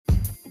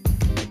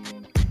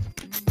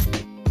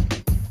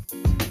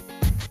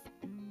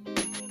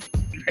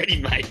ready,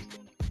 mate.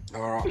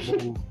 All right.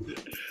 Well,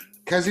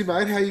 Kazzy,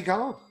 mate, how you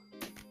going?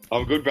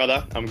 I'm good,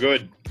 brother. I'm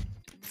good.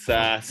 It's,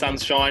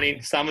 sun's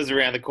shining. Summer's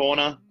around the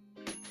corner.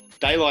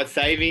 Daylight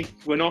saving.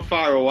 We're not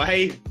far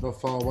away. Not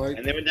far away.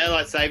 And then when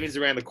daylight saving's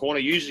around the corner,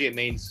 usually it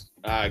means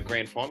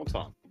grand final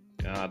time.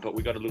 But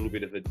we got a little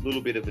bit of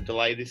a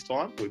delay this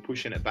time. We're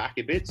pushing it back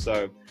a bit,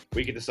 so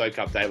we get to soak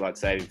up daylight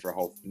saving for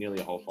nearly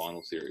a whole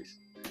final series,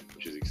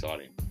 which is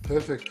exciting.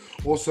 Perfect.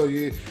 Also,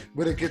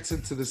 when it gets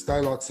into this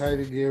daylight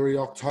saving area,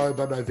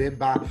 October,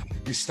 November,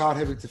 you start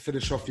having to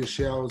finish off your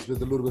showers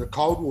with a little bit of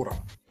cold water.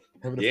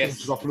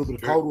 Finish it off a little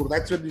bit of cold water.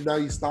 That's when you know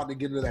you're starting to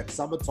get into that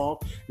summertime.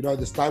 You know,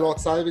 this daylight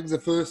savings, the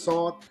first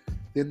sign.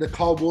 Then the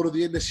cold water,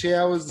 the end of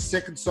showers, the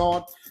second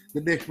sign.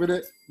 The next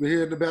minute, we're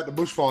hearing about the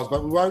bushfires.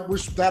 But we won't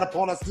wish that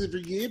upon us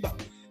every year.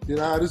 But, you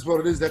know, it is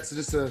what it is. That's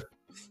just a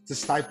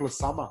staple of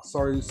summer.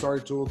 Sorry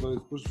to all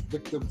those bush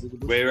victims. In the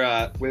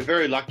bush. We're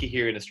very lucky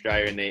here in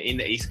Australia and in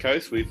the East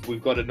Coast.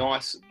 We've got a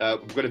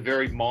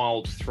very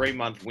mild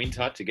 3-month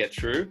winter to get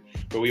through,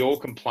 but we all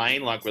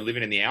complain like we're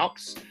living in the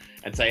Alps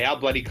and say how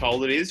bloody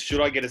cold it is.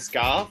 Should I get a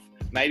scarf?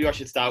 Maybe I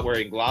should start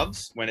wearing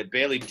gloves when it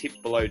barely tips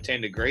below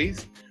 10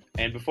 degrees.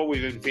 And before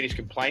we've even finished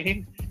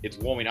complaining, it's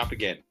warming up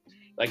again.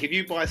 Like if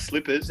you buy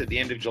slippers at the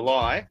end of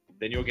July,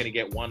 then you're going to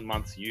get 1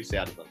 month's use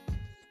out of them.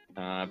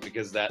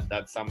 Because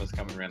that summer's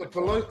coming around. But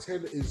below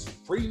 10 is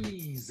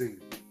freezing.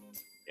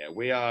 Yeah,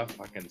 we are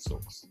fucking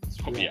sooks. That's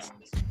what we are.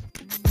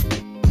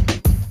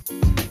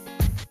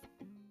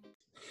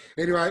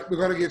 Anyway, we're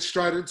going to get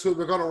straight into it.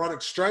 We're going to run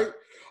it straight.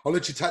 I'll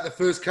let you take the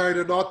first carry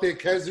tonight there,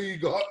 Kaz. Who you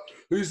got?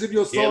 Who's in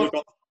your side? Yeah,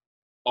 look,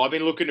 I've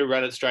been looking to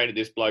run it straight at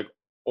this bloke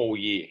all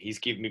year. He's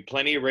given me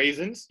plenty of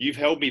reasons. You've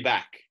held me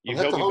back. You've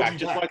held me back.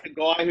 Just like the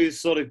guy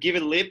who's sort of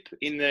given lip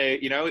in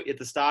the, at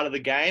the start of the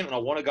game, and I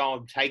want to go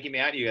and take him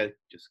out. And you go,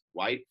 just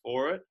wait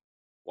for it.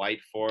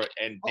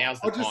 And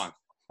now's the time.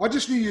 I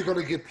just knew you were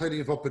going to get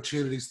plenty of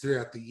opportunities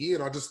throughout the year,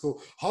 and I just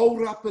thought,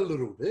 hold up a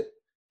little bit.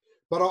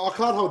 But I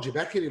can't hold you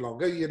back any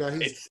longer. You know,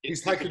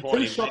 he's taken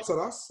 2 shots at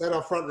us, at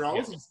our front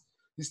rows. Yeah.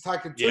 He's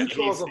taken 2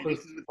 tries off his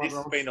front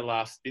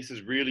rows. This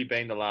has really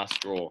been the last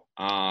straw.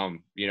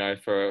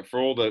 For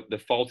all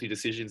the faulty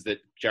decisions that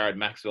Jared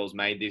Maxwell's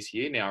made this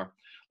year. Now,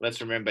 let's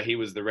remember he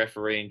was the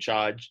referee in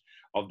charge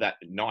of that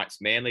Knights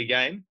Manly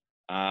game,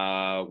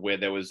 where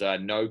there was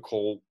no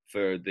call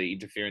for the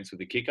interference with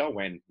the kicker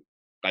when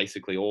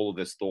basically all of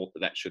us thought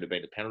that should have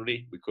been a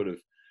penalty. We could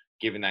have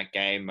given that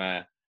game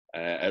a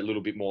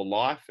little bit more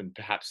life, and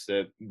perhaps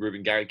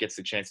Ruben Garrick gets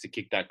the chance to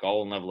kick that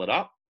goal and level it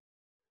up.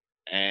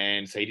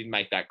 And so he didn't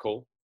make that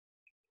call.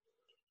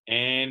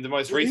 And the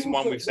most recent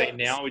one we've seen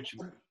now, which...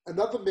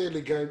 Another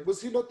Manly game,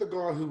 was he not the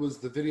guy who was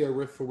the video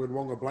ref for when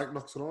Wonga Blake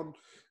knocks it on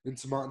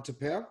into Martin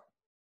Tapau?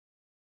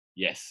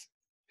 Yes.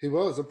 He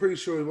was. I'm pretty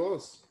sure he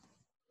was.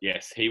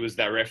 Yes, he was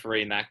that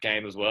referee in that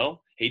game as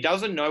well. He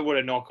doesn't know what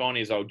a knock-on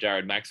is, old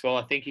Jared Maxwell.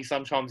 I think he's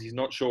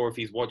not sure if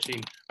he's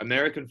watching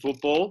American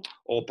football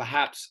or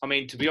perhaps,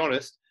 to be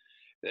honest,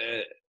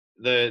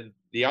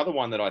 the other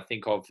one that I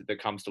think of that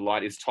comes to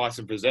light is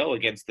Tyson Frizzell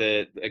against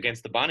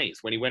the Bunnies.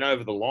 When he went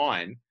over the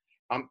line,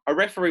 a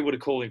referee would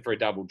have called him for a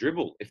double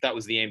dribble if that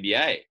was the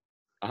NBA.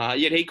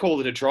 Yet he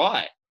called it a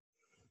try.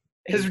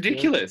 It's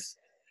ridiculous.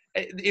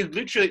 It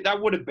literally, that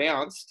would have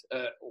bounced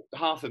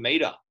half a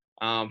metre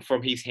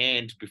from his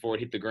hand before it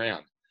hit the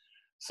ground.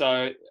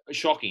 So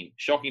shocking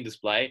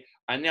display.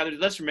 And now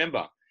let's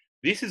remember,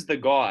 this is the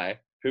guy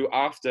who,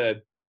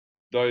 after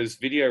those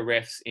video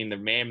refs in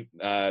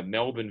the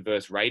Melbourne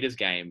versus Raiders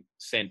game,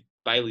 sent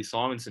Bailey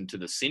Simonson to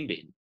the sin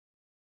bin.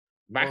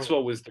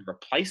 Maxwell was the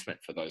replacement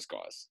for those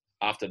guys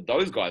after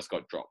those guys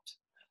got dropped.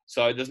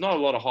 So there's not a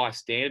lot of high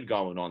standard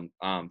going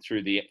on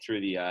through the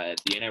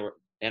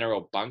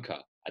NRL bunker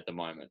at the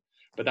moment.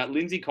 But that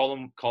Lindsay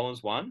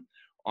Collins one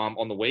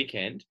on the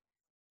weekend,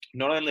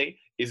 not only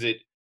is it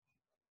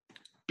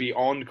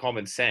beyond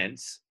common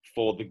sense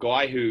for the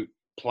guy who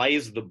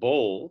plays the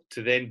ball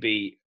to then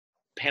be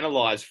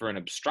penalised for an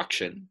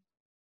obstruction,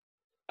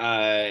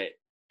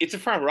 it's a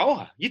front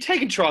rower. You're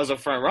taking tries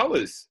off front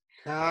rowers.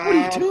 What are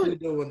you doing?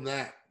 Doing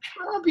that?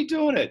 Can't be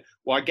doing it.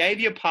 Well, I gave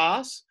you a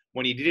pass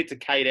when he did it to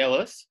Kate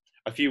Ellis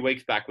a few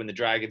weeks back when the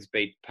Dragons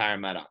beat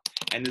Parramatta.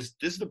 And this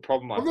is the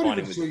problem I'm not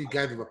even sure you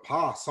gave him a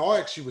pass. I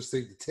actually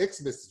received a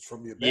text message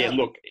from you about it.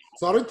 Look.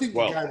 So I don't think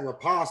you gave him a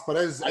pass, but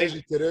as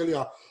you said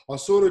earlier, I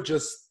sort of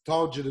just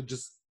told you to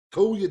just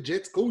cool your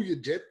jets.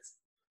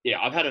 Yeah,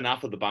 I've had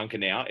enough of the bunker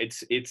now.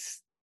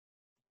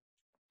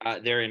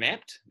 They're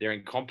inept, they're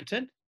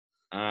incompetent,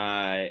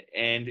 and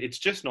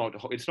it's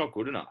not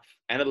good enough.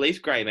 And at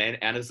least Graham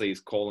Annesley is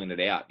calling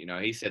it out.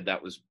 He said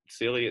that was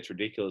silly. It's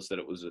ridiculous that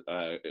it was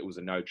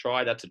a no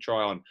try. That's a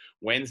try on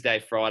Wednesday,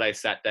 Friday,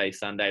 Saturday,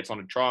 Sunday. It's on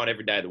a try on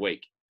every day of the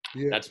week.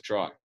 Yeah. That's a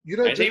try.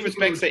 And he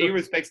respects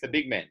the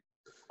big men.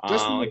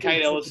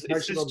 Kate Ellis,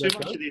 it's just too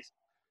much of this.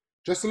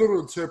 Just a little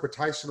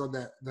interpretation on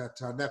that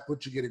Nat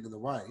Butcher getting in the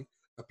way,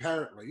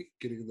 apparently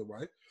getting in the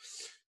way.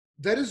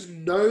 That is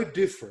no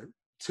different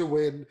to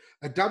when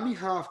a dummy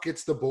half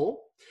gets the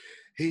ball,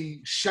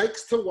 he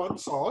shakes to one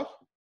side,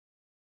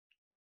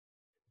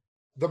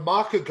 the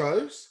marker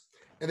goes,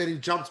 and then he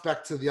jumps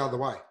back to the other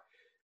way.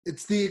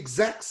 It's the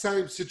exact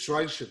same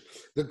situation.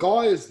 The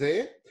guy is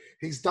there,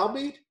 he's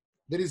dummied,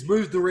 then he's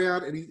moved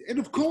around, and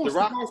of course, the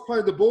guy's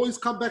playing the ball, he's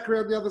come back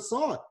around the other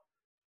side.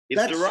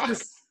 It's the ruck.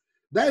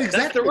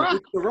 Exactly.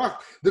 It's the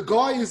ruck. The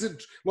guy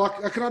isn't,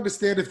 like, I can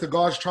understand if the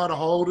guy's trying to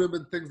hold him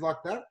and things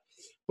like that,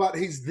 but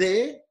he's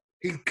there.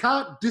 He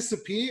can't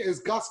disappear, as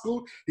Gus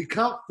Gould. He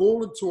can't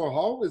fall into a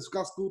hole, as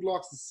Gus Gould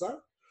likes to say.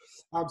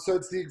 So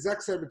it's the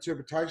exact same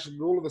interpretation.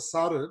 And all of a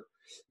sudden,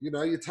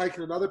 you're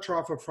taking another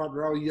try for front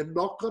row. You're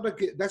not going to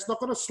get, that's not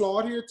going to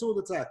slide here to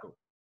the tackle.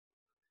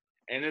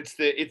 And it's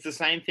the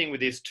same thing with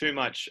this too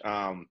much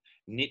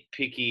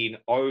nitpicking,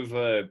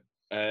 over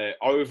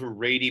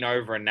reading,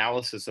 over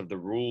analysis of the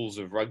rules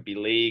of rugby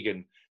league.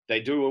 And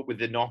they do it with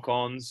the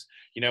knock-ons.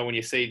 When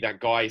you see that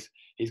guy,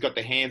 he's got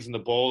the hands on the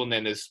ball, and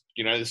then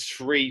there's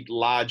three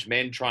large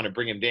men trying to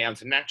bring him down.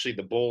 So naturally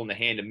the ball and the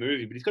hand are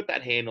moving, but he's got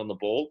that hand on the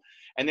ball.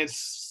 And then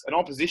an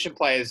opposition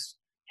player's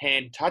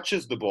hand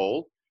touches the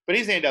ball, but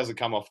his hand doesn't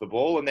come off the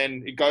ball. And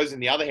then it goes in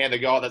the other hand. They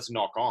go, oh, that's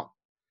knock on.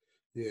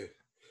 Yeah.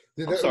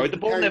 I'm sorry, the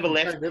ball never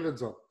left. Kane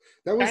Evans on.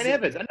 Kane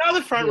Evans,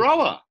 another front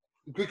rower.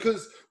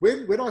 Because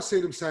when I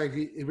see him saying,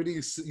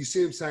 you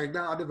see him saying,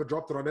 "No, I never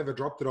dropped it.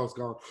 I was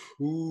going,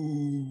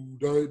 "Ooh,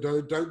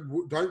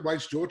 don't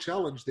waste your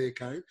challenge there,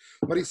 Kane."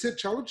 But he said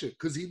challenge it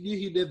because he knew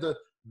he never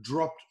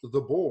dropped the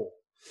ball.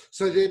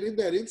 So then, in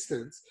that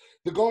instance,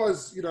 the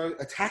guy's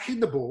attacking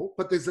the ball,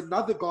 but there's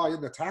another guy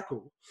in the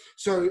tackle.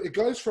 So it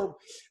goes from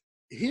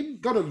him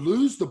going to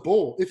lose the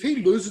ball. If he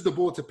loses the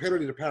ball, it's a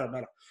penalty to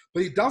Parramatta.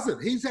 But he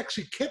doesn't. He's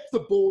actually kept the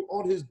ball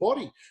on his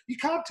body. You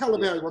can't tell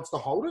him how he wants to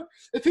hold it.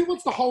 If he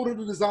wants to hold it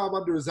in his arm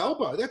under his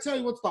elbow, that's how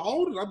he wants to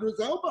hold it, under his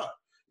elbow.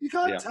 You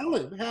can't tell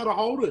him how to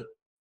hold it.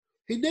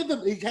 He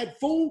had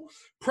full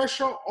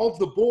pressure of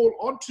the ball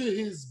onto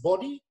his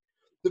body.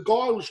 The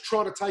guy was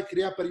trying to take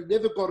it out, but he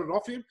never got it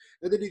off him.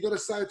 And then you're going to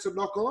say it's a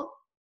knock on?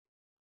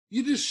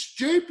 You're just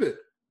stupid.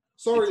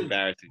 Sorry. It's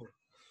embarrassing.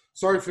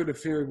 Sorry for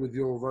interfering with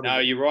your running. No,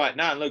 you're right.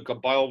 No, look,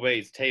 by all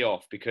means, tee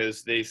off,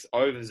 because this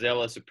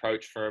overzealous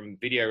approach from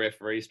video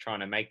referees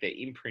trying to make their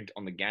imprint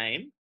on the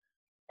game,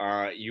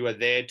 you are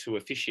there to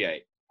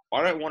officiate.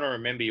 I don't want to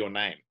remember your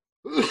name.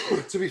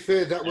 To be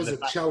fair, that was a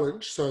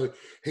challenge, so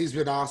he's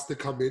been asked to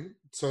come in.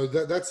 So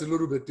that's a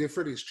little bit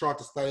different. He's tried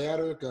to stay out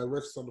of it, go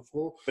refs on the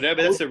floor. But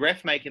that's the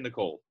ref making the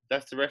call.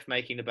 That's the ref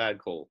making the bad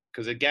call.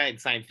 Because again,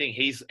 same thing.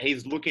 He's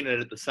looking at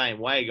it the same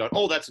way, going,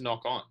 "Oh, that's a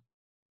knock on."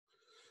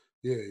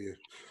 Yeah.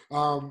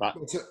 I'll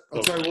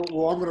tell you what.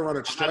 Well, I'm going to run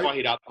it straight. I'll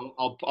hit up.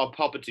 I'll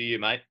pop it to you,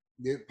 mate.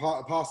 Yeah,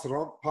 pass it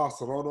on.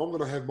 I'm going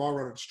to have my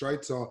run it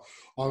straight. So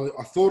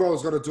I thought I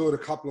was going to do it a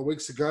couple of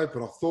weeks ago,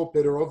 but I thought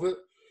better of it.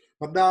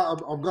 But now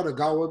I'm going to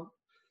go on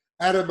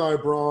Adam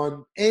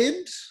O'Brien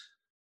and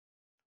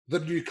the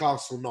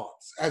Newcastle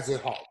Knights as a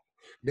whole.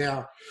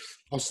 Now,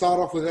 I'll start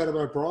off with Adam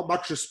O'Brien.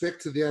 Much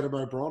respect to the Adam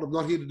O'Brien. I'm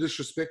not here to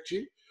disrespect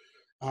you,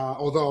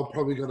 although I'm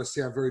probably going to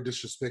sound very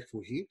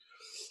disrespectful here.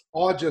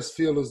 I just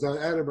feel as though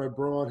Adam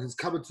O'Brien has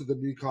come into the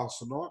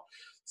Newcastle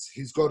Knights.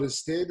 He's got his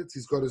standards.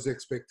 He's got his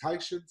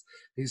expectations.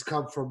 He's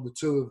come from the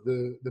two of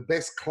the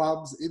best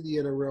clubs in the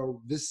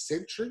NRL this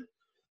century.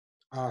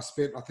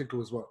 Spent, I think it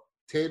was,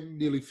 10,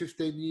 nearly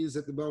 15 years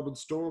at the Melbourne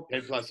Storm.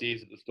 10 plus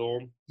years at the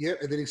Storm. Yeah,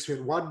 and then he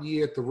spent 1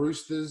 year at the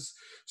Roosters.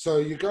 So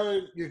you're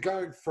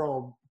going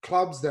from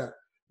clubs that,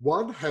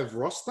 one, have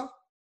roster,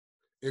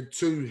 and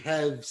two,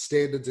 have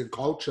standards and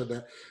culture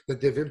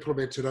that they've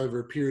implemented over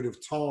a period of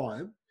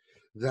time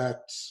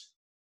that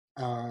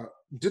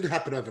didn't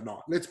happen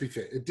overnight. Let's be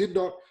fair. It did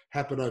not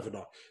happen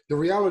overnight. The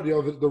reality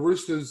of it, the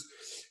Roosters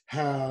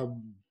had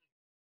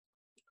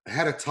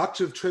a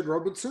touch of Trent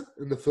Robinson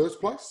in the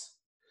first place.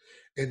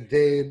 And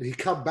then he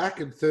come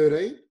back in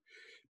 13.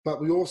 But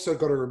we also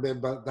got to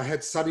remember they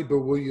had Sonny Bill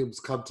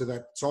Williams come to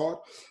that side.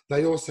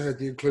 They also had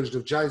the inclusion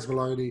of James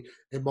Maloney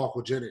and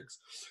Michael Jennings.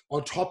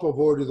 On top of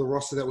already the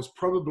roster that was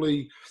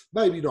probably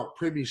maybe not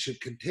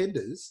premiership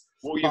contenders.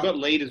 Well, you've got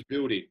leaders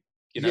building.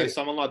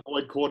 Someone like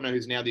Boyd Cordner,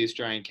 who's now the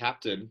Australian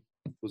captain,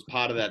 was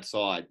part of that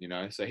side,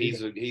 So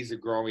he's a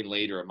growing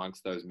leader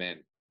amongst those men.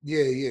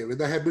 Yeah. And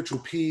they had Mitchell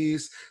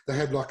Pearce. They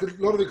had a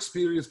lot of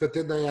experience, but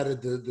then they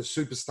added the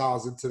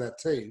superstars into that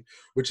team,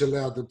 which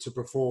allowed them to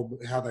perform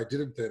how they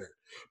did in 13.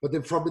 But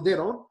then from then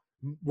on,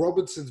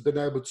 Robinson's been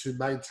able to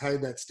maintain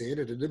that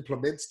standard and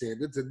implement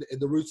standards, and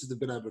the Roosters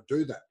have been able to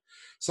do that.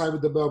 Same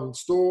with the Melbourne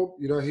Storm.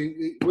 Whether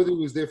he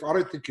was there, I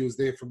don't think he was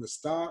there from the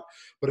start,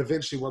 but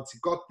eventually once he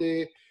got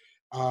there,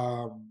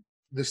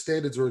 the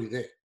standard's already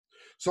there.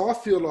 So I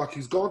feel like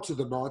he's gone to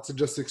the Knights and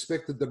just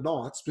expected the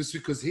Knights, just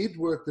because he'd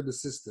worked in a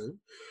system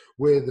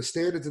where the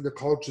standards and the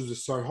cultures are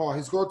so high.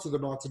 He's gone to the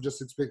Knights and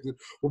just expected,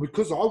 well,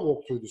 because I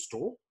walked through the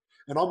Storm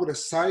and I'm going to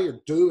say and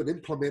do and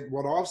implement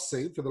what I've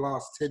seen for the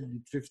last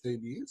 10,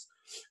 15 years,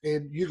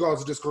 and you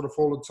guys are just going to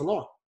fall into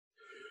line.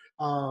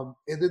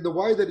 And then the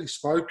way that he's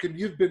spoken,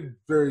 you've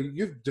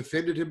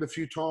defended him a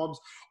few times.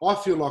 I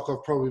feel like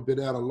I've probably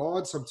been out of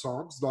line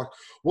sometimes. Like,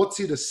 what's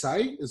he to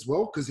say as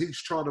well? Because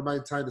he's trying to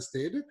maintain a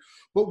standard.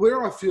 But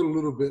where I feel a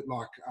little bit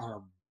like,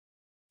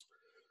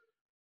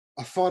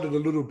 I find it a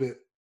little bit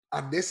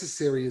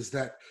unnecessary is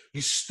that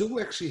you still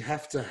actually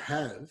have to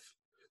have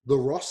the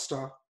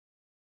roster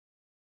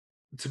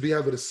to be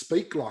able to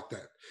speak like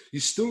that. You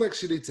still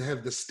actually need to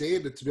have the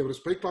standard to be able to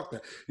speak like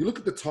that. You look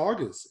at the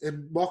Tigers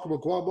and Michael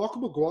Maguire.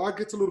 Michael Maguire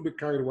gets a little bit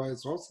carried away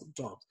as well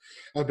sometimes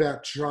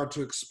about trying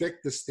to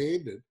expect the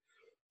standard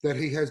that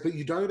he has, but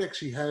you don't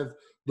actually have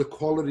the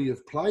quality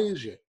of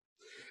players yet.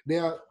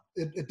 Now,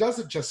 it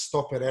doesn't just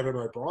stop at Adam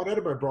O'Brien.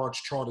 Adam O'Brien's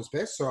tried his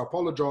best, so I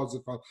apologise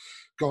if I've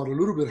gone a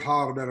little bit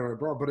hard on Adam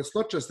O'Brien, but it's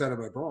not just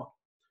Adam O'Brien.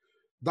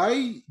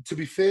 They, to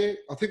be fair,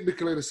 I think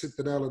Michelina hit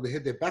the nail on the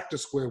head. They're back to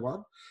square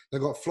one. They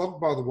got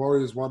flogged by the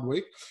Warriors 1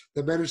 week.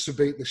 They managed to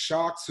beat the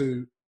Sharks,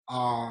 who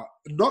are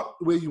not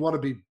where you want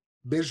to be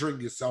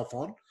measuring yourself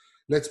on.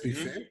 Let's be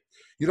fair.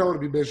 You don't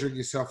want to be measuring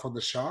yourself on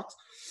the Sharks.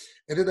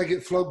 And then they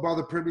get flogged by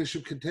the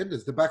premiership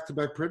contenders, the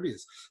back-to-back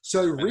premiers.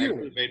 So and really, they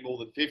could have been more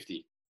than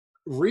 50.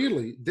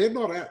 Really, they're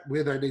not at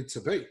where they need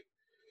to be.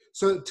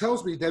 So it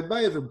tells me they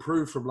may have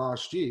improved from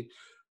last year,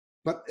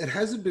 but it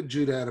hasn't been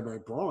due to Adam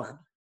O'Brien.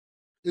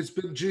 It's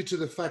been due to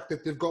the fact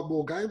that they've got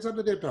more games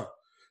under their belt.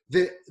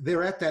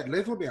 They're at that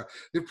level now.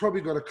 They've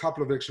probably got a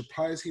couple of extra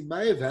players. He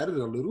may have added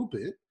a little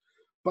bit,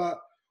 but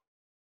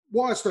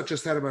why it's not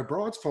just Adam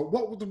O'Brien's fault?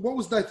 What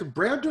was Nathan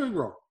Brown doing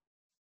wrong?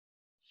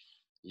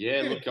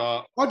 Yeah, look,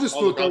 I just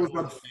thought that was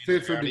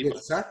unfair for him to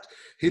get sacked.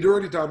 He'd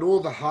already done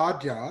all the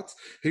hard yards.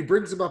 He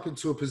brings them up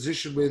into a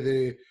position where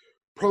they're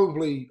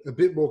probably a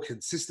bit more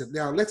consistent.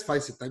 Now, let's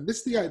face it, they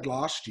missed the 8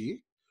 last year.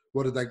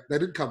 What did they? They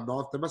didn't come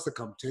 9th. They must have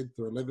come 10th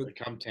or 11th.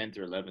 They come 10th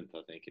or 11th,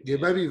 I think. Yeah,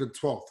 maybe even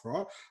 12th,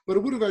 right? But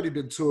it would have only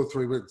been 2 or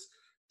 3 wins.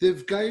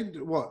 They've gained,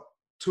 2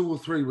 or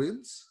 3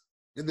 wins?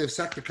 And they've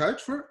sacked the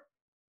coach for it?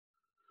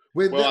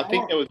 I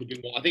think there was a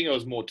bit more. I think there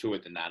was more to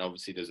it than that.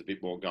 Obviously, there's a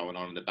bit more going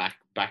on in the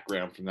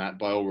background from that.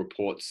 By all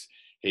reports,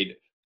 he'd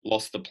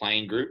lost the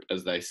playing group,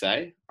 as they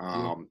say,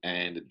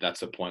 and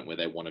that's a point where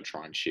they want to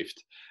try and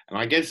shift. And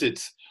I guess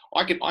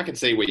I can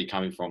see where you're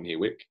coming from here,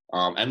 Wick.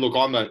 And look,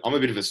 I'm a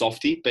bit of a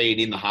softie,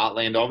 being in the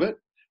heartland of it.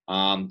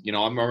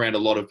 I'm around a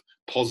lot of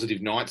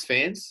positive Knights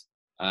fans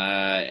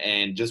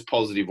and just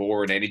positive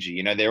aura and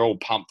energy. They're all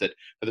pumped that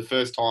for the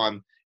first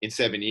time in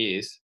 7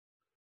 years,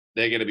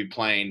 they're going to be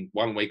playing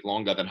 1 week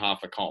longer than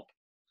half a comp.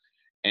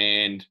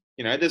 And,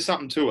 there's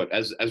something to it.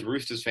 As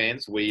Roosters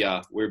fans, we're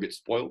a bit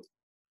spoiled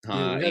in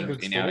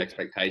our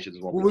expectations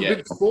of what we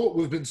get.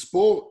 We've been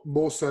spoiled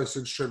more so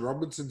since Trent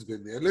Robinson's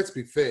been there. Let's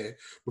be fair.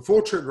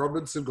 Before Trent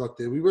Robinson got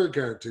there, we weren't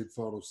guaranteed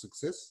final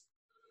success.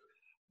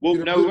 Well,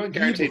 we weren't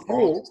guaranteed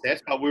final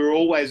success, but we were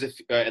always,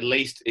 at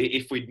least,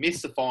 if we'd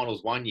missed the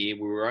finals 1 year,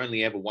 we were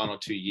only ever 1 or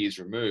 2 years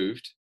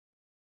removed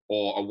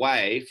or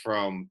away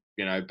from,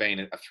 being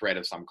a threat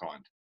of some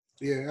kind.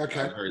 Yeah,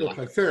 okay,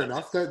 fair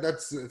enough.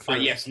 That's fair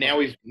but yes, now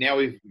we've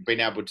been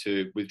able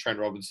to, with Trent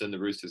Robinson, the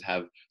Roosters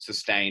have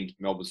sustained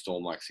Melbourne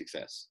Storm-like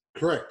success.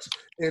 Correct.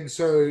 And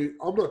so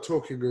I'm not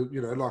talking,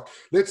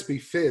 let's be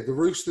fair. The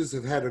Roosters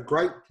have had a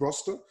great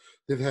roster.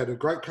 They've had a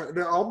great...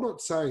 Now, I'm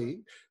not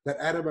saying that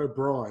Adam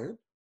O'Brien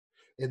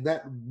and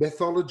that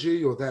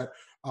methodology or that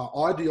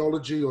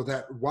ideology or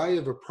that way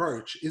of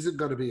approach isn't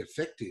going to be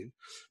effective.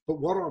 But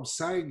what I'm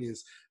saying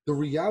is the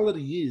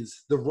reality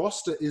is the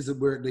roster isn't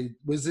where it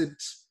wasn't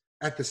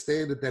at the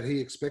standard that he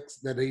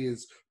expects, that he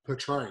is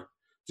portraying.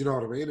 Do you know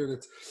what I mean?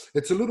 And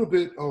it's a little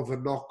bit of a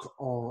knock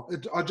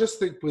on. I just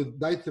think with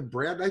Nathan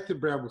Brown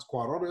was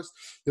quite honest.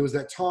 There was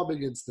that time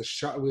against the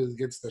Sharks.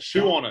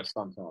 Too honest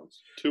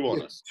sometimes. Too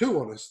honest. Yeah, too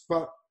honest.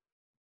 But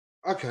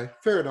okay,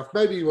 fair enough.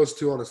 Maybe he was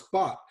too honest.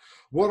 But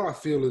what I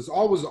feel is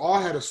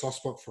I had a soft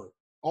spot for him.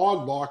 I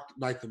liked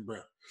Nathan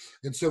Brown,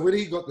 and so when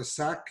he got the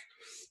sack,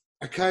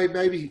 okay,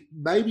 maybe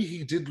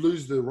he did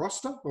lose the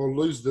roster or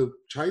lose the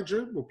change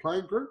room or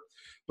playing group.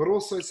 But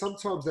also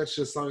sometimes that's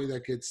just something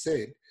that gets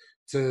said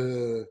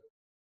to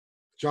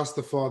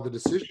justify the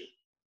decision.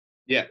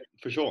 Yeah,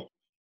 for sure.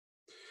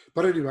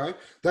 But anyway,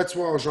 that's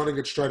why I was running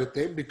it straight at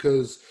them,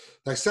 because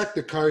they sacked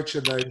the coach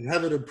and they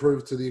haven't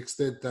improved to the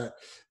extent that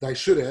they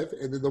should have.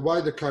 And then the way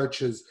the coach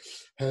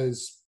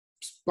has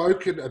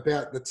spoken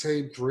about the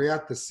team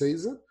throughout the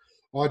season,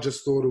 I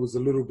just thought it was a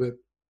little bit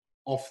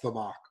off the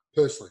mark,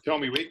 personally. Tell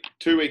me, Wick,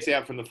 2 weeks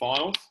out from the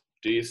finals,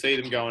 do you see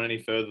them going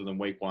any further than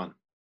week 1?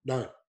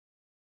 No.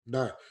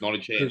 Not a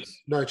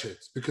chance. No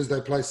chance, because they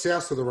play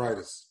south of the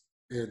Raiders,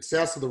 and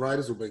south of the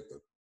Raiders will beat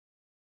them.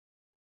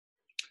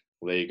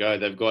 Well, there you go.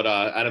 They've got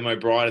Adam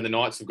O'Brien and the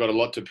Knights have got a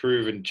lot to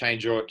prove and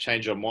change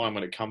your mind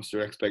when it comes to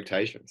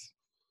expectations.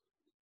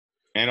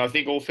 And I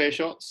think all fair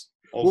shots.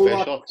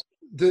 Fair shots.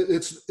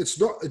 It's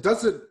not.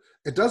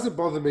 It doesn't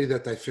bother me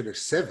that they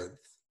finished 7th.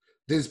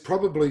 There's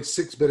probably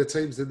 6 better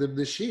teams than them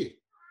this year.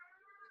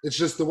 It's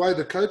just the way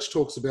the coach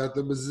talks about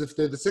them as if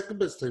they're the second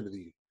best team of the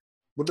year.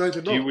 Well, no,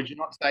 they're not. Would you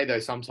not say though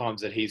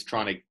sometimes that he's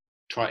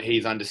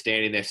he's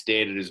understanding their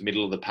standard as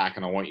middle of the pack,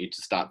 and I want you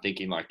to start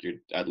thinking like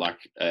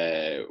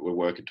we're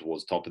working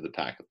towards top of the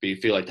pack. But you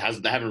feel like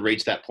they haven't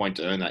reached that point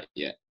to earn that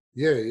yet.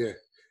 Yeah.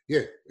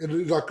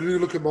 And like you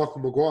look at Michael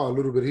Maguire a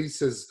little bit, he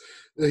says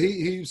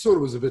he sort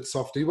of was a bit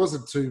soft. He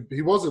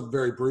wasn't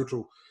very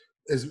brutal.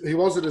 He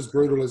wasn't as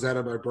brutal as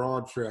Adam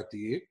O'Brien throughout the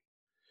year.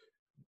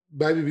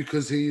 maybe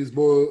because he is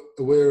more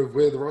aware of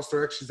where the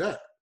roster actually is at.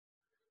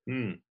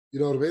 Hmm. You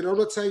know what I mean? I'm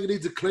not saying he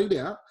needs a clean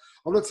out.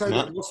 I'm not saying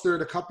that roster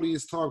in a couple of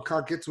years' time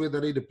can't get to where they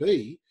need to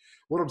be.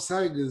 What I'm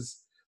saying is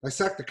they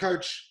sack the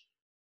coach,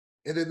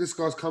 and then this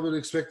guy's coming and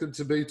expect them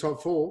to be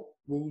top four.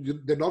 Well,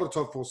 they're not a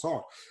top four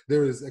side.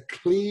 There is a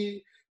clear,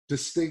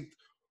 distinct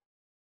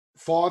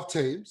 5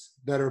 teams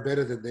that are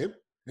better than them,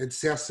 and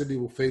South Sydney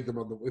will feed them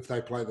on them if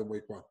they play them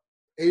week 1.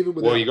 Even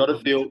without, well, you got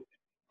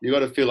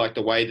to feel like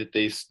the way that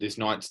this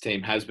Knights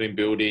team has been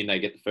building. They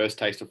get the first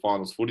taste of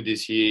finals footy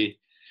this year.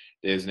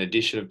 There's an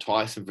addition of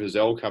Tyson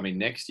Frizzell coming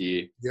next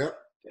year. Yep.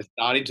 It's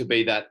starting to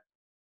be that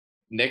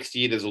next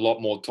year there's a lot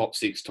more top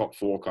 6, top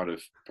 4 kind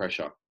of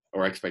pressure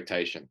or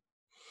expectation.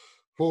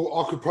 Well,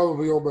 I could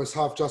probably almost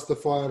half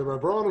justify Adam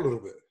O'Brien a little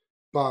bit.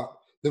 But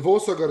they've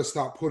also got to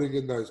start putting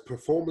in those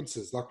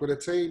performances. Like when a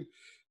team,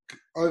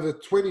 over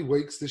 20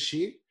 weeks this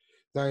year,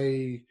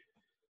 they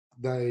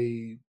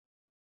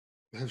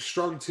have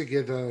strung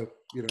together,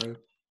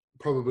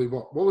 probably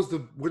what was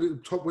the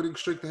top winning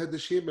streak they had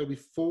this year? Maybe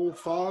 4,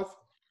 5?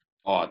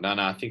 Oh, no,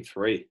 I think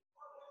 3.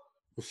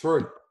 Or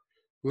 3.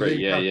 Well,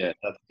 yeah.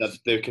 That's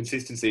their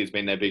consistency has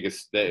been their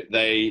biggest.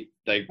 They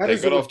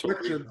got off to a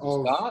good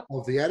start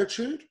of the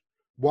attitude,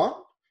 1,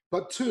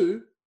 but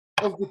 2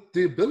 of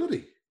the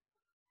ability.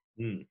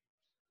 Mm.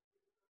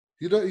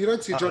 You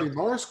don't see Johnny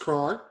Morris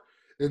crying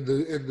in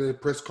the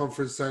press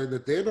conference saying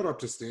that they're not up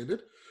to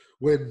standard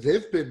when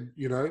they've been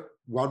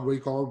 1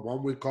 week on,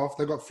 1 week off.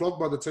 They got flogged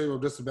by the team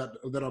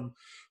I'm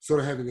sort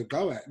of having a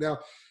go at. Now,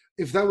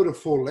 if they would have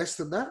fallen less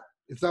than that,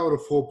 if they would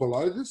have fallen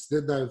below this,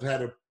 then they've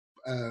had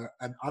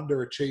an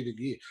underachieving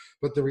year.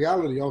 But the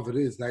reality of it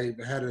is they've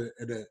had a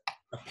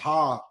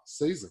par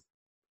season.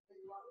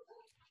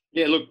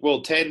 Yeah, look,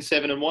 well,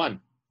 10-7-1,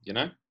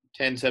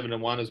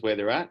 10-7-1 is where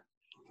they're at.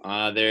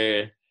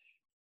 They're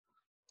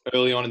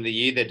early on in the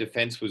year, their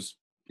defense was,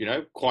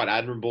 quite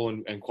admirable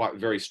and quite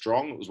very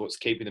strong. It was what's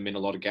keeping them in a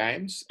lot of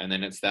games. And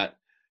then it's that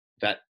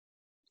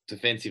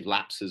defensive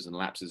lapses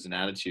in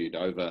attitude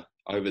over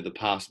the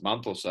past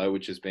month or so,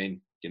 which has been,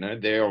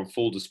 they're on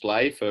full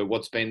display for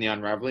what's been the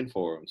unraveling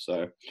for them.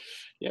 So,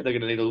 yeah, they're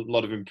going to need a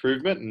lot of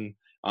improvement,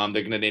 and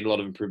they're going to need a lot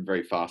of improvement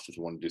very fast if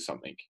they want to do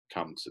something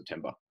come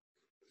September.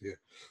 Yeah.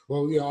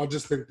 Well, yeah, I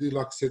just think,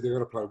 like I said, they're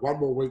going to play 1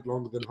 more week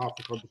longer than half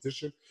the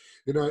competition,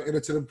 and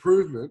it's an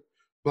improvement,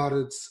 but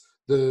it's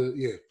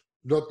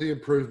not the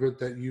improvement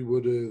that you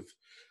would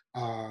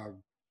have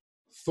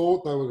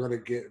thought they were going to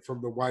get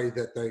from the way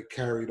that they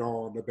carried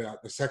on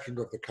about the sacking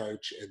of the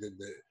coach and then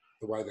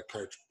the way the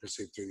coach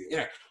proceeded through the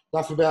year.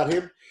 Enough about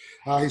him.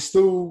 He's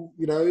still,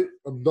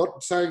 I'm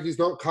not saying he's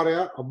not cut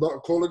out. I'm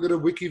not calling it a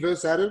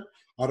Wikiverse Adam.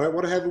 I don't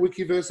want to have a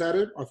Wikiverse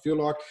Adam. I feel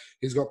like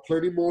he's got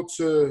plenty more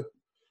to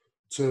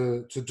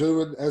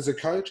do as a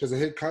coach, as a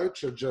head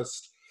coach, and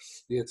just,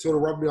 it sort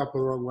of rubbed me up the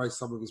wrong way,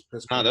 some of his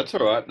press conferences.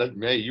 No, that's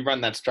all right. You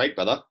run that straight,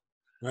 brother.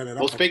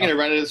 Well, speaking of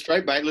running it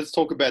straight, mate, let's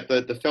talk about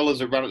the fellas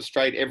that run it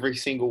straight every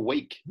single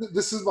week.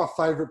 This is my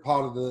favourite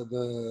part of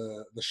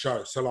the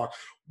show. So, like,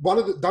 one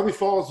of the Dummy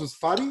Files was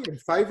funny and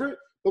favourite,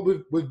 but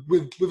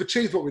we've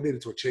achieved what we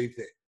needed to achieve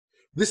there.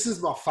 This is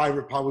my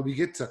favourite part where we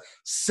get to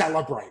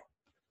celebrate.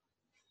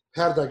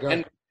 How did they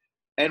go?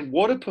 And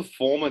what a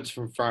performance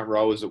from front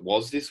rowers it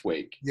was this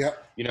week. Yeah.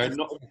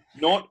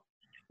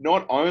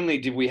 Not only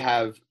did we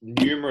have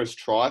numerous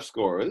try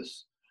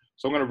scorers,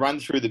 so I'm going to run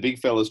through the big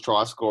fellas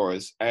try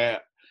scorers.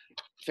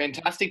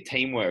 Fantastic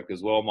teamwork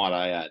as well, might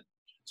I add.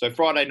 So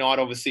Friday night,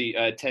 obviously,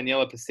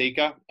 Taniela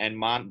Paseka and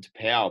Martin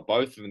Tapau,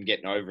 both of them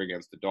getting over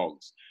against the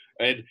Dogs.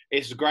 And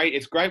it's great.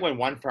 It's great when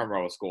one front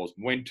rower scores.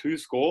 When 2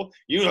 score,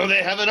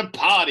 they're having a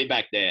party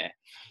back there.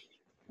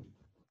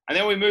 And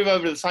then we move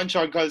over to the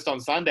Sunshine Coast on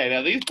Sunday.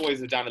 Now, these boys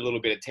have done a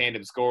little bit of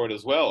tandem scoring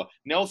as well.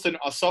 Nelson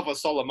Asafa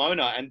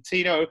Solomona and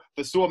Tino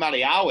Fasua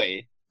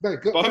Maliawi,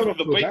 both of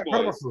the big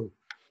boys.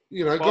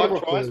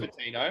 5 tries for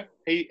Tino.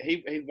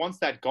 He wants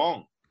that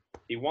gong.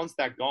 He wants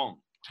that gong.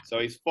 So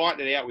he's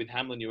fighting it out with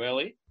Hamlin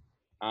Ueli.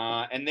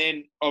 And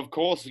then, of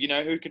course,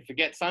 who could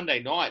forget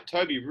Sunday night?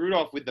 Toby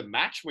Rudolph with the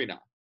match winner.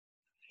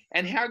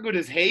 And how good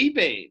has he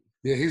been?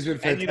 Yeah, he's been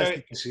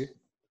fantastic this year.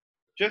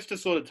 Just to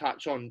sort of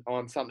touch on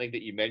something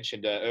that you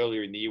mentioned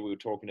earlier in the year, we were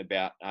talking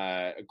about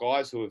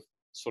guys who have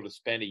sort of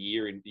spent a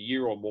year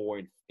or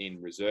more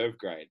in reserve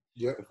grade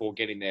before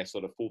getting their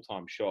sort of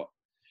full-time shot.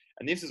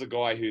 And this is a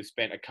guy who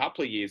spent a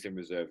couple of years in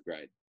reserve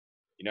grade.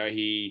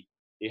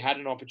 He had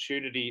an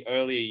opportunity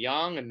earlier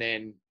young, and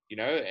then,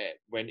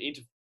 went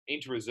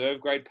into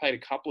reserve grade, played a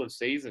couple of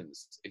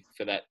seasons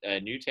for that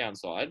Newtown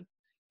side.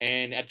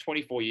 And at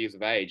 24 years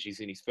of age, he's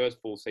in his first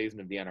full season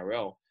of the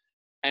NRL.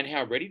 And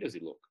how ready does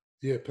he look?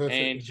 Yeah, perfect.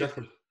 And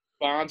exactly.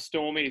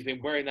 Barnstorming. He's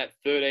been wearing that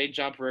 13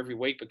 jumper every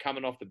week, but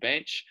coming off the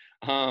bench.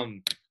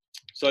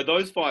 So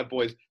those 5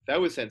 boys, they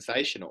were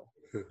sensational.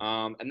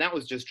 And that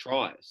was just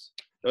tries.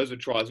 Those were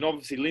tries. And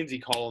obviously, Lindsay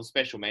Collins,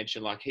 special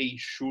mention, like he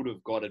should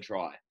have got a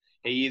try.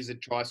 He is a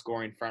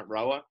try-scoring front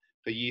rower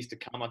for years to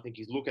come. I think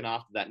he's looking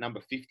after that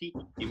number 50.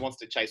 He wants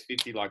to chase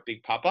 50 like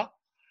Big Papa.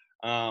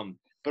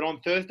 But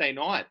on Thursday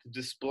night, the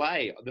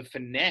display, the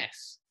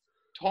finesse,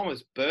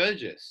 Thomas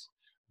Burgess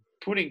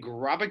putting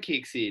grubber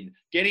kicks in,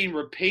 getting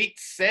repeat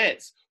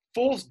sets,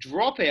 forced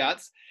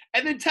dropouts,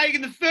 and then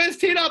taking the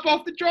first hit up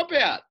off the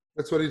dropout.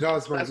 That's what he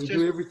does, mate. We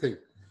do everything.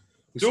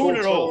 We doing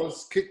it all.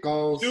 Tries, kick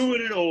goals.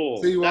 Doing it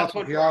all. That's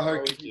what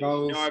Yahoo kick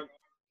goals. You know,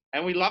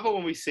 and we love it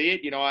when we see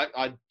it. You know,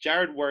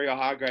 Jared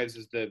Warrior-Hargreaves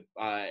is the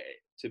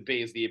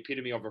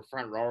epitome of a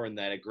front rower and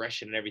that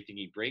aggression and everything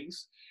he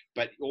brings,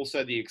 but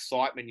also the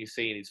excitement you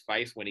see in his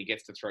face when he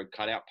gets to throw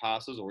cutout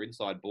passes or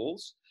inside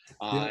balls.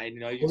 And you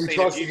know, you've seen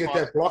a few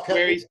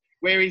times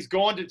where he's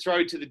gone to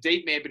throw to the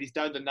deep man, but he's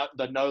done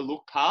the no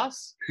look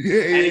pass.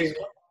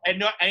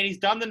 And he's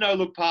done the no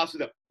look pass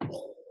with a.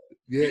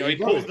 Yeah, you know, he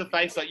pulls the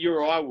face like you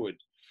or I would.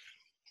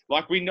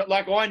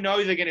 I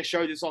know they're going to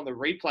show this on the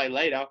replay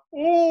later.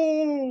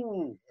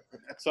 Ooh!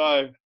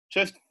 So,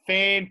 just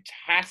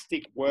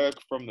fantastic work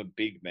from the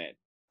big man.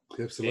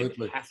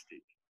 Absolutely.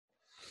 Fantastic.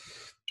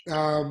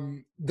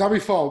 Dummy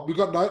foul. We've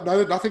got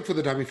nothing for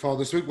the dummy foul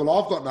this week. Well,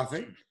 I've got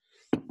nothing.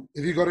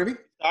 Have you got any?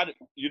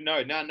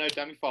 No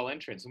dummy foul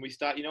entrance. And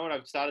you know what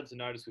I've started to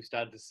notice? We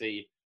started to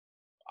see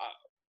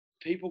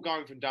people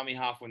going from dummy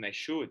half when they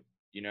should.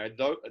 You know,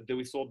 though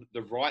we saw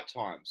the right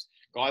times.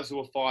 Guys who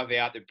were 5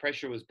 out, the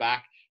pressure was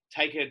back,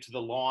 taking it to the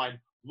line,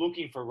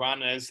 looking for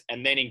runners,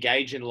 and then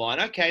engage in the line.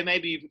 Okay,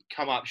 maybe you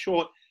come up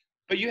short,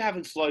 but you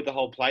haven't slowed the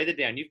whole play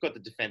down. You've got the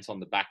defense on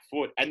the back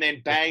foot, and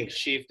then bang,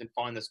 shift, and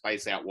find the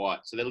space out wide.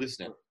 So they're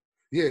listening.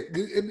 Yeah,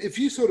 and if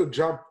you sort of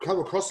come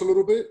across a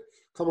little bit,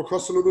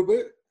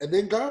 and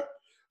then go,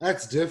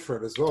 that's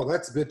different as well.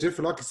 That's a bit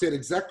different. Like I said,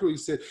 exactly what you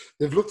said.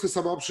 They've looked for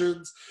some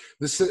options.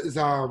 This is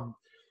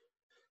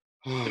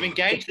They've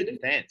engaged the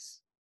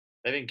defense.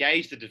 You're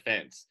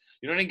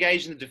not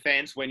engaged in the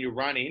defense when you're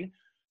running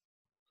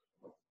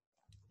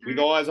with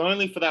eyes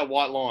only for that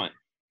white line.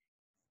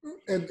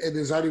 And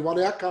there's only one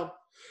outcome.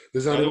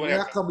 There's only one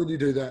outcome when you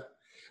do that.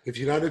 If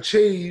you don't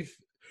achieve,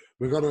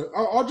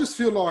 I just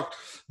feel like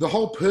the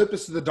whole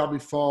purpose of the dummy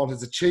foul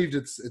has achieved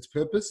its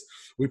purpose.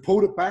 We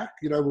pulled it back.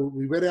 You know,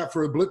 we went out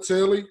for a blitz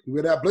early. We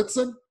went out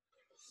blitzing.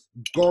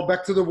 Gone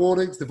back to the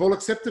warnings. They've all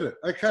accepted it.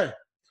 Okay.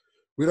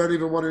 We don't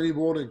even want any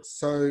warnings.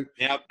 So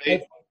now,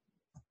 Pete,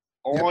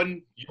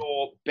 on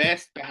your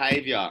best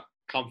behaviour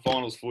come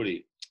finals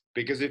footy,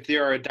 because if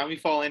there are a dummy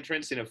foul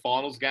entrance in a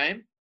finals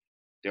game,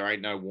 there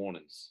ain't no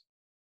warnings.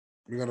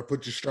 We're going to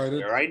put you straight in.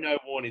 There ain't no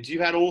warnings.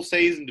 You had all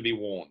season to be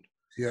warned.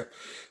 Yeah,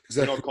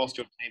 exactly. Not cost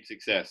your team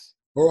success.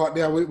 All right,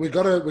 now we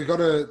got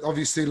to.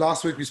 Obviously,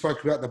 last week we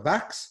spoke about the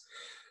backs.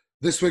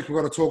 This week we're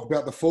going to talk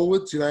about the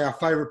forwards. You know, our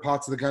favourite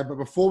parts of the game. But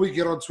before we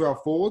get on to our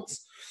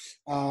forwards,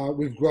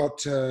 we've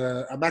got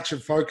a match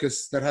and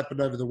focus that happened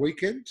over the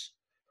weekend.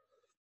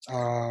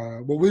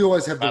 We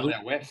always have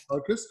the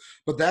focus,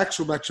 but the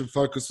actual match and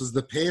focus was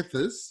the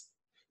Panthers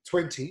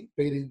 20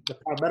 beating the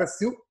Parramatta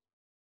Steel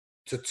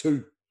to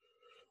 2.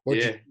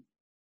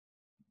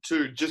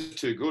 Just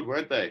too good,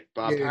 weren't they?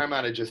 But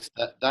Parramatta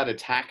that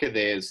attack of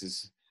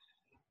theirs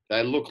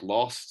they look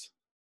lost.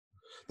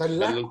 They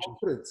lack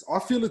confidence. I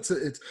feel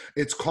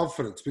it's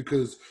confidence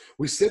because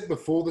we said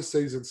before the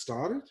season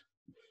started,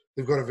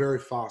 they've got a very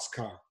fast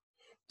car.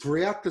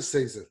 Throughout the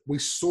season, we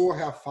saw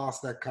how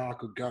fast that car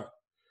could go.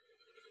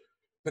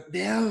 But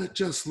now it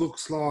just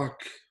looks like...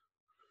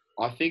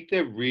 I think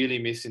they're really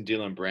missing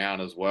Dylan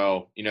Brown as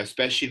well, you know,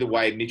 especially the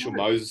way Mitchell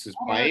Moses is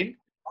playing.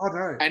 I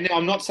know. And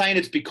I'm not saying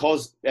it's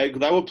because they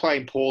were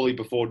playing poorly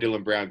before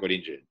Dylan Brown got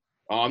injured.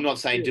 I'm not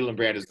saying Dylan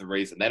Brown is the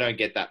reason. They don't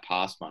get that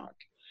pass mark.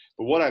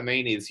 But what I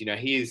mean is, you know,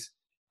 he is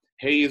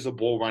a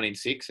ball-running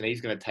 6, and he's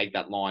going to take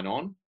that line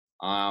on.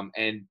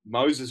 And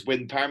Moses,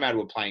 when Parramatta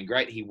were playing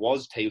great, he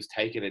was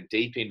taking it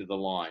deep into the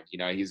line. You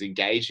know, he's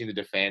engaging the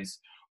defence,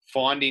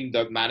 finding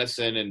the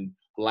Madison and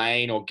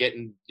Lane, or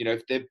getting, you know,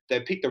 if they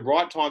pick the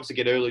right times to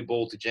get early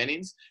ball to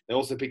Jennings. They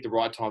also pick the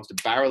right times to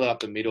barrel it up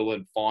the middle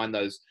and find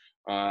those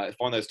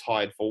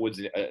tired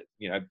forwards,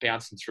 you know,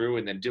 bouncing through,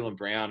 and then Dylan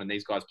Brown and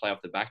these guys play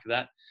off the back of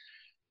that.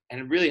 And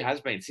it really has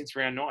been since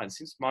round 9,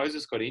 since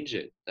Moses got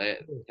injured. They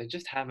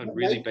just haven't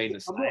really been the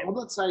same. I'm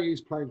not saying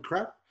he's playing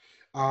crap.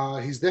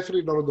 He's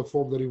definitely not in the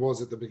form that he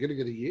was at the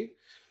beginning of the year.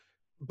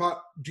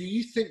 But do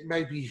you think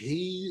maybe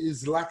he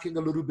is lacking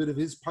a little bit of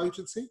his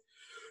potency?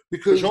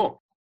 Because, for sure.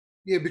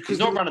 Yeah, because he's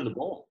not running the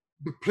ball.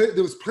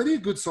 There was plenty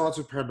of good signs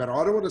with Parramatta.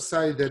 I don't want to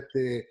say that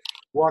they're...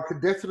 Well, I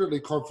can definitely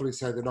confidently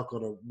say they're not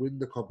going to win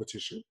the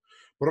competition.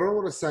 But I don't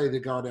want to say they're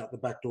going out the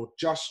back door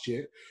just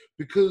yet,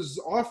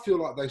 because I feel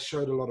like they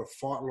showed a lot of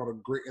fight, a lot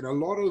of grit, and a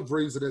lot of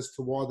reason as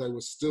to why they were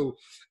still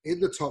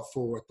in the top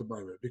 4 at the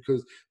moment,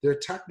 because their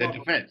attack... Their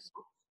defence.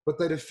 But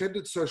they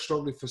defended so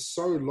strongly for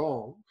so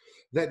long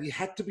that you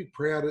had to be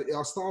proud.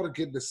 I started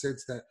getting the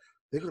sense that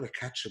they're going to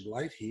catch them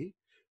late here.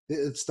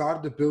 It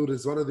started to build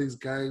as one of these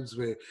games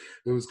where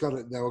they were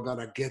going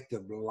to get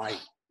them late.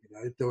 You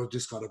know, they were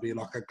just going to be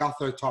like a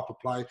Gutho type of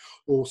play,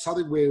 or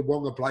something where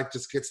Wonga Blake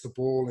just gets the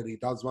ball and he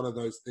does one of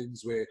those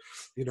things where,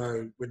 you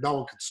know, when no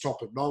one can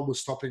stop him. No one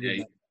was stopping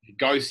him. He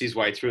ghosts his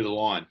way through the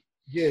line.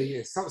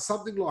 Yeah.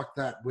 Something like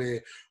that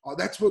where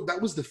that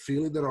was the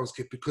feeling that I was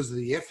getting because of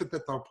the effort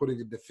that they were putting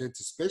in defence,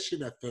 especially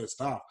in that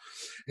first half.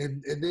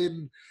 And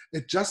then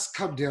it just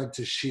come down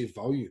to sheer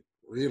volume,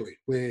 really,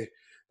 where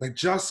they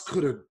just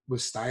couldn't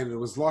withstand it. It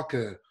was like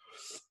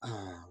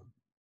um,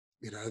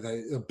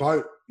 a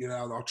boat,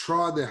 they'll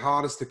try their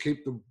hardest to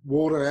keep the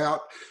water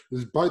out.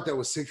 There's a boat that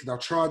was sinking. They'll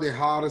try their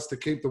hardest to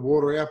keep the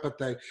water out, but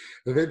they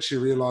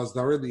eventually realised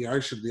they were in the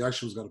ocean. The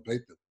ocean was going to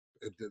beat them.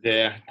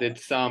 Yeah,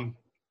 it's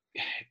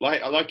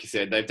like you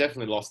said, they've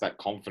definitely lost that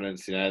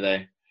confidence.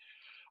 It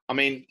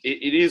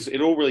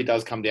all really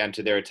does come down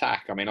to their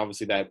attack. I mean,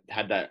 obviously they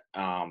had that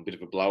bit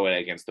of a blowout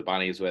against the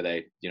Bunnies where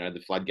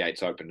the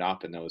floodgates opened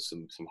up and there was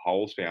some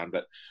holes found.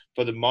 But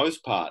for the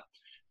most part,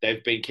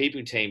 they've been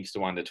keeping teams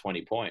to under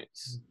 20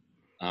 points.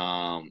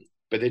 But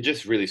they're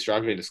just really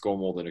struggling to score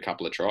more than a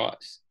couple of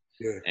tries.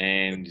 Yeah.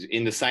 And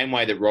in the same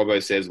way that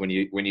Robbo says, when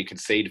you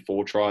concede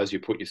 4 tries,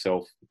 you put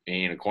yourself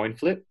in a coin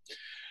flip.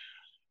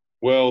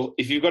 Well,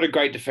 if you've got a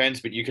great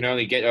defense, but you can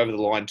only get over the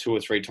line 2 or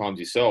 3 times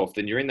yourself,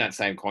 then you're in that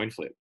same coin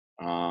flip.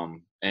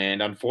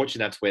 And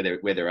unfortunately, that's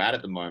where they're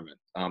at the moment.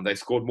 They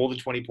scored more than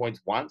 20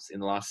 points once in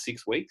the last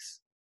 6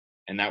 weeks,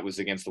 and that was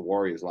against the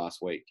Warriors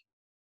last week.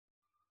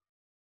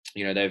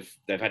 They've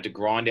had to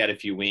grind out a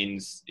few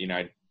wins.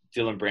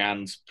 Dylan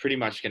Brown's pretty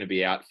much going to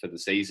be out for the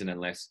season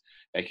unless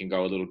they can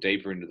go a little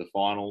deeper into the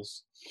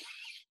finals.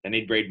 They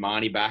need Reed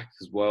Marnie back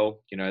as well.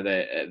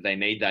 They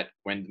need that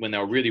when they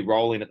were really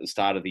rolling at the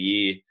start of the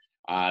year.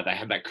 They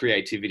had that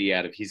creativity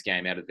out of his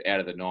game, out of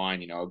the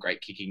 9. A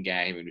great kicking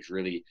game, and was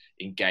really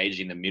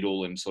engaging the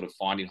middle and sort of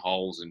finding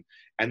holes.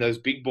 And those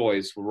big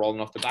boys were rolling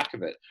off the back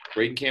of it.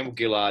 Reed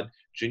Campbell-Gillard,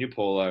 Junior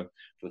Paulo,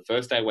 for the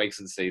first 8 weeks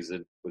of the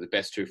season, were the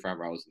best 2 front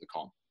rowers in the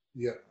comp.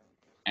 Yeah.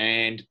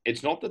 And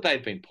it's not that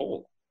they've been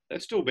poor. They're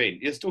still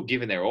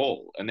giving their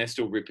all, and they're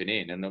still ripping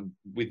in. And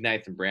with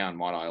Nathan Brown,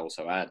 might I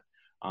also add.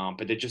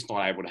 But they're just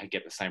not able to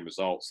get the same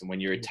results. And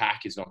when your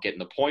attack is not getting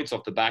the points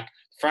off the back,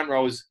 front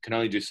rowers can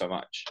only do so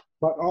much.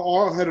 But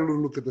I had a little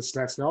look at the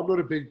stats. Now, I'm not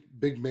a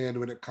big man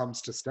when it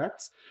comes to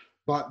stats,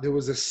 but there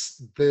was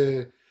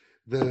the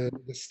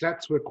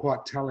stats were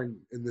quite telling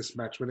in this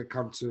match when it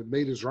comes to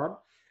meters run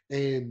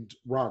and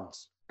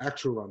runs,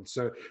 actual runs.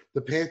 So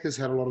the Panthers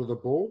had a lot of the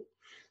ball.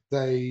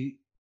 They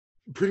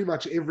pretty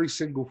much every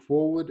single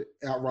forward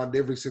outrun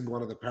every single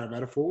one of the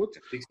Parramatta forwards.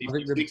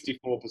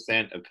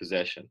 64% of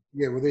possession.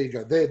 Yeah, well, there you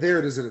go. There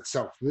it is in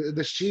itself.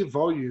 The sheer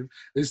volume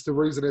is the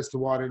reason as to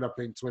why it ended up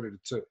being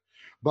 20-2.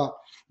 But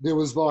there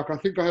was I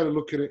think I had a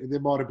look at it, and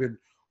there might have been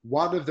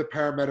one of the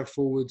Parramatta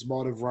forwards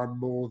might have run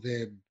more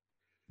than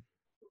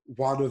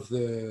one of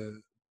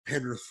the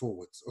Penrith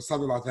forwards or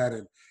something like that.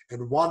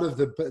 And one of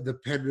the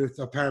Penrith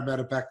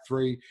Parramatta back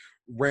 3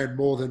 ran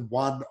more than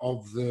one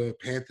of the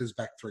Panthers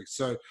back 3.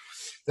 So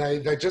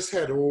they just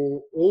had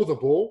all the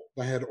ball.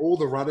 They had all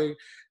the running.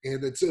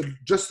 And it's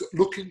just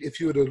looking, if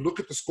you were to look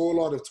at the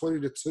scoreline of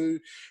 20-2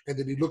 and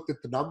then you looked at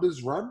the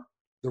numbers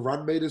the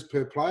run meters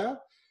per player,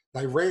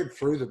 they ran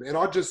through them. And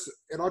I just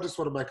want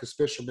to make a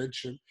special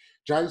mention.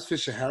 James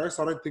Fisher-Harris,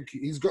 I don't think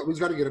he's going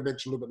to get a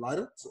mention a little bit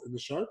later in the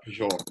show.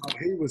 Sure.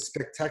 He was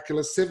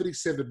spectacular.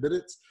 77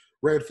 minutes,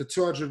 ran for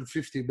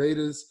 250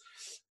 metres.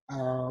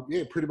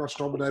 Pretty much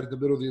dominated the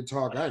middle of the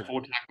entire game.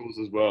 4 tackles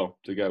as well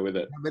to go with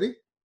it. How many?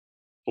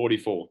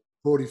 44.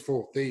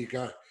 44. There you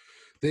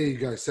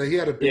go. So he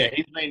had a big...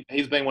 Yeah,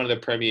 he's been one of the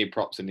premier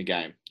props in the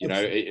game.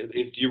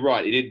 You're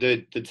right.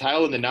 The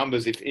tail and the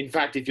numbers. If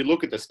you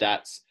look at the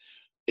stats,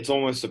 it's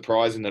almost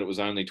surprising that it was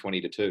only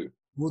 20-2.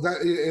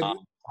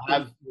 Well,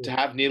 to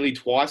have nearly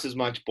twice as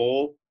much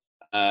ball,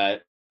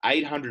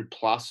 800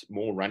 plus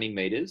more running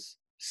meters,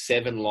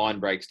 7 line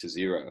breaks to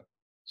 0.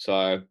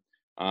 So,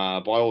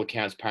 by all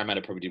accounts,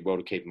 Parramatta probably did well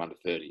to keep them under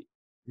 30.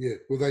 Yeah,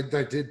 well,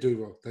 they did do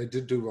well. They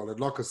did do well. And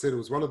like I said, it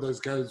was one of those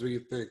games where you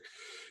think,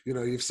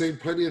 you've seen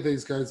plenty of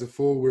these games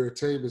before where a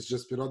team has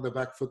just been on their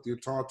back foot the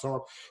entire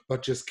time,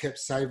 but just kept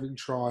saving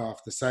try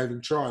after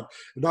saving try. And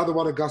another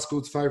one of Gus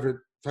Gould's favourite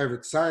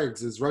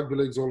sayings is rugby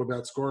league's all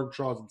about scoring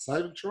tries and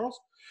saving tries.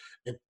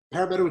 And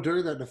Parramatta were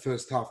doing that in the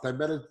first half. I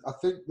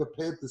think the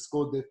Panthers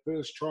scored their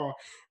first try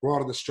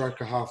right on the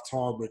stroke of half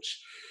time,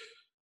 which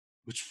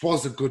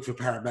wasn't good for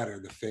Parramatta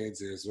and the fans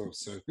there as well.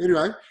 So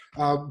anyway,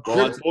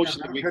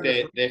 unfortunately,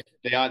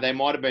 they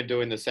might have been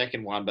doing the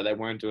second one, but they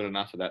weren't doing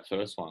enough of that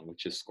first one,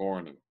 which is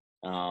scoring them.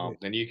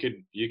 And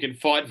you can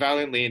fight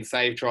valiantly and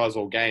save tries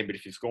all game, but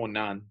if you score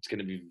none, it's going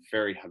to be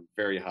very,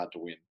 very hard to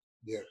win.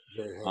 Yeah,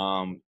 very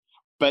hard.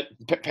 But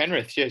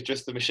Penrith,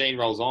 just the machine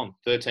rolls on.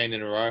 13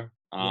 in a row.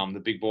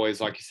 The big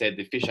boys, like you said,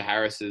 the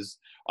Fisher-Harrises,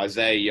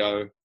 Isaiah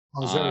Yeo,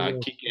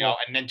 kicking out,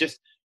 and then just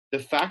the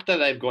fact that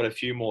they've got a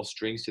few more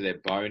strings to their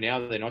bow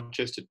now. They're not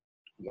just a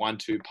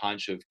 1-2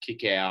 punch of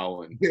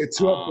Kikau and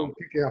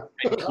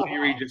and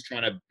Cleary just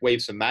trying to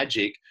weave some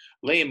magic.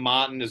 Liam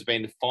Martin has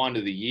been the find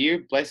of the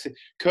year. Bless it.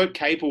 Kurt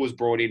Capel was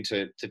brought in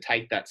to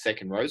take that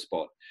second row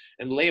spot,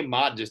 and Liam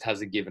Martin just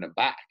hasn't given it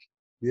back.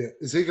 Yeah,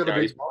 is he going to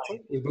be a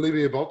bolter? You believe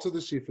he'll be a bolter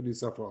this year for New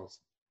South Wales?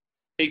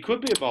 He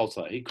could be a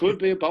bolter.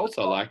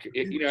 Like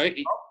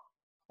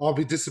I'll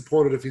be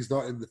disappointed if he's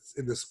not in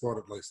the squad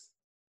at least.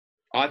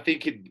 I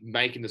think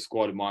making the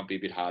squad it might be a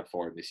bit hard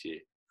for him this year.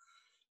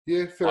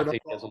 Yeah, fair enough. I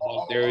think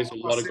there is a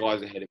lot of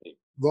guys ahead of him.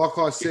 Like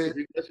I said,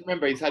 let's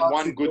remember he's had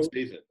one good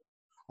season.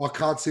 I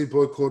can't see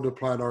Boy Cordner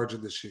playing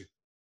Origin this year.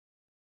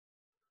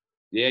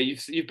 Yeah,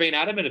 you've been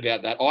adamant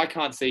about that. I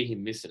can't see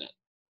him missing it.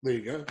 There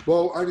you go.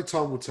 Well, only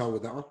time will tell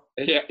with that one.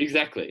 Yeah,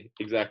 exactly.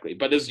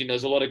 But there's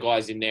a lot of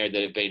guys in there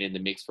that have been in the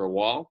mix for a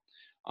while.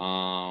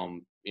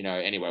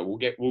 Anyway, we'll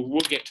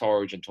get to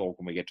Origin talk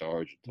when we get to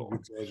Origin talk.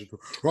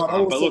 Right.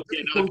 But look,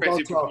 another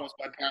impressive performance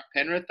by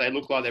Penrith. They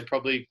look like they're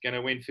probably going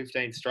to win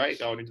 15 straight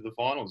going into the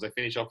finals. They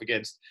finish off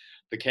against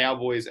the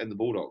Cowboys and the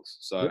Bulldogs.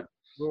 So, yeah.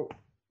 Well,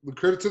 the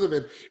credit to them,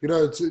 and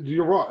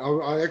you're right.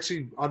 I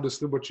actually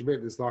understood what you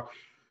meant. It's like,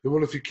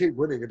 well, if you keep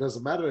winning, it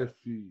doesn't matter if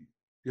you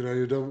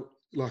don't.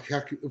 Like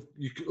how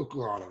you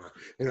I don't know.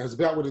 It's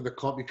about winning the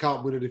comp. You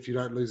can't win it if you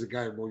don't lose a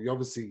game. Well, you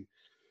obviously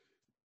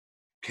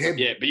can.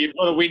 Yeah, but you've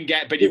got to win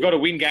you've got to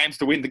win games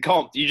to win the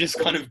comp. You just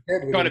kind of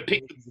pick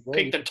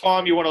the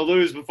time you want to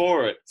lose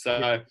before it. So,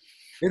 I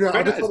just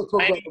want to talk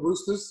about the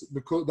Roosters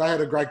because they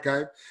had a great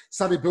game.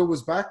 Sonny Bill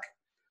was back,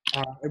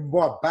 and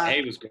back?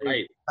 He was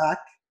great.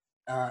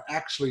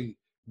 Actually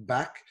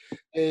back,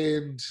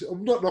 and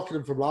I'm not knocking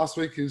him from last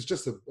week. It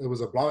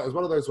was a blow. It was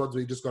one of those ones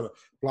where you just got to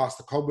blast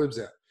the cobwebs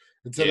out.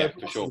 And so they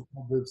for sure.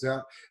 Moves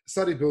out.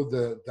 Sonny Bill,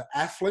 the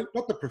athlete,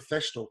 not the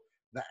professional,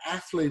 the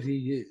athlete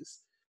he is,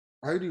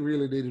 only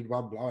really needed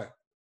one blowout.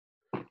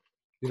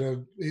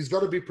 He's got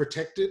to be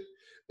protected.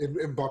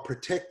 And by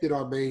protected,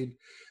 I mean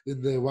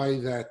in the way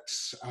that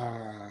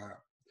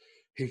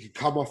he can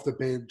come off the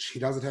bench.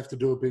 He doesn't have to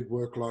do a big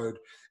workload.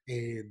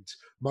 And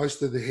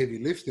most of the heavy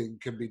lifting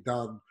can be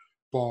done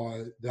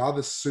by the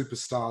other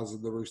superstars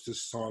in the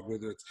Roosters side,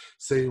 whether it's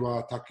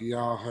Siwa,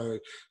 Takiaho,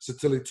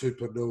 Satili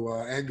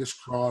Tupanua, Angus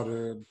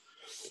Crichton,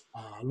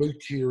 Luke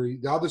Keary,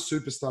 the other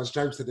superstars,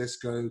 James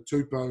Tedesco,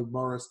 Tupou,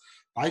 Morris,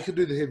 they can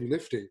do the heavy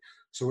lifting.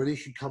 So when he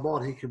can come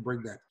on, he can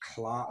bring that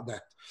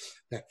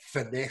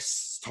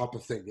finesse type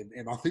of thing.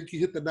 And I think you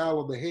hit the nail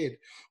on the head.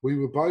 We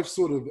were both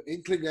sort of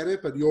inkling at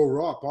it, but you're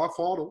right.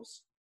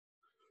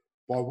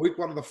 By week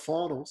one of the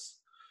finals,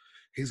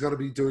 he's going to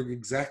be doing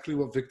exactly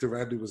what Victor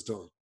Radley was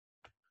doing.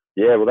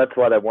 Yeah, well, that's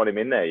why they want him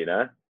in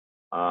there,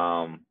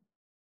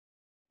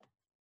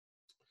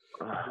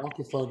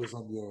 Microphone is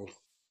on your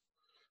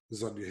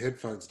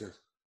headphones now.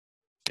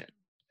 Yeah.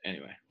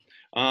 Anyway,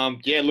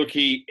 look,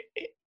 he,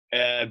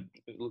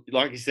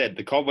 like you said,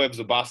 the cobwebs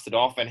were busted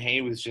off, and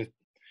he was just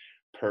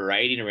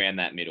parading around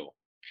that middle.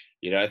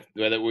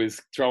 Whether it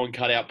was throwing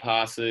cutout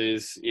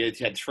passes, he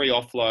had 3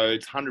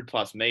 offloads,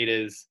 100+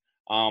 meters.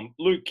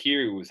 Luke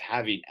Keary was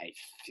having a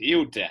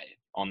field day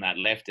on that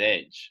left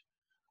edge.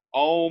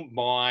 Oh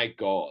my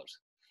God.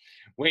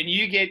 When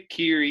you get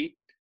Keary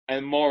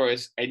and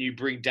Morris and you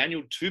bring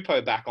Daniel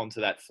Tupou back onto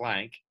that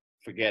flank,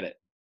 forget it.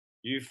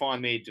 You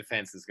find me a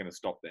defense that's going to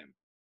stop them.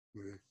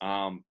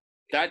 Mm-hmm.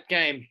 That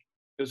game,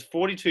 it was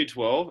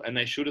 42-12 and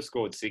they should have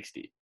scored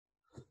 60.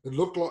 It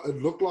looked like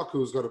it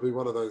was going to be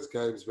one of those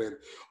games, man.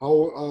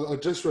 I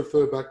just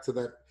refer back to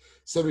that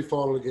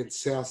semi-final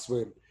against South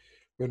when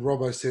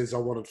Robbo says I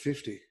wanted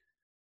 50.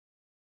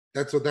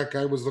 That's what that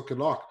game was looking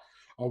like.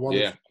 I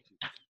wanted 50.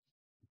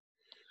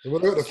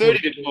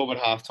 30-12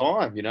 at half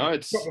time,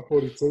 It's not the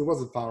 42. It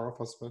wasn't far off,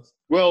 I suppose.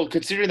 Well,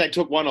 considering they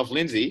took one off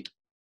Lindsay,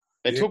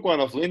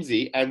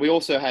 and we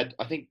also had,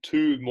 I think,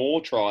 2 more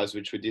tries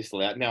which were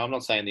disallowed. Now, I'm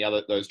not saying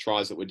those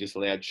tries that were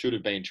disallowed should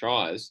have been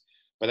tries,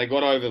 but they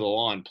got over the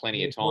line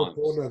plenty of times.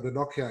 Corner, the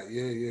knockout,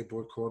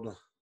 Boy Corner.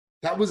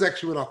 That was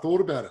actually when I thought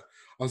about it.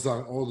 I was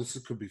like, this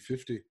could be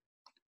 50.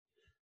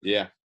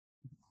 Yeah.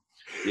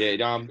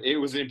 It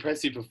was an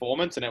impressive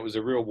performance, and it was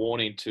a real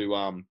warning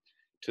to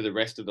the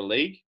rest of the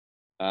league.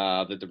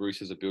 That the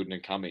Roosters are building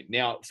and coming.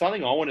 Now,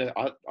 something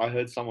I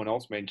heard someone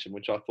else mention,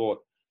 which I thought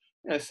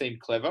seemed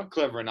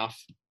clever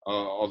enough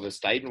of a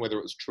statement, whether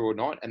it was true or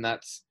not, and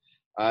that's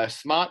a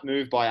smart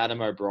move by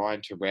Adam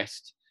O'Brien to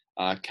rest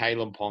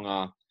Kalen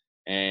Ponga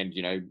and,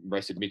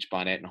 rested Mitch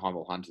Barnett and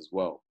Heimel Hunt as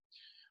well.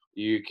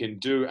 You can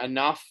do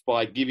enough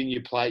by giving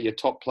your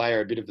top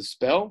player a bit of a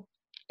spell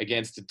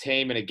against a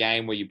team in a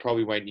game where you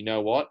probably went, you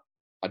know what,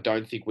 I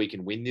don't think we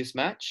can win this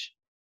match.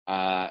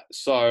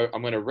 So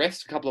I'm going to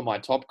rest a couple of my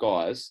top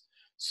guys.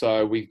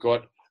 So we've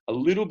got a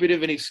little bit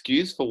of an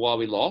excuse for why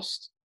we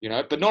lost,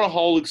 but not a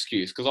whole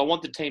excuse because I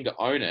want the team to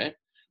own it.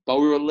 But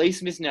we were at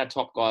least missing our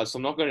top guys, so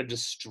I'm not going to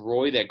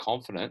destroy their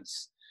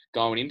confidence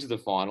going into the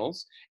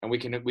finals, and we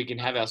can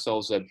have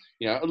ourselves a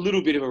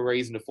little bit of a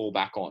reason to fall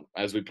back on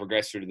as we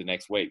progress through to the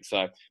next week.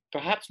 So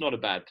perhaps not a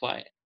bad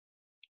play.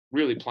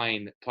 Really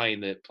playing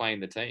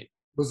the team.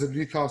 Was a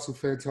Newcastle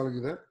fan telling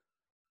you that?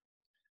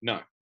 No,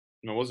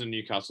 I wasn't a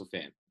Newcastle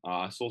fan.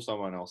 I saw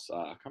someone else.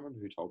 I can't remember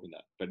who told me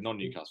that, but not a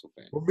Newcastle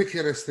fan. Well, Mick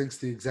Ennis thinks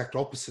the exact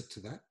opposite to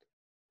that.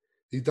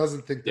 He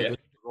doesn't think they've got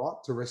the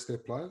right to rest their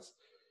players,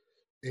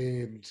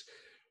 and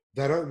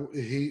they don't.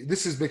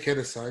 This is Mick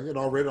Ennis saying, and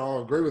I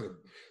agree with him.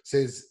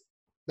 Says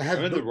They have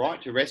Earn the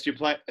right to rest your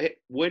play.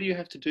 What do you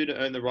have to do to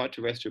earn the right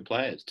to rest your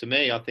players? To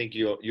me, I think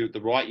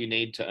the right you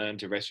need to earn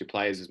to rest your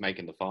players is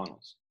making the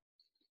finals.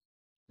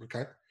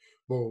 Okay.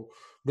 Well,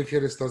 Mick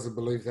Ennis doesn't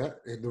believe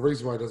that. And the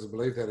reason why he doesn't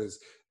believe that is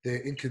their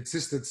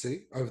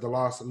inconsistency over the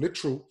last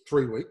literal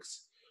 3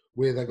 weeks,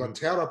 where they got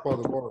towed up by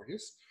the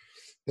Warriors.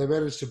 They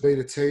managed to beat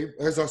a team,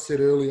 as I said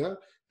earlier,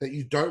 that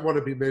you don't want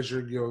to be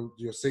measuring your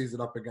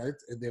season up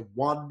against, and they're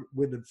one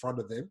win in front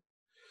of them.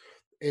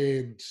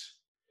 And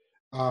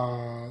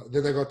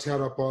then they got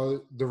towed up by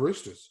the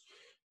Roosters.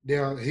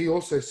 Now, he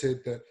also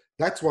said that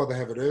that's why they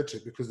haven't earned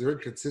it, because they're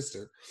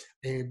inconsistent.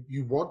 And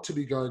you want to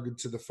be going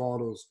into the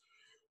finals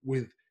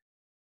with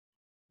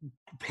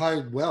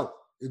playing well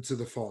into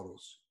the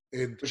finals.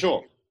 And For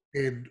sure.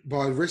 And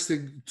by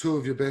resting two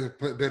of your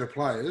better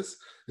players,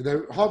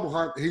 Heimel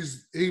Hunt,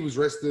 he was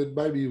rested.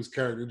 Maybe he was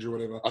carrying an injury,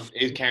 whatever.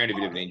 He's carrying a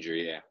bit of an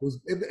injury, yeah.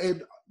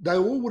 And they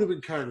all would have been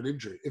carrying an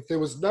injury if there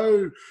was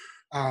no,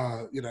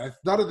 if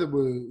none of them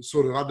were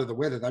sort of under the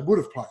weather, they would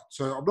have played.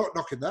 So I'm not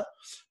knocking that,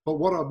 but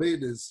what I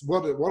mean is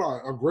what I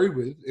agree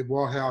with and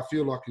how I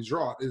feel like he's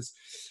right is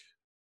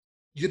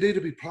you need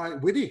to be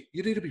winning.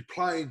 You need to be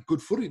playing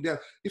good footy. Now,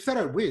 if they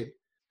don't win,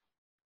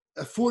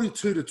 a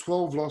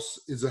 42-12 loss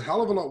is a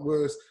hell of a lot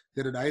worse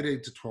than an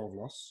 18-12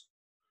 loss.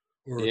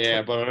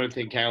 Yeah, but I don't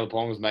think Caleb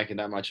Pong was making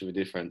that much of a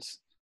difference.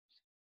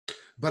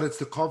 But it's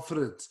the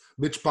confidence.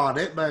 Mitch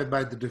Barnett may have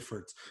made the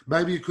difference.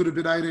 Maybe it could have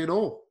been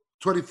 18-all,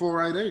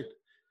 24-18.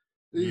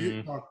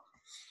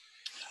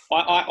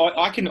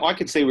 I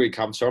can see where he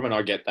comes from, and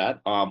I get that.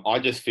 I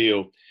just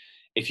feel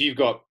if you've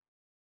got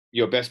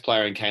your best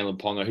player in Caleb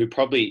Ponga, who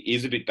probably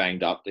is a bit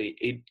banged up,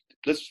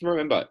 let's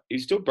remember, he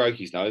still broke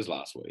his nose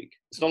last week.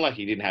 It's not like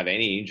he didn't have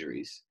any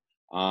injuries.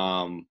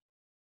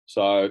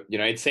 So,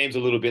 it seems a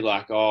little bit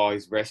like,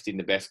 he's resting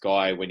the best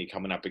guy when you're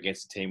coming up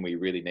against a team where you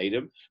really need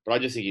him. But I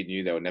just think he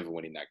knew they were never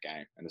winning that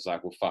game. And it's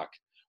like, well, fuck.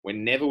 We're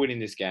never winning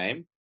this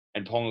game,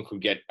 and Ponga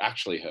could get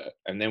actually hurt.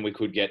 And then we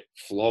could get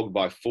flogged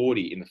by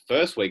 40 in the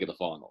first week of the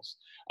finals.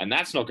 And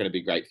that's not going to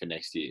be great for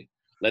next year.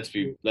 Let's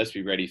be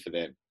ready for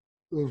them.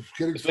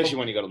 Especially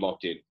when you got it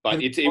locked in.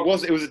 But it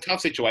was a tough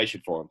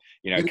situation for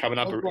him. Coming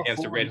up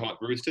against the red hot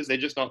Roosters, they're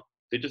just not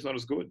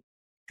as good.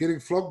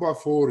 Getting flogged by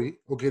 40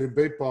 or getting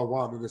beat by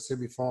 1 in a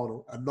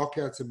semi-final, a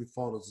knockout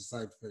semi-final is the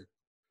same thing.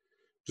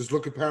 Just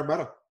look at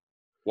Parramatta.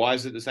 Why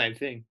is it the same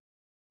thing?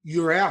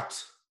 You're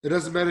out. It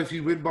doesn't matter if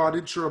you win by an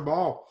inch or a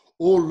mile,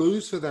 or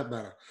lose for that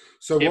matter.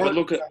 So but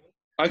look at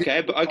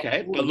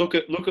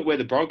where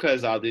the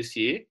Broncos are this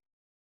year.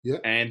 Yeah.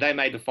 And they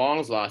made the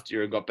finals last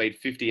year and got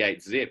beat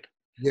 58-0.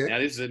 Yeah. Now,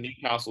 this is a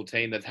Newcastle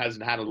team that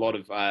hasn't had a lot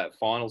of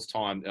finals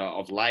time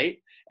of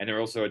late, and they're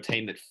also a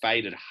team that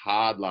faded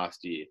hard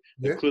last year.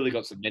 They've clearly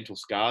got some mental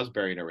scars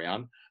burying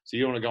around. So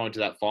you want to go into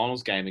that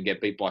finals game and get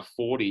beat by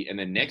 40, and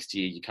then next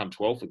year you come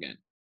 12th again.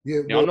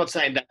 Yeah. Now, I'm not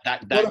saying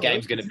that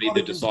game's going to be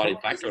the deciding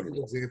factor. For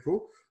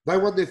example, they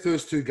won their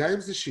first 2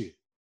 games this year,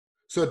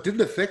 so it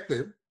didn't affect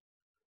them.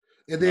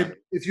 And then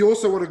if you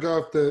also want to go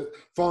off the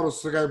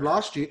finals game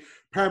last year,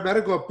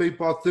 Parramatta got beat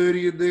by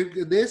 30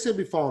 in their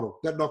semi-final.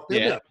 That knocked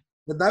them out.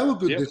 And they were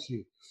good this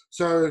year.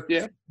 So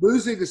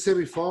losing a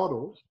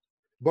semi-final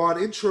by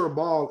an inch or a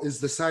mile is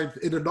the same.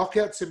 In a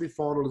knockout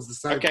semi-final is the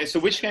same. Okay, so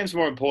which game's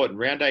more important,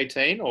 round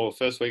 18 or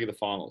first week of the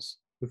finals?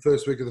 The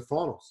first week of the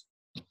finals.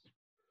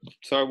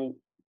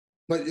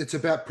 But it's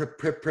about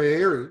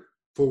preparing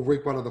for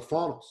week 1 of the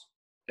finals.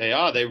 They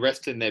are. They're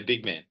resting their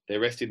big man. They're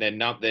resting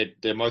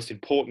their most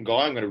important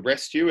guy. I'm going to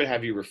rest you and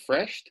have you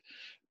refreshed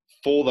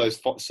for those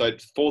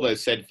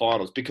said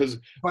finals, because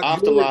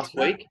after last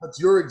week,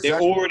 they're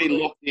already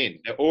locked in.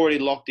 They're already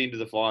locked into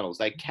the finals.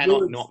 They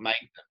cannot not make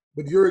them.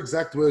 But your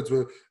exact words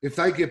were, if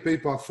they get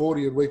beat by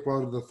 40 in week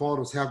 1 of the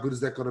finals, how good is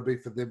that going to be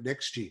for them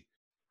next year?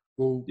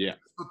 Well,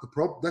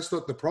 that's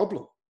not the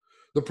problem.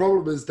 The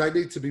problem is they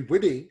need to be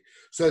winning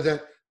so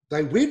that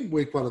they win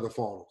week 1 of the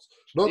finals.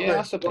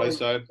 I suppose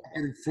so.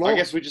 I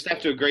guess we just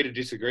have to agree to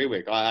disagree,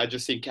 Wick. I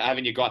just think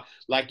having your guy,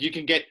 like, you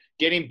can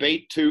getting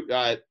beat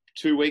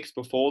 2 weeks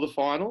before the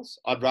finals.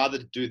 I'd rather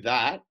do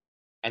that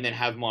and then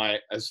have my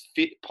as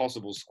fit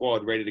possible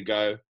squad ready to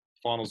go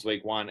finals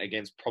week 1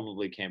 against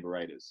probably Canberra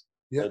Raiders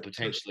or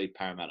potentially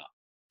Parramatta.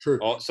 True.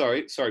 Oh,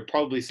 sorry,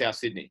 probably South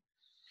Sydney.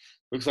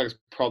 Looks like it's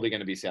probably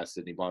going to be South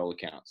Sydney by all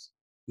accounts.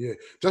 Yeah,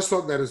 just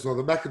like that as well.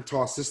 The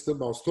McIntyre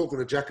system, I was talking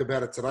to Jack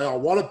about it today. I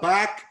want it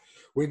back.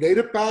 We need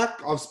it back.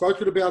 I've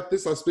spoken about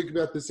this. I speak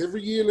about this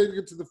every year leading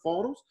into the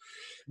finals.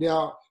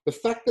 Now, the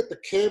fact that the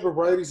Canberra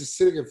Raiders are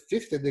sitting in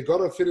 5th and they've got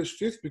to finish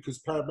 5th because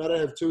Parramatta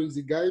have 2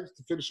 easy games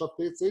to finish off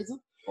their season.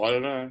 I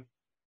don't know.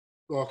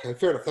 Okay,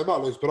 fair enough. They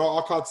might lose, but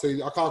I can't see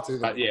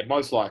that. Yeah,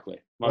 most likely.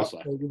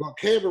 We've got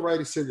Canberra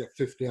Raiders sitting at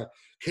 5th now.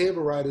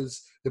 Canberra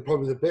Raiders, they're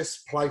probably the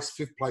best place,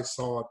 5th place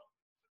side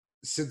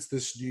since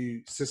this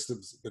new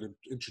system's been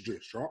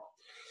introduced, right?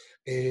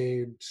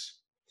 And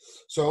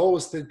so I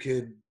was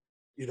thinking,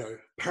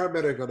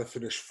 Parramatta are going to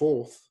finish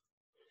 4th.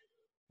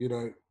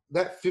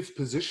 That 5th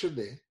position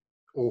there,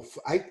 or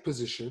 8th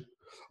position,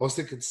 I was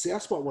thinking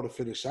South might want to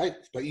finish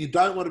 8th, but you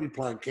don't want to be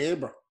playing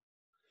Canberra.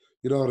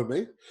 You know what I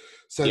mean?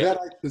 So Yeah.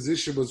 that 8th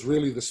position was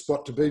really the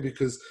spot to be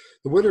because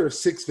the winner of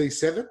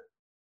 6v7,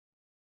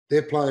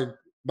 they're playing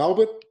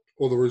Melbourne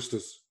or the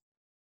Roosters.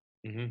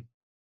 Mm-hmm.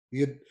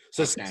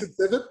 So Okay. 6 and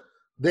 7,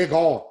 they're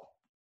gone.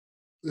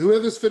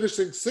 Whoever's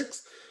finishing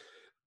 6th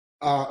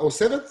or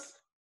 7th,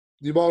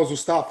 you might as well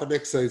start for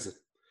next season.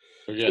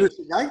 Yeah.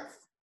 Finishing 8th,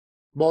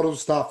 might as well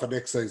start for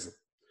next season.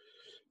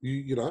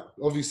 You know,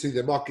 obviously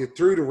they might get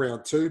through to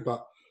round 2,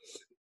 but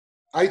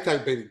 8th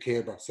ain't beating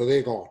Canberra, so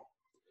they're gone.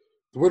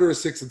 The winner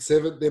is 6 and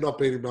 7. They're not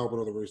beating Melbourne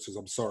or the Roosters.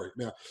 I'm sorry.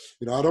 Now,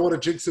 you know, I don't want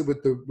to jinx it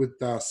with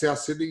South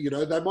Sydney. You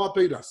know, they might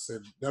beat us,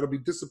 and that'll be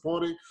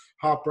disappointing,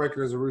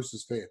 heartbreaking as a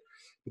Roosters fan.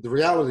 But the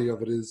reality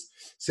of it is,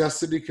 South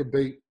Sydney can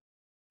beat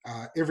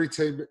every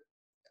team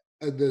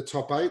in the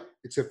top 8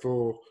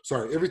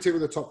 every team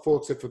in the top 4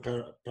 except for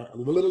Parramatta.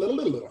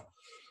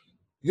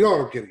 You know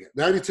what I'm getting at.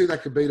 The only team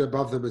that can beat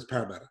above them is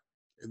Parramatta,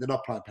 and they're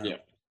not playing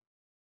Parramatta. Yeah.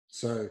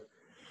 So,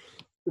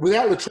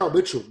 without Latrell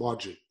Mitchell,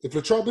 mind you, if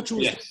Latrell Mitchell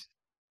was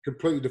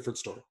completely different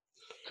story.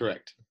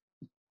 Correct.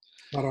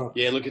 But,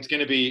 yeah, look, it's going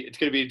to be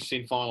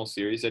interesting final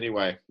series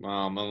anyway.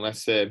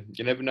 Unless you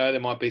never know, there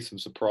might be some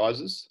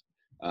surprises.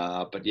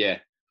 But yeah,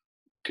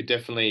 could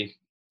definitely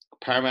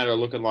Parramatta are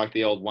looking like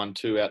the old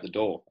 1-2 out the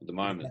door at the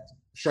moment.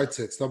 Straight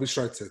sets. They'll be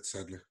straight sets,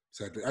 sadly.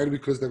 Only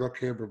because they've got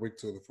Canberra week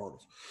 2 of the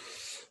finals.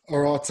 All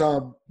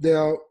right.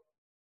 Now,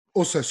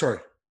 also, sorry.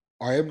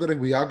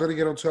 We are going to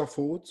get onto our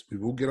forwards. We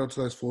will get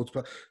onto those forwards,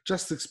 but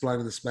just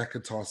explaining this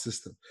McIntyre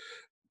system.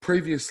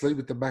 Previously,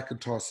 with the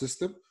McIntyre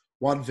system,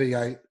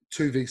 1v8,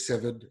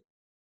 2v7,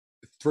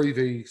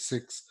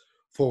 3v6,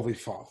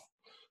 4v5.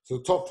 So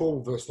the top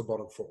 4 versus the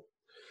bottom 4.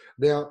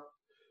 Now,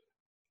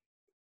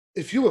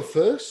 if you were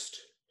first,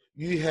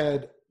 you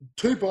had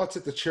 2 bites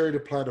at the cherry to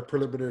play in a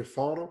preliminary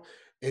final,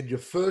 and your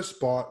first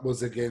bite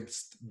was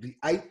against the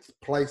 8th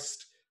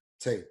placed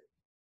team,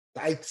 the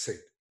 8th seed.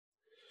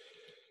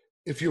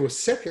 If you were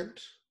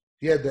second,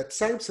 you had that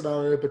same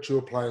scenario, but you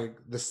were playing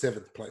the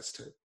 7th placed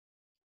team.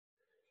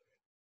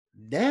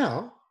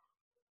 Now,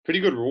 pretty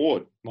good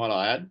reward, might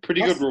I add.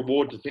 Pretty good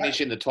reward to finish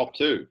in the top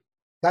 2.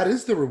 That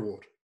is the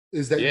reward.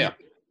 Is that you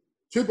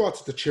 2 bites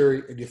at the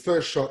cherry, and your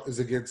first shot is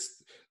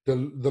against the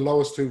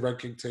lowest 2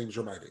 ranking teams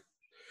remaining.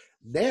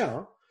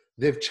 Now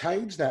they've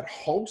changed that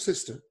whole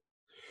system.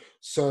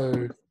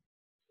 So,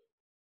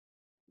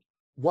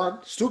 one,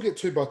 still get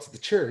 2 bites at the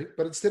cherry,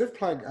 but instead of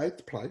playing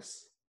 8th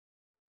place,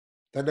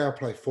 they now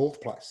play 4th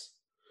place.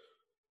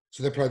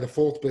 So they play the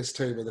 4th best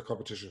team in the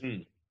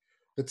competition.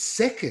 But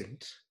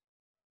second,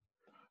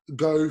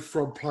 go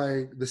from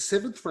playing the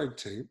 7th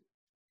ranked team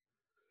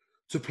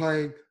to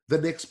playing the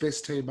next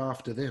best team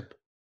after them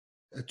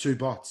at 2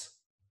 bites.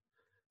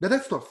 Now,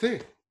 that's not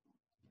fair.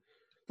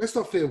 That's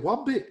not fair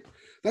one bit.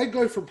 They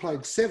go from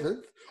playing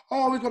 7th,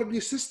 we've got a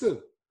new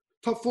system.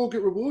 Top 4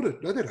 get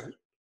rewarded. No, they don't.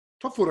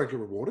 Top 4 don't get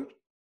rewarded.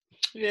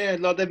 Yeah,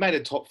 like they've made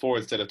it top 4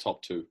 instead of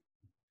top 2.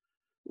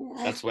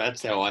 What?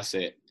 That's how I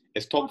see it.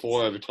 It's top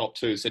 4 over top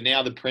 2. So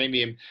now the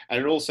premium,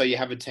 and also you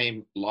have a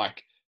team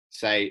like,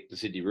 say, the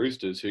Sydney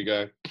Roosters who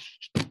go,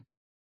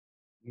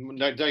 don't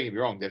get me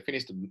wrong, they've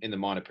finished in the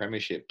minor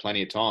premiership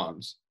plenty of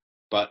times,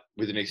 but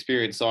with an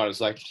experienced side,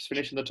 it's like, just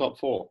finish in the top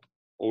 4.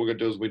 All we've got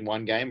to do is win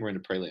one game, we're in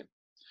the prelim.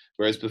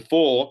 Whereas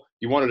before,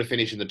 you wanted to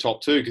finish in the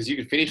top 2 because you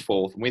could finish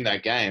 4th and win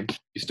that game.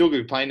 You're still going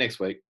to be playing next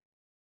week.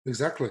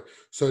 Exactly.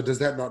 So does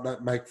that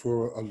not make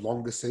for a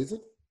longer season?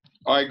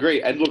 I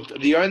agree. And look,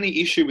 the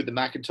only issue with the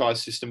McIntyre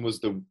system was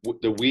the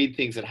weird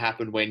things that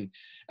happened when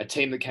a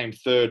team that came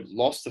 3rd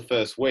lost the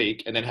first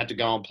week and then had to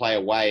go and play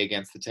away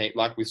against the team.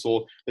 Like we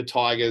saw the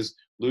Tigers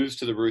lose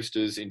to the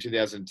Roosters in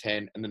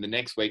 2010, and then the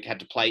next week had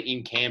to play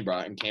in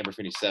Canberra, and Canberra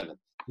finished 7th.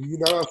 You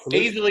know,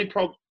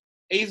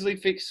 easily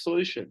fixed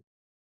solution.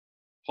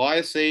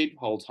 Higher seed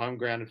holds home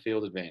ground and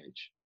field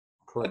advantage.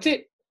 Correct.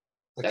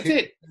 That's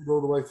it.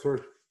 All the way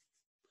through.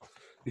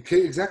 You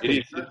can't, exactly.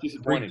 It is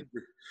disappointing.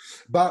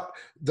 But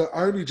the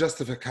only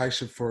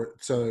justification for it,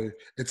 so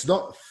it's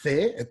not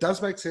fair. It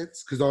does make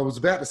sense, because I was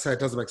about to say it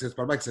doesn't make sense,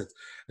 but it makes sense.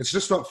 It's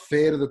just not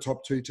fair to the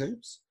top 2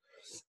 teams.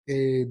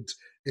 And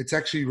it's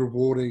actually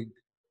rewarding.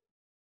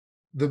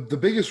 The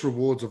biggest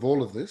rewards of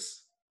all of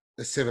this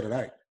is 7 and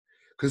 8.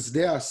 Because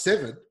now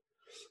 7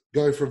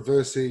 go from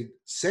versing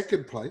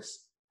 2nd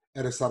place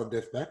at a sudden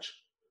death match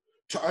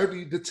to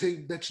only the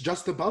team that's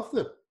just above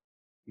them.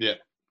 Yeah.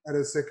 At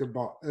a second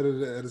bot.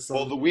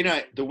 Well, the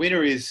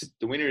winner is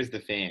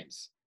the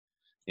fans,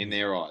 in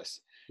their eyes.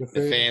 The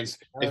fans.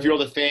 If you're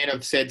the fan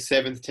of said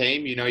 7th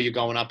team, you know you're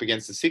going up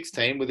against the 6th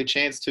team with a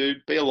chance to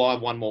be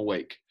alive one more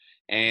week.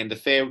 And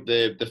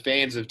the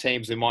fans of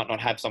teams who might not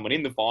have someone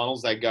in the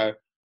finals, they go,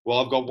 well,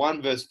 I've got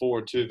 1 versus 4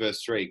 and 2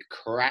 versus 3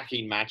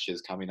 cracking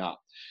matches coming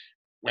up.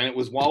 When it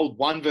was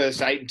 1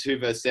 versus 8 and 2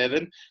 versus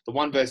 7, the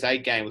 1 versus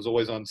 8 game was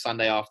always on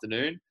Sunday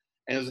afternoon,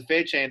 and there was a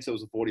fair chance it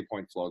was a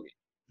 40-point flogging.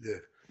 Yeah.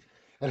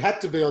 It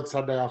had to be on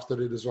Sunday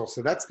afternoon as well.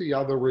 So that's the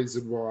other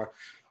reason why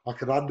I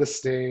can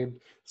understand.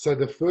 So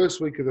the first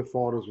week of the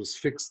finals was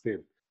fixed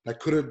then. They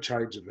couldn't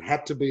change it. It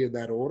had to be in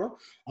that order.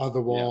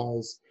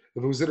 Otherwise,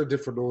 if it was in a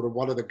different order,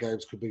 one of the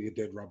games could be a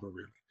dead rubber,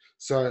 really.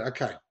 So,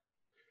 okay.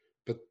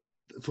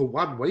 for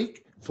 1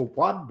 week, for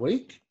 1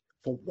 week,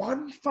 for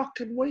 1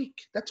 fucking week.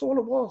 That's all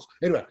it was.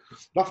 Anyway,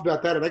 enough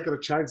about that. It ain't going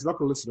to change. It's not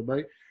going to listen to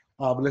me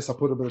unless I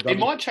put them in a It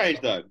might change,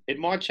 though. It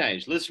might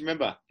change. Let's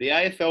remember, the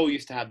AFL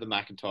used to have the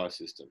McIntyre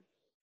system.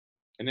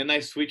 And then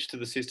they switched to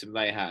the system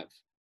they have.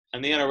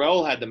 And the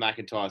NRL had the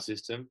McIntyre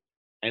system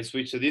and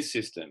switched to this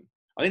system.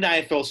 I think the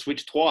AFL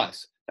switched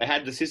twice. They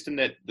had the system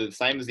that the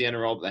same as the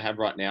NRL that they have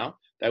right now.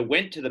 They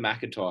went to the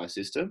McIntyre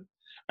system,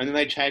 and then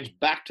they changed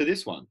back to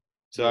this one.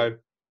 So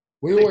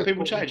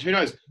people change. Who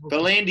knows? The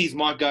Landys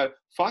might go,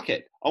 fuck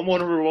it. I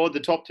want to reward the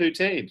top 2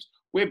 teams.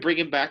 We're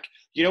bringing back,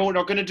 you know, we're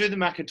not going to do the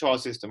McIntyre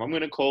system. I'm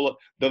going to call it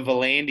the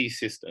Volandis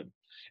system.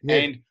 Yeah.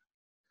 And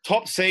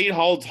top seed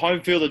holds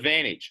home field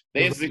advantage.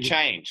 There's the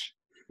change.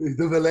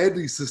 The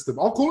Volandis system.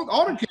 I'll call it.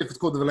 I don't care if it's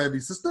called the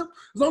Volandis system,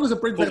 as long as it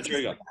brings that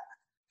trigger.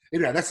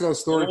 Anyway, that's another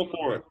story. All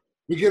for it.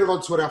 We get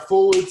on to our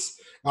forwards.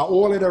 Our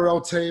all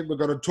NRL team. We're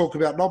going to talk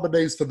about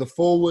nominees for the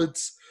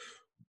forwards.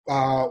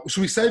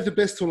 Should we save the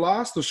best till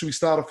last, or should we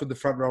start off with the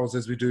front rows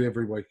as we do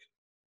every week?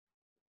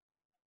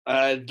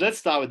 Let's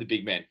start with the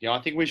big man. I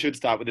think we should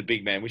start with the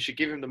big man. We should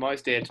give him the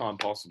most airtime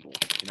possible.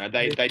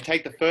 They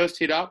take the first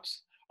hit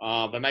ups.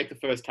 They make the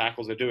first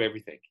tackles. They do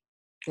everything.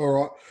 All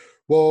right.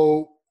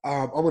 Well,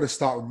 I'm going to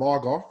start with my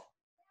guy.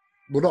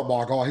 Well, not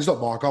my guy. He's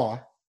not my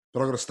guy. But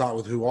I'm going to start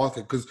with who I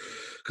think,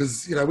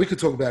 because we could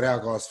talk about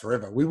our guys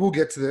forever. We will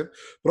get to them,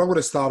 but I'm going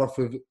to start off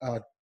with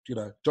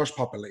Josh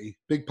Papali'i,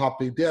 big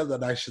puppy, down the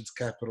nation's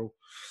capital.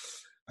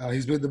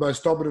 He's been the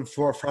most dominant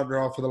front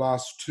row for the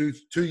last two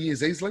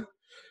years easily,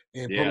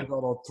 and probably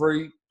gone on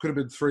 3, could have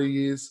been 3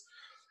 years.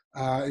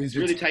 He's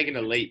really taken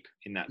a leap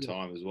in that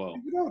time as well.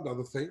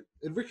 Another thing,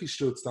 and Ricky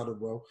Stuart's done it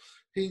well.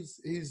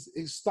 He's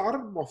started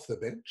him off the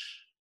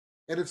bench,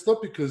 and it's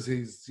not because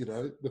he's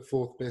the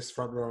 4th best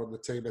front row on the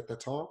team at the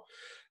time.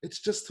 It's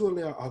just to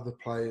allow other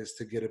players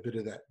to get a bit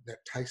of that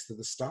taste of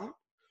the start.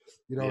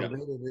 You know what I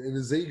mean? And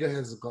his ego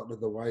hasn't gotten in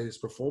the way. His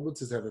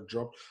performances haven't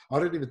dropped. I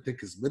don't even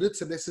think his minutes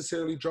have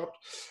necessarily dropped.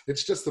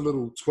 It's just a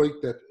little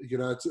tweak that,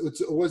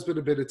 it's always been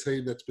a better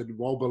team that's been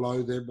well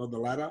below them on the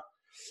ladder.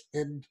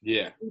 And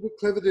a little bit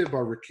clever there by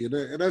Ricky.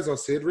 And as I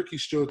said, Ricky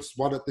Stuart's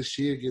won it this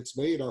year against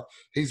me.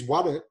 He's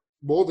won it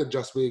more than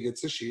just me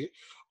against this year.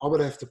 I'm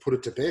going to have to put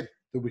it to bed,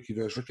 the Wiki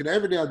versus Ricky. And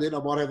every now and then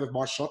I might have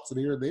my shots in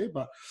here and there,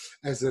 but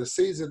as a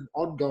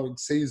ongoing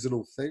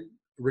seasonal thing,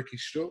 Ricky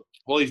Stuart.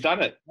 Well, he's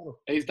done it.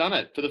 He's done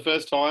it for the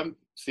first time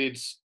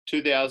since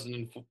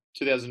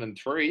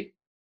 2003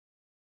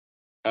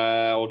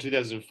 or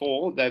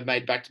 2004. They've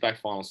made back-to-back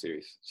final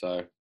series.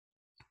 So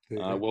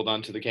well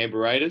done to the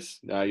Canberra Raiders.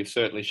 You've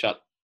certainly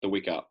shut the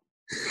wick up.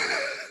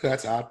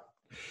 That's hard.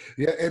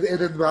 Yeah, and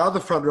in the other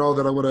front row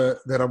that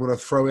I'm gonna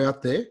throw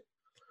out there,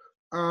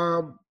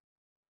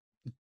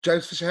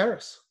 James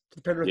Fisher-Harris,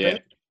 the Penrith. Yeah,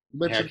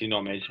 how can you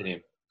not mention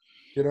him?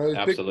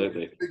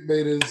 Absolutely. Big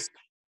meters.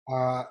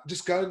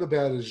 Just going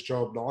about his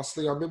job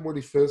nicely. I remember when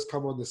he first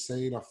come on the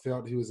scene, I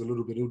felt he was a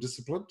little bit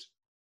ill-disciplined.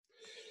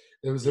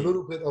 There was a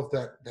little bit of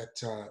that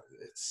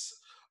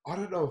I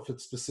don't know if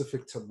it's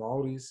specific to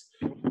Māoris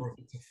or if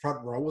it's a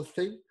front rower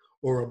thing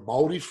or a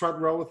Māori front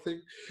rower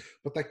thing,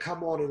 but they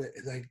come on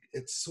and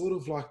it's sort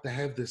of like they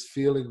have this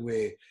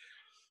feeling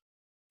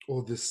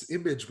or this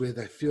image where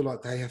they feel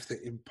like they have to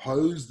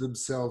impose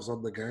themselves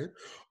on the game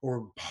or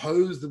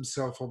impose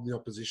themselves on the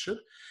opposition.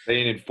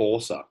 Be an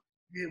enforcer.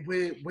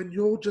 Yeah, when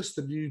you're just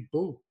a new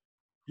bull,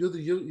 you're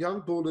the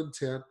young bull in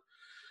town,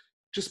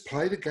 just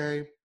play the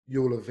game.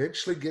 You'll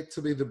eventually get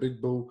to be the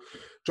big bull.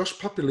 Josh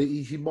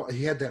Papali'i,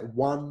 he had that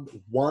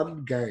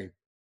one game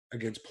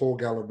against Paul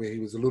Gallen where he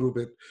was a little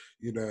bit,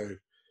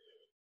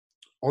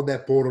 on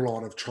that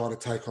borderline of trying to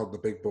take on the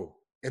big bull.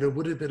 And it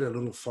would have been a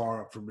little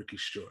far up from Ricky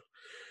Stuart.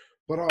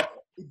 But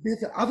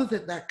other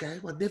than that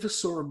game, I never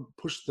saw him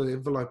push the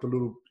envelope a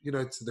little,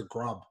 to the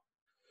grub.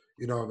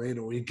 You know what I mean?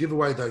 Or you give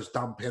away those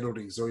dumb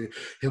penalties, or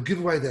he'll give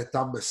away that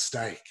dumb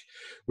mistake.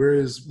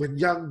 Whereas when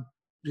young,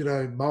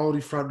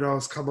 Māori front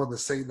rowers come on the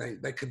scene,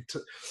 they can,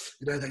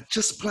 they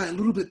just play a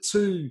little bit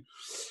too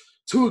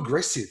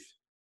aggressive.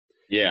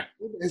 Yeah,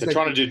 they're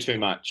trying to do too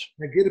much.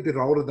 They get a bit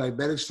older, they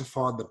manage to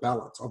find the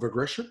balance of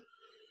aggression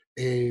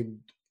and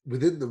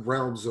within the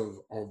realms of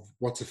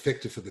what's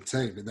effective for the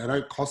team, and they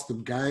don't cost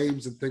them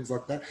games and things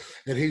like that.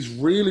 And he's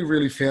really,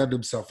 really found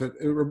himself. He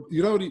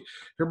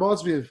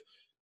reminds me of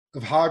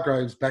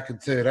Hargraves back in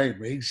 13,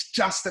 where he's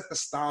just at the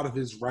start of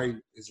his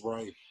reign.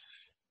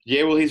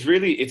 Yeah, well, he's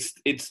really it's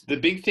the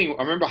big thing.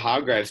 I remember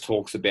Hargraves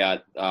talks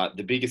about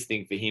the biggest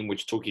thing for him,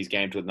 which took his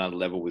game to another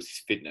level, was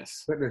his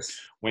fitness.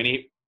 When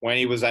he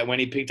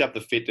picked up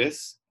the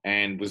fitness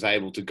and was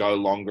able to go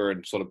longer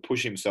and sort of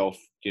push himself,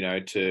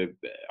 to,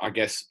 I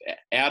guess,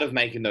 out of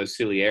making those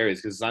silly areas,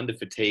 because it's under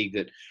fatigue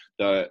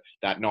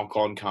that knock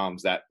on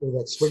comes, that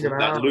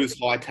loose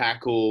high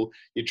tackle.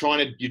 You're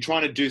trying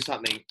to do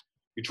something.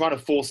 You're trying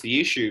to force the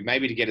issue,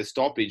 maybe to get a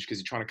stoppage because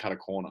you're trying to cut a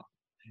corner.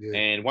 Yeah.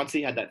 And once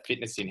he had that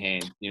fitness in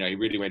hand, he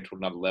really went to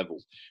another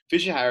level.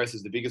 Fisher-Harris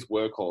is the biggest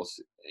workhorse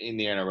in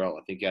the NRL,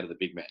 I think, out of the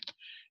big men.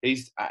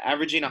 He's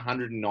averaging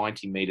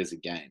 190 metres a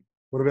game.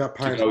 What about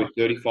Payne? To go with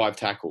 35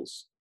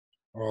 tackles.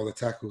 Oh, the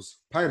tackles.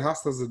 Payne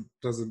Huss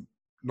doesn't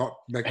not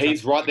make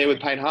He's tackles. right there with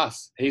Payne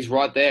Haas. He's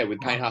right there with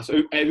Payne Haas.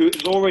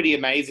 Who's already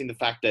amazing, the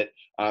fact that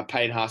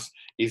Payne Haas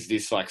is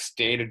this like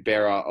standard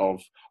bearer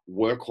of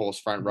workhorse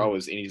front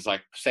rowers in his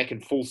like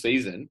second full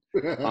season.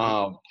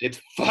 It's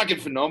fucking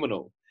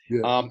phenomenal.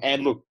 Yeah.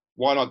 And look,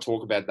 why not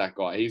talk about that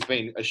guy? He's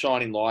been a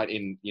shining light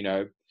in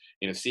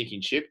a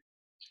sinking ship,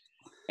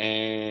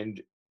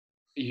 and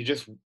you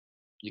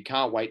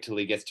can't wait till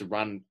he gets to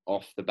run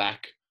off the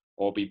back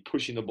or be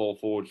pushing the ball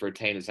forward for a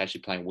team that's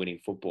actually playing winning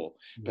football.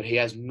 But he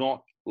has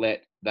not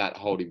let that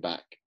hold him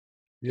back.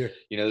 Yeah.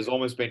 There's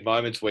almost been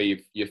moments where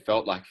you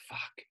felt like,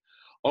 fuck,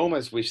 I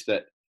almost wish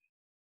that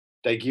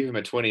they give him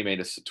a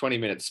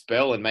 20-minute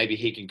spell and maybe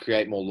he can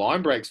create more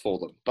line breaks for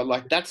them. But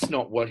like, that's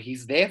not what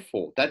he's there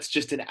for. That's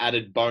just an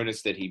added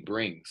bonus that he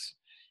brings.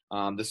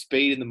 The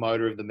speed and the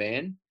motor of the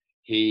man,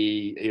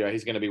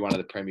 he's going to be one of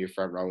the premier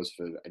front rowers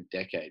for a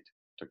decade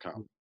to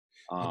come.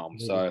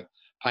 So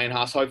Payne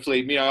Haas,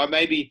 hopefully,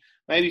 maybe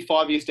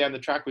 5 years down the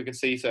track, we can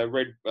see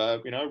red,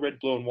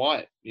 blue and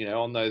white,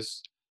 on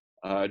those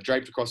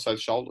draped across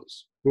those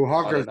shoulders. Well,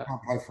 Hargreaves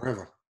can't play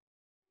forever.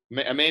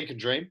 A man can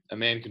dream.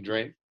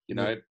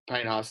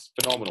 Payne Haas,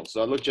 phenomenal.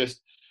 So look,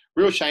 just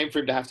real shame for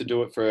him to have to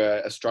do it for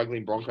a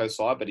struggling Broncos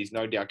side, but he's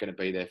no doubt going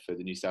to be there for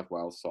the New South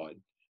Wales side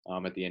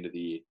at the end of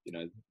the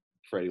year.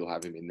 Freddie will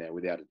have him in there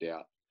without a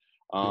doubt.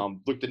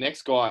 Look, the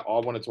next guy I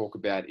want to talk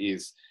about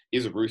is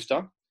a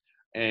Rooster,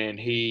 and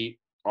he,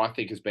 I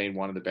think, has been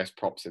one of the best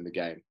props in the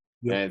game.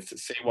 Yeah. And it's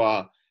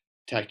Siwa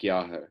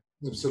Takiaho.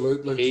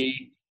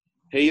 Absolutely.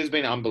 He has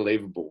been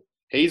unbelievable.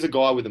 He's a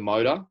guy with a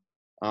motor.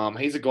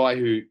 He's a guy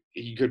who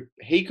he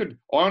could.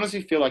 I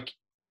honestly feel like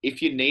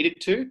if you needed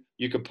to,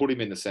 you could put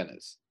him in the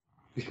centers.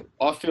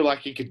 I feel like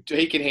he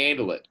could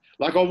handle it.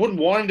 Like, I wouldn't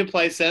want him to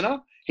play center.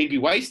 He'd be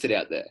wasted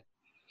out there.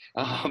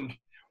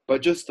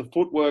 But just the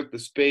footwork, the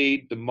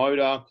speed, the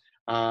motor,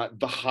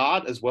 the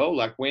heart as well.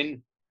 Like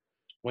when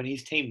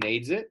his team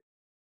needs it,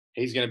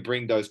 he's going to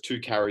bring those 2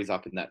 carries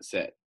up in that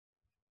set.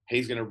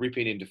 He's going to rip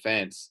in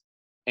defense.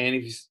 And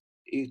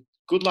if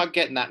good luck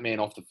getting that man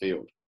off the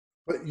field.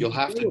 But you'll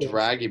have to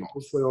drag him off.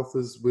 Also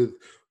offers with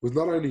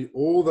not only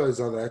all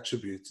those other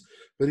attributes,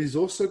 but he's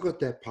also got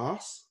that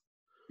pass.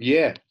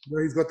 Yeah.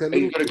 He's got that.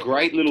 He's got a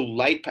great little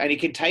late, and he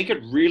can take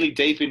it really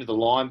deep into the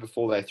line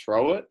before they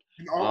throw it.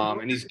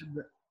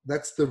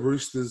 That's the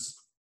Roosters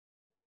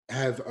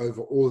have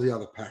over all the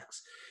other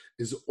packs,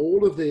 is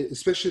all of their,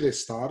 especially their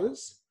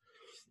starters,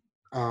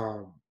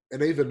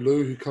 and even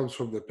Lou, who comes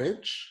from the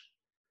bench,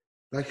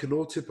 they can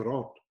all tip it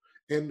on.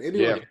 And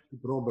anyone can tip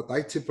it on, but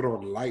they tip it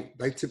on late.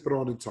 They tip it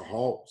on into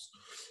holes,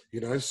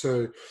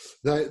 So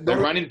they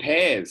run in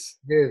pairs.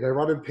 Yeah, they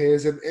run in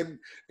pairs, and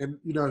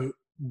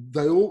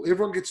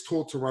everyone gets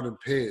taught to run in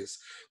pairs,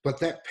 but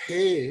that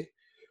pair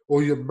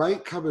or your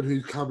mate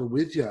who's coming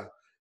with you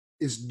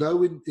it's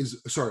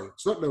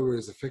not nowhere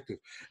as effective.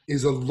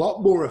 Is a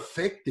lot more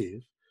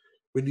effective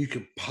when you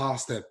can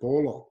pass that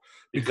ball on.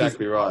 Because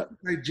exactly right.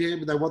 They jam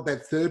and they want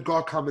that third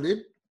guy coming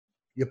in,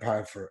 you're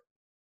paying for it.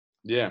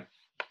 Yeah.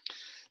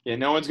 Yeah,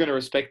 no one's going to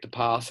respect the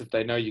pass if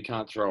they know you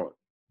can't throw it.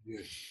 Yeah.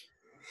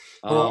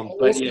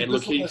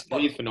 Look, he's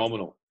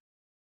phenomenal.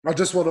 I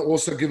just want to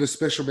also give a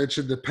special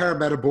mention. The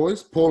Parramatta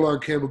boys, Paulo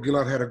and Campbell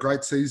Gillard, had a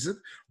great season,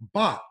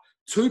 but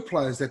 2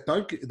 players that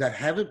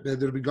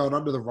have been going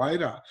under the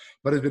radar,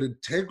 but have been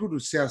integral to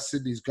South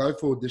Sydney's go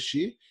forward this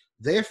year,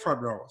 they're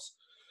front rowers.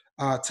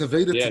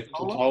 Tavita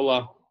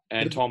Totola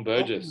and Tom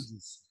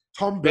Burgess.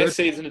 Best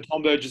season of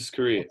Tom Burgess'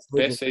 career.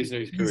 Best season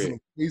of his career.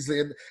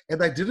 Easily.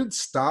 And they didn't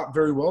start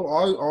very well.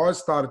 I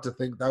started to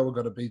think they were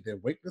going to be their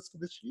weakness for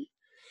this year.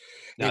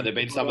 No, they've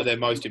been some of their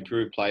most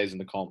improved players in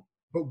the comp.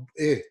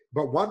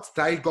 But once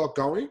they got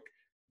going,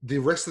 the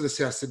rest of the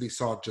South Sydney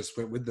side just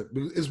went with them.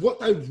 Is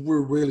what they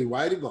were really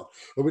waiting on.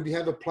 And when you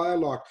have a player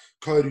like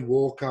Cody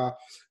Walker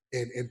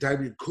and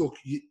Damien Cook,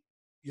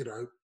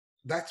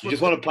 that's what you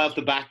just want to play off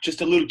the back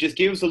just a little. Just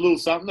give us a little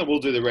something, and we'll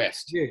do the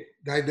rest. Yeah,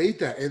 they need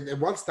that. And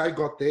once they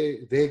got their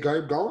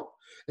game going,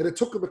 and it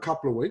took them a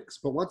couple of weeks,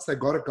 but once they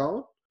got it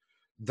going,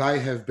 they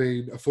have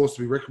been a force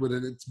to be reckoned with.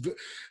 And it's,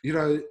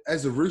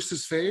 as a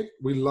Roosters fan,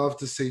 we love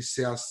to see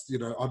South.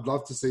 I'd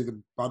love to see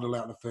them bundle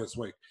out in the first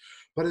week.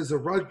 But as a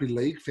rugby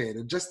league fan,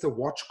 and just to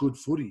watch good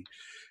footy,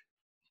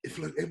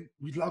 and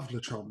we love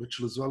Latrell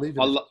Mitchell as well.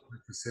 Even for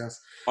South,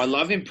 I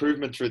love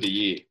improvement through the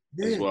year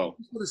as well.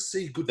 I just want to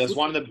see good. That's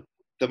one of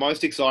the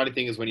most exciting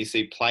thing is when you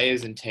see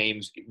players and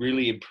teams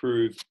really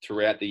improve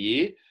throughout the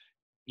year.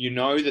 You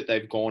know that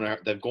they've gone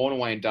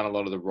away and done a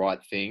lot of the right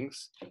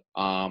things,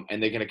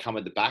 and they're going to come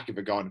at the back of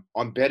it going,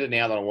 "I'm better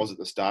now than I was at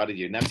the start of the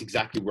year," and that's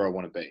exactly where I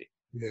want to be.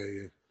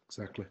 Yeah,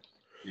 exactly.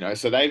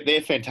 So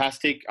they're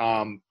fantastic.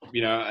 And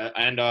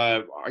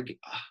I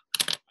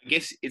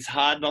guess it's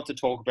hard not to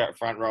talk about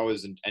front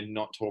rowers and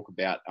not talk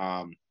about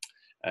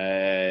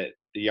the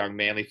young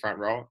Manly front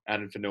rower,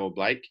 Adam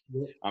Fanua-Blake.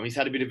 Yeah. He's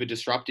had a bit of a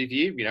disruptive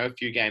year, a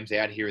few games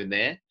out here and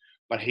there,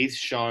 but he's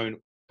shown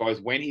both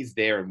when he's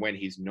there and when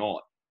he's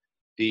not,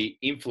 the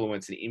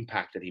influence and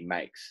impact that he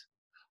makes.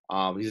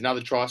 He's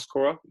another try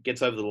scorer,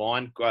 gets over the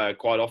line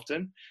quite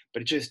often,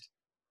 but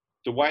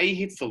the way he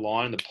hits the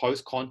line and the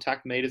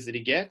post-contact meters that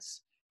he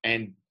gets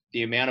and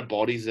the amount of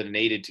bodies that are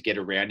needed to get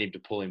around him to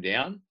pull him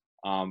down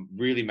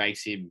really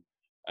makes him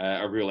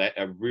a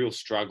real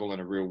struggle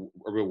and a real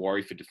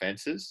worry for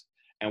defences.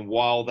 And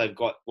while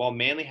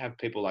Manly have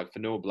people like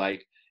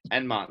Fonua-Blake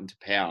and Martin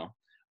Tapau,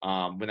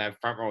 when they have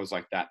front rowers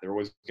like that, they're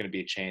always going to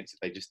be a chance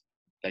if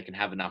they can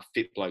have enough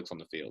fit blokes on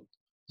the field.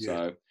 Yeah.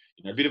 So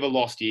a bit of a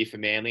lost year for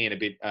Manly and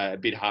a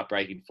bit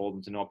heartbreaking for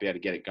them to not be able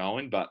to get it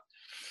going, but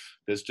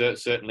there's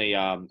certainly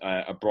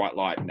a bright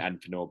light in Adam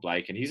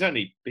Fonua-Blake, and he's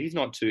only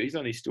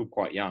still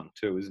quite young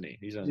too, isn't he?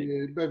 He's only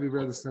maybe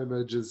around the same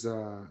age as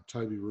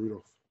Toby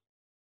Rudolph.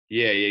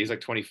 Yeah, he's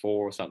like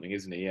 24 or something,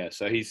 isn't he? Yeah,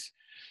 so he's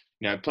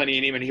plenty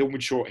in him, and he'll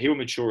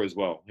mature as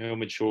well. He'll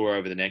mature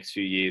over the next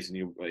few years,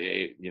 and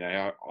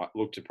I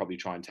look to probably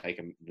try and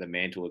take the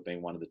mantle of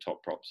being one of the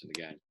top props in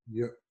the game.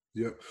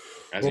 Yep.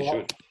 As he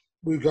should.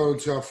 We go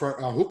into our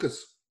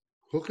hookers.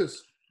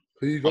 Hookers.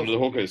 Who you got? Onto the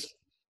hookers.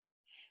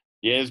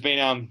 Yeah,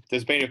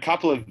 there's been a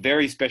couple of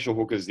very special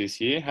hookers this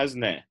year,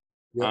 hasn't there?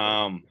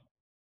 Yep.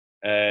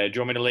 Do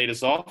you want me to lead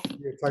us off?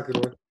 Yeah, take it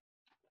away.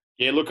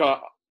 Yeah, look,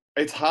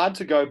 it's hard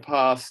to go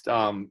past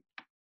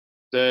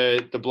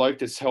the bloke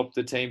that's helped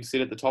the team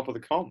sit at the top of the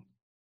comp,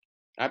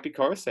 Api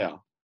Koroisau.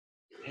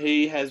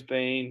 He has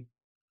been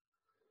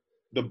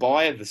the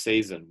buy of the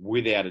season,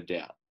 without a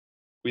doubt,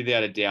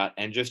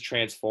 and just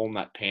transformed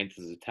that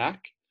Panthers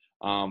attack.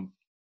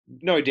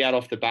 No doubt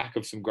off the back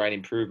of some great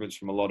improvements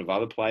from a lot of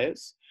other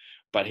players,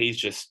 but he's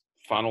just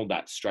funneled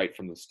that straight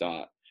from the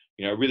start.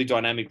 A really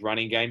dynamic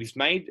running game.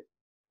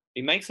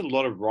 He makes a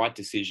lot of right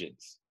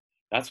decisions.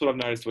 That's what I've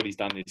noticed what he's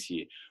done this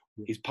year.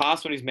 He's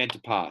passed when he's meant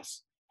to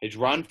pass. He's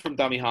run from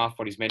dummy half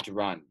when he's meant to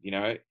run.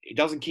 He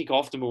doesn't kick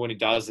often, but when he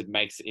does, it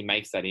makes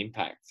that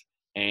impact.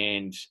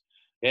 And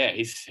yeah,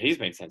 he's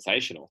been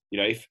sensational.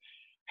 If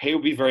he'll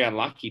be very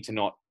unlucky to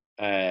not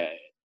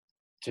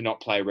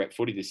play rep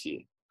footy this year.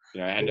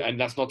 And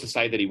that's not to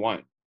say that he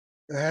won't.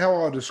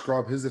 How I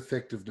describe his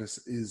effectiveness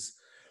is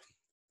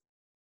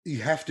you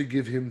have to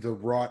give him the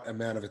right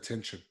amount of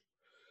attention.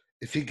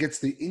 If he gets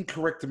the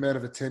incorrect amount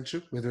of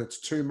attention, whether it's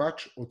too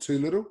much or too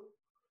little,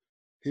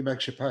 he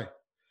makes you pay.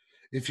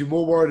 If you're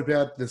more worried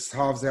about the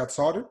halves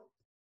outside him,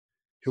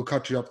 he'll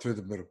cut you up through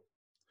the middle.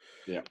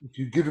 Yeah. If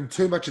you give him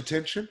too much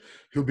attention,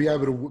 he'll be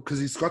able to, because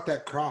he's got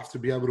that craft to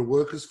be able to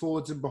work his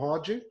forwards and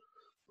behind you,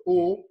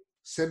 or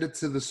send it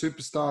to the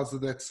superstars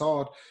of that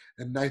side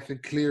and Nathan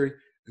Cleary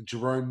and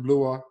Jerome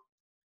Lua,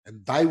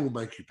 and they will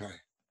make you pay.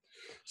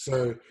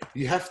 So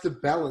you have to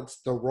balance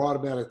the right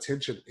amount of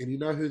attention. And you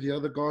know who the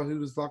other guy who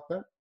was like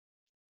that?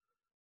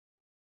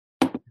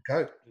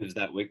 Okay. Who's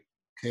that week?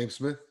 Cam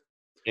Smith.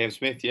 Cam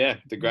Smith, yeah,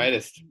 the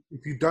greatest.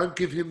 If you don't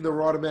give him the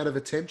right amount of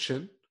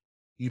attention,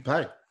 you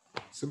pay.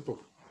 Simple.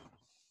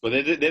 Well,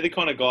 they're the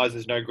kind of guys,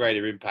 there's no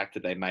greater impact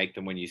that they make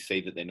than when you see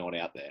that they're not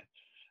out there.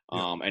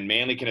 Yeah. And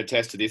Manly can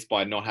attest to this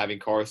by not having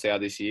Koroisau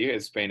this year.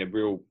 It's been a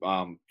real,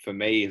 for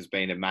me, has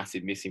been a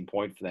massive missing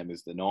point for them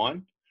as the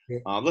 9. Yeah.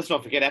 Let's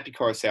not forget, Api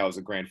Koroisau was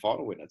a grand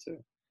final winner too.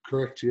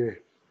 Correct, yeah.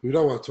 We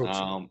don't want to talk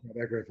about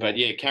that grand final. But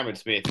yeah, Cameron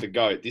Smith, the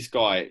GOAT. This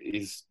guy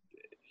is...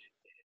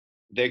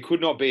 There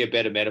could not be a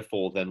better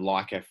metaphor than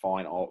like a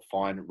fine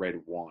red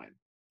wine.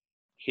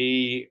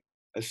 He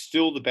is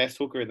still the best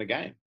hooker in the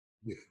game.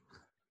 Yeah.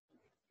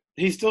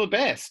 He's still the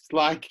best.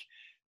 Like,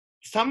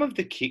 some of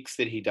the kicks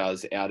that he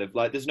does out of,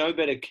 like, there's no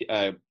better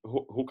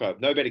hooker,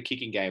 no better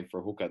kicking game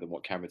for a hooker than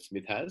what Cameron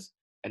Smith has.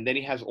 And then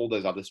he has all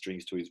those other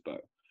strings to his bow.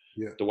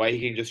 Yeah. The way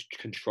he can just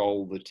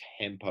control the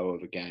tempo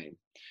of a game.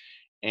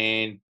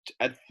 And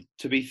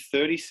to be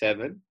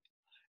 37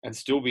 and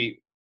still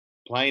be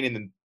playing in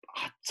the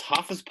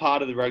toughest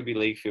part of the rugby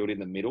league field in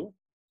the middle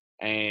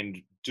and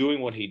doing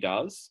what he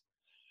does,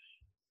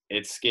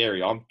 it's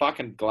scary. I'm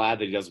fucking glad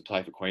that he doesn't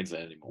play for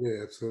Queensland anymore.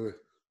 Yeah, absolutely.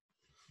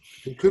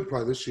 He could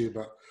play this year,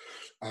 but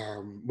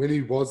when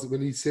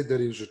he said that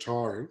he was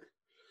retiring,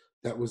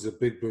 that was a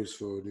big boost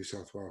for New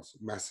South Wales.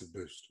 Massive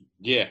boost.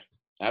 Yeah,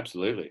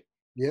 absolutely.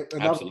 Yeah,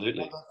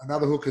 absolutely.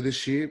 Another hooker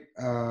this year,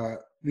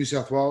 New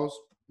South Wales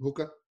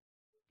hooker,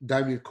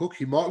 Damien Cook.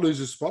 He might lose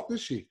his spot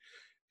this year.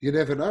 You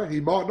never know. He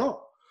might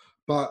not.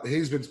 But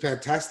he's been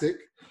fantastic.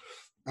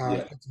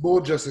 It's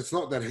more just, it's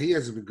not that he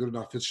hasn't been good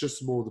enough. It's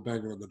just more the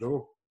banger on the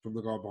door from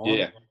the guy behind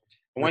him.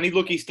 When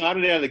he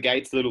started out of the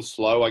gates a little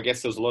slow. I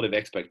guess there was a lot of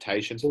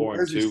expectations for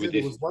him too. With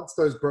this, once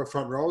those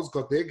front rows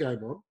got their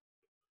game on,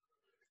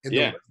 and the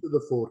rest of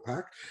the forward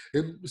pack,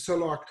 and so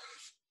like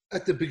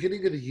at the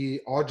beginning of the year,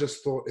 I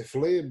just thought if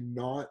Liam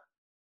Knight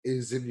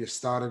is in your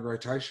starting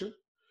rotation,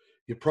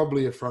 you're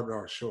probably a front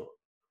row short.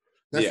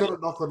 That's not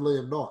a knock on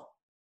Liam Knight.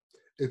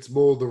 It's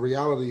more the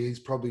reality. He's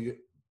probably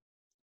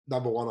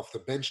number one off the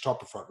bench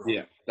type of front row.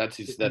 Yeah, that's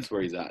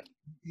where he's at.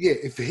 Yeah,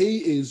 if he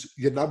is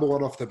your number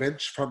one off the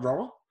bench front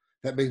rower,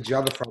 that means the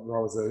other front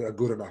rowers are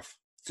good enough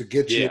to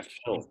get you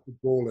the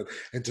ball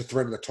and to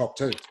threaten the top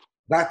 2.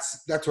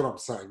 That's what I'm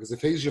saying. Because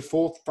if he's your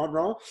fourth front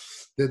row,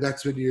 then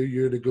that's when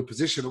you're in a good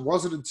position. It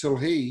wasn't until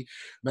he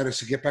managed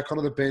to get back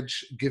onto the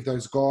bench, give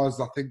those guys.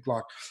 I think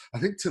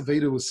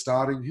Tavita was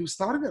starting. He was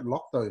starting at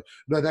lock though.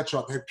 No, that's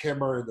right. They had Cam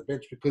Murray on the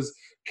bench because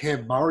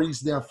Cam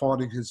Murray's now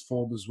finding his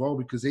form as well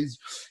because he's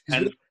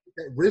been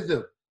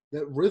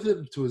that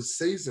rhythm to his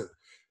season.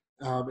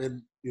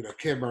 And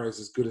Cam Murray's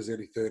as good as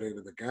any 13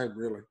 in the game,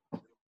 really.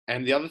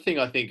 And the other thing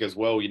I think as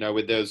well,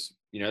 with there's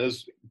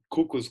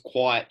Cook was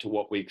quiet to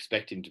what we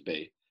expect him to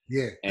be.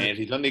 Yeah. And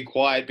he's only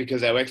quiet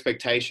because our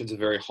expectations are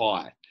very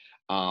high.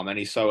 And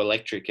he's so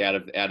electric out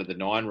of the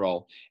 9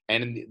 role.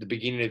 And in the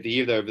beginning of the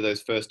year, though, over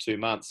those first 2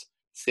 months,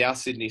 South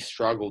Sydney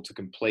struggled to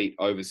complete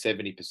over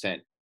 70%.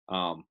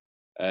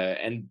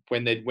 And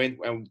when they went,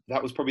 and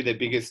that was probably their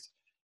biggest,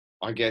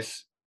 I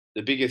guess,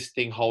 the biggest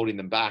thing holding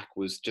them back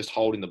was just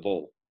holding the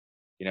ball,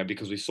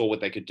 because we saw what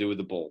they could do with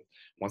the ball.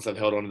 Once they've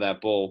held onto that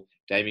ball,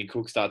 Damien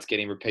Cook starts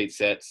getting repeat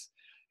sets.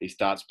 He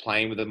starts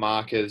playing with the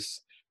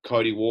markers.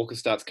 Cody Walker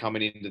starts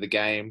coming into the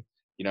game,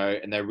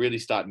 and they really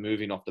start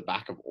moving off the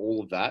back of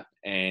all of that.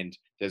 And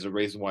there's a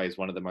reason why he's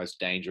one of the most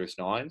dangerous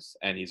 9s.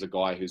 And he's a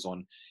guy who's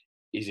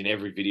in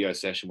every video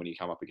session when you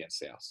come up against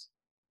South.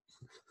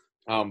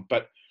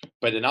 But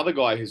another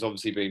guy who's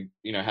obviously been,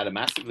 had a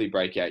massively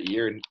breakout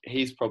year, and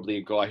he's probably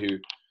a guy who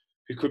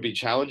could be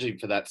challenging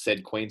for that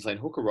said Queensland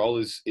hooker role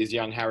is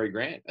young Harry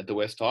Grant at the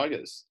West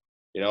Tigers.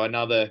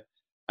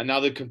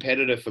 Another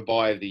competitor for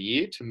Buy of the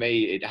Year. To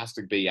me, it has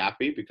to be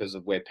Appy because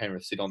of where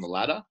Penrith sit on the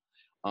ladder.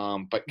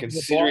 But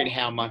considering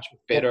how much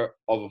better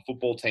of a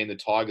football team the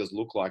Tigers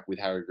look like with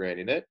Harry Grant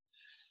in it,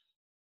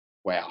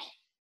 wow.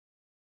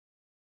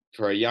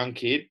 For a young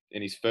kid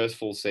in his first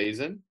full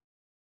season,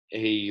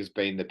 he has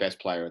been the best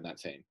player in that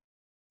team.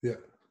 Yeah.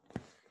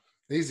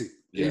 Easy.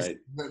 Yeah.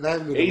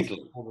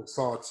 Easily. On the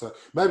side, so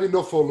maybe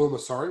not for Luma,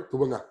 sorry, the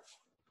winger.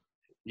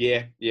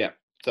 Yeah.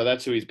 So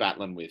that's who he's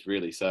battling with,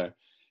 really. So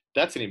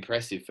that's an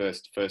impressive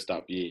first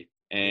up year.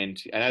 And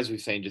as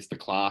we've seen, just the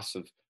class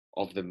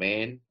of the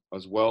man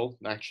as well.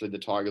 Naturally, the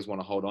Tigers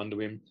want to hold on to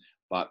him.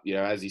 But,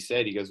 as he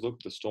said, he goes, look,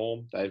 the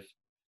Storm,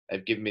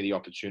 they've given me the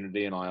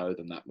opportunity and I owe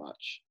them that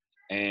much.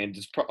 And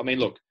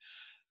look,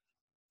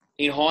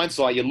 in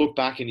hindsight, you look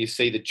back and you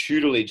see the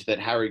tutelage that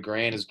Harry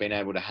Grant has been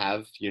able to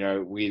have,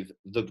 with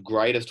the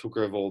greatest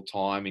hooker of all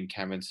time in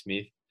Cameron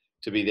Smith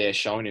to be there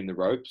showing him the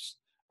ropes.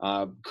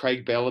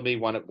 Craig Bellamy,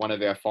 one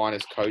of our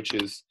finest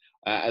coaches,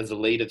 as a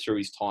leader through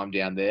his time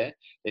down there.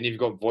 Then you've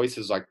got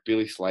voices like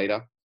Billy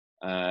Slater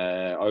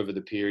over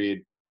the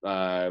period.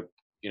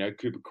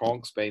 Cooper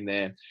Cronk's been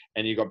there.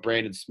 And you've got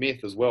Brandon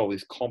Smith as well,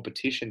 this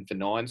competition for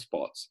 9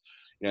 spots.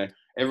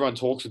 Everyone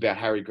talks about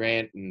Harry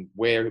Grant and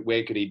where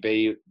could he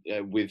be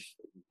with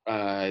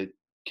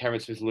Cameron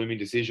Smith's looming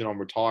decision on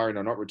retiring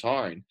or not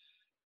retiring.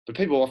 But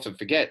people often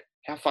forget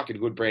how fucking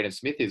good Brandon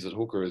Smith is at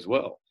hooker as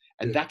well.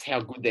 And that's how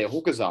good their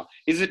hookers are.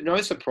 Is it no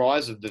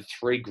surprise of the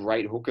 3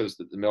 great hookers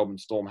that the Melbourne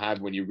Storm have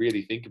when you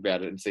really think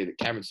about it and see that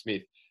Cameron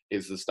Smith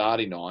is the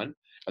starting 9,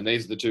 and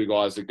these are the 2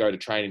 guys that go to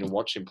training and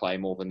watch him play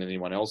more than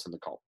anyone else in the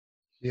comp?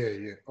 Yeah.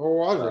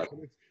 Oh, I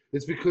reckon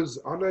it's because,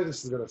 I know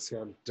this is going to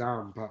sound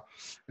dumb, but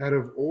out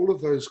of all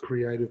of those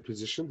creative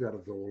positions, out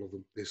of all of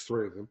them, there's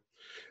 3 of them,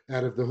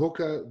 out of the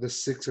hooker, the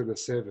 6 and the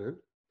 7,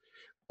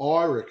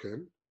 I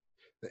reckon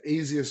the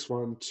easiest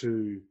one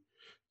to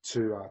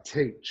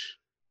teach,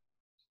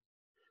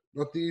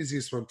 not the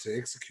easiest one to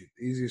execute,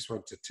 the easiest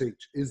one to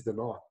teach is the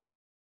 9.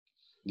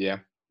 Yeah.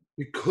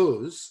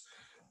 Because,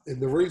 and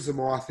the reason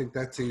why I think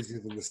that's easier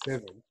than the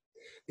 7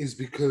 is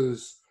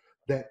because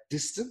that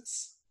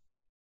distance.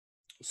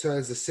 So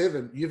as a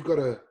 7, you've got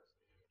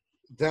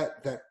the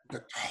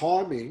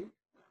timing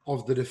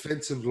of the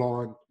defensive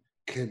line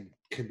can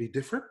be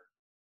different.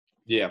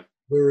 Yeah.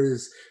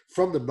 Whereas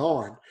from the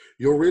 9,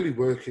 you're really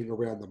working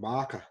around the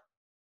marker.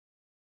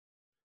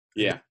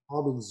 Yeah.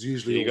 Timing's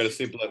usually you've got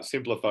a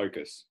simpler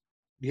focus.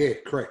 Yeah,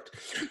 correct.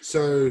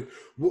 So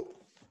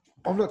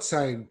I'm not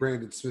saying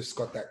Brandon Smith's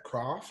got that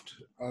craft.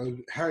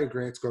 Harry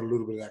Grant's got a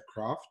little bit of that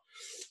craft.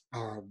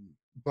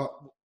 But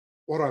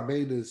what I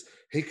mean is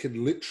he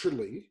can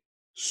literally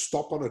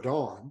stop on a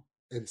dime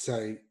and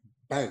say,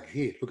 bang,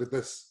 here, look at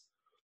this.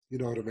 You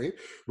know what I mean?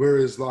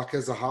 Whereas, like,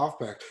 as a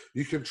halfback,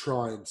 you can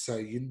try and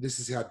say, this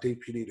is how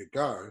deep you need to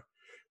go,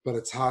 but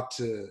it's hard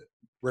to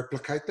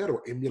replicate that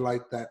or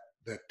emulate that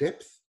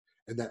depth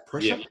and that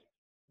pressure. Yeah.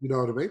 You know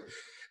what I mean?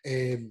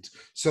 And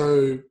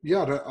so,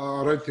 yeah,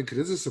 I don't think it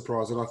is a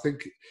surprise. And I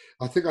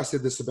think I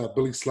said this about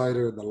Billy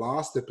Slater in the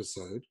last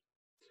episode.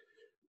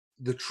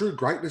 The true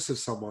greatness of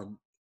someone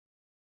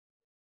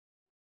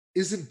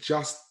isn't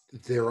just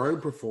their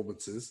own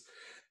performances.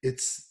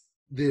 It's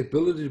the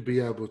ability to be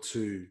able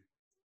to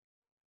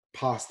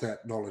pass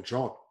that knowledge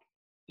on.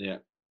 Yeah.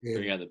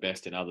 Bring out the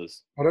best in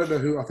others. I don't know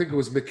who, I think it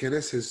was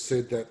McInnes has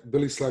said that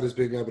Billy Slater's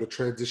being able to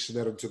transition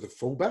that into the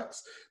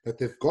fullbacks that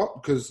they've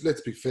got, because let's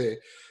be fair,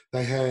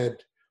 they had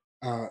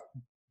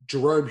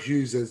Jerome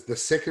Hughes as the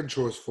second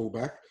choice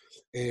fullback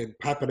and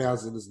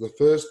Pappenhausen as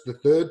the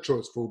third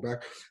choice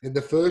fullback, and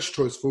the first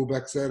choice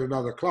fullback's at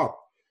another club.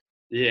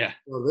 Yeah.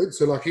 You know what I mean?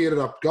 So, like, he ended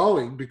up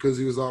going because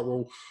he was like,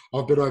 well,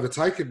 I've been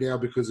overtaken now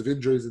because of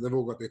injuries and they've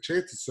all got their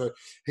chances. So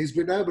he's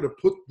been able to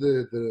put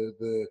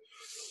the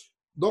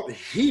not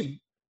him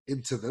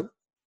into them,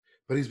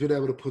 but he's been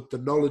able to put the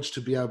knowledge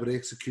to be able to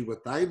execute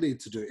what they need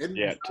to do. And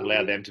Yeah, to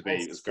allow them to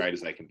be as great as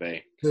they can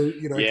be.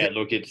 Yeah,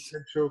 look, it's...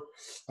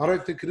 I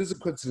don't think it is a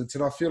coincidence.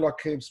 And I feel like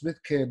Cam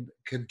Smith can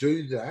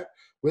do that.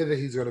 Whether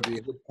he's going to be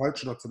a good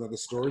coach or not's another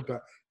story,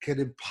 but can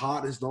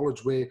impart his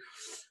knowledge where,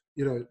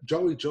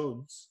 Joey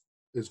Johns,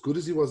 as good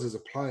as he was as a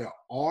player,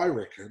 I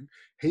reckon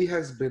he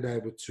hasn't been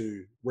able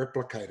to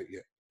replicate it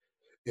yet.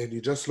 And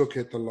you just look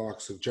at the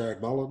likes of Jared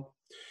Mullen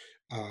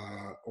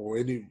or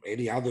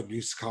any other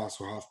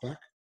Newcastle halfback.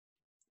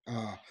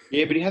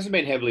 Yeah, but he hasn't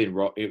been heavily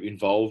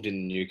involved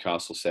in the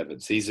Newcastle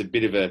Sevens. He's a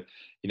bit of a,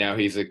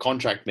 he's a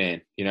contract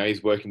man.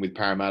 He's working with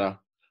Parramatta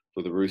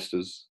for the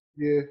Roosters.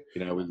 Yeah.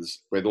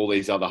 With all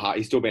these other,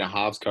 he's still been a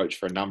halves coach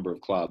for a number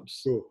of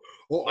clubs, sure.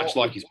 Much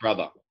like his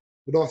brother.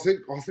 But I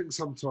think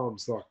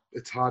sometimes like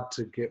it's hard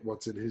to get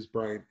what's in his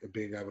brain and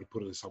being able to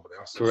put it in someone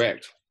else's.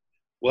 Correct.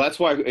 Well, that's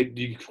why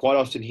you quite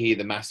often hear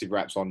the massive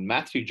raps on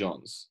Matthew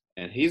Johns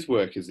and his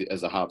work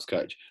as a halves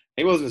coach.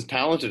 He wasn't as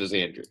talented as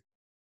Andrew.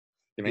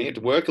 He had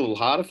to work a little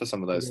harder for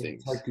some of those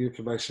things. Take the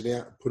information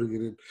out and putting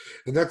it in.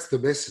 And that's the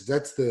message.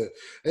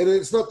 And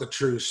it's not the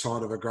true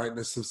sign of a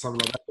greatness of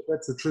something like that, but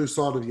that's the true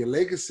sign of your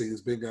legacy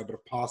is being able to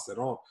pass it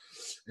on.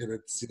 And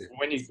it's...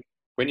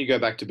 When you go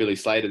back to Billy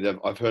Slater,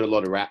 I've heard a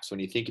lot of raps when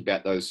you think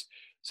about those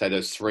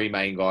three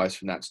main guys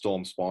from that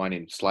Storm spine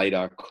in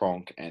Slater,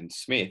 Cronk and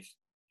Smith.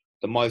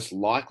 The most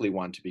likely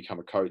one to become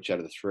a coach out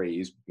of the three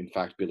is, in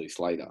fact, Billy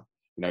Slater.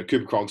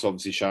 Cooper Cronk's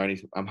obviously shown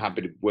I'm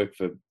happy to work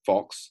for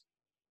Fox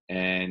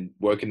and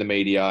work in the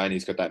media, and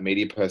he's got that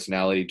media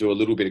personality, do a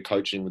little bit of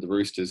coaching with the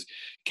Roosters.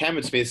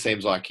 Cameron Smith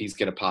seems like he's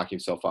going to park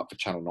himself up for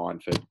Channel 9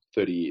 for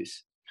 30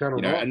 years.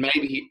 And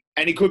maybe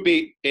he could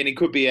be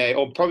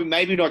or probably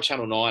maybe not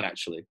Channel 9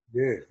 actually.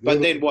 Yeah.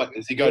 But then what?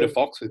 Does he go to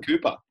Fox with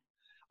Cooper?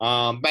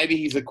 Maybe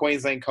he's a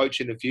Queensland coach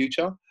in the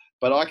future,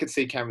 but I could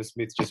see Cameron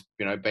Smith just,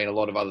 being a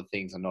lot of other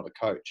things and not a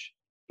coach.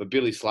 But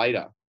Billy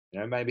Slater,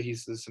 maybe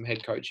there's some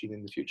head coaching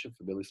in the future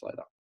for Billy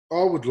Slater.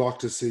 I would like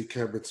to see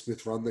Cameron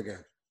Smith run the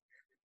game.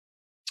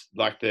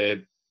 Like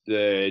the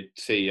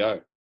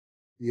CEO.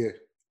 Yeah.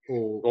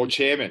 Or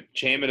chairman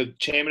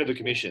of the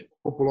commission.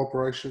 Football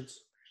operations.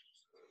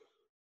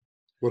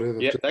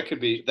 Whatever. Yeah, that could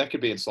be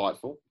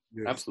insightful.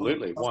 Yes.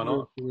 Absolutely. Why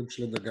not?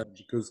 Influential in the game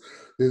because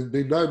there's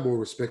been no more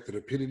respected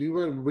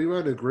opinion. We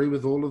won't agree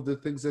with all of the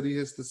things that he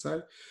has to say,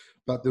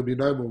 but there'll be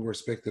no more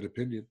respected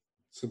opinion.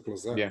 Simple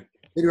as that. Yeah.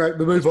 Anyway,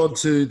 we move on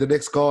to the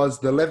next guys,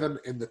 the 11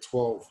 and the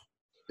 12.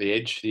 The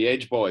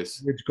edge boys.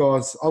 The edge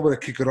guys. I'm going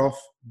to kick it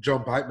off.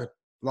 John Bateman.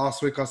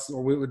 Last week I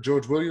went with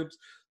George Williams.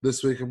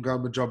 This week I'm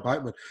going with John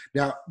Bateman.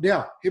 Now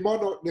he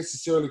might not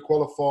necessarily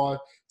qualify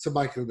to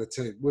make it in the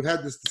team. We've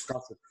had this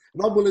discussion.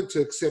 And I'm willing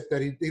to accept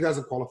that he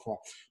doesn't qualify.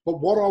 But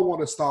what I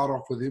want to start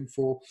off with him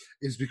for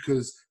is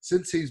because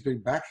since he's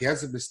been back, he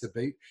hasn't missed a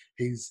beat.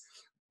 He's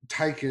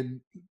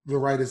taken the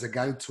Raiders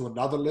again to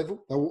another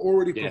level. They were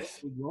already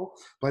performing well,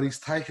 but he's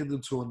taken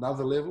them to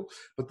another level.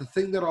 But the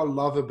thing that I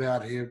love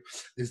about him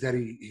is that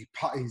he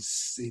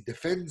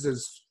defends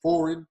as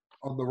foreign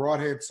on the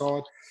right-hand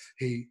side.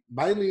 He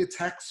mainly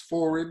attacks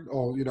foreign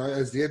or,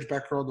 as the edge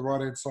backer on the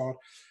right-hand side.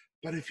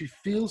 But if he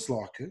feels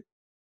like it,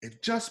 and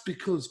just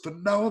because, for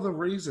no other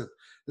reason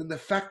than the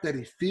fact that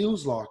he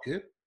feels like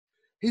it,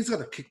 he's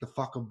going to kick the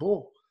fucking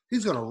ball.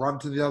 He's going to run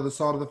to the other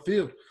side of the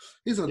field.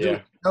 He's going to do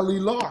what the hell he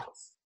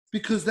likes.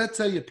 Because that's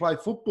how you play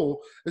football,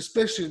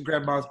 especially in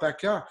Grandma's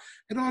backyard.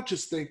 And I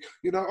just think,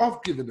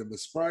 I've given him a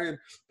spray. And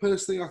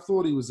personally, I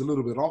thought he was a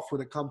little bit off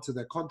when it comes to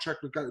that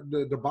contract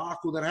the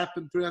debacle that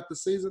happened throughout the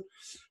season.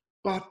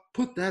 But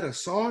put that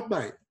aside,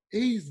 mate.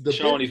 He's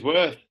showing his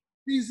worth.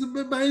 He's an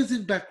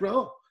amazing back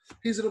row.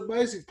 He's an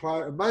amazing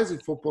player, amazing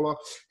footballer.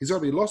 He's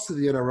only lost to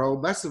the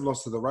NRL, massive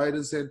loss to the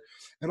Raiders, and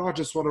I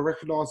just want to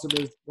recognise him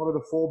as one of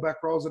the 4 back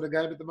rows in the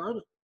game at the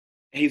moment.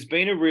 He's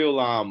been a real,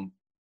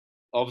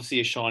 obviously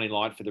a shining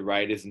light for the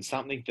Raiders, and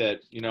something that,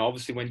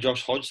 obviously when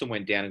Josh Hodgson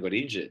went down and got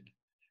injured,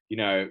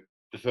 the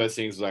first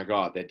thing was like,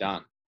 oh, they're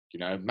done.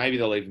 Maybe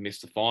they'll even miss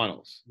the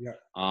finals.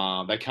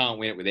 Yeah. They can't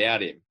win it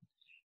without him.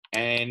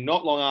 And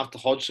not long after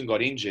Hodgson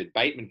got injured,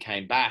 Bateman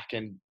came back,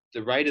 and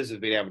the Raiders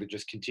have been able to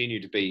just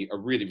continue to be a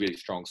really, really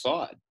strong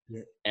side.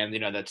 Yeah. And,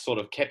 that sort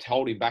of kept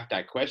holding back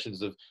that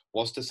questions of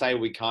what's to say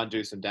we can't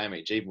do some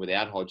damage even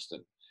without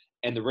Hodgson.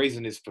 And the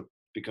reason is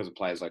because of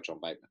players like John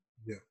Bateman.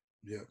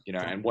 Yeah.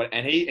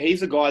 And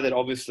he's a guy that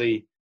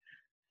obviously,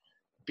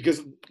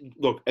 because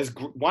look, as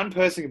one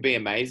person can be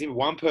amazing, but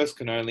one person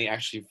can only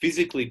actually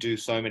physically do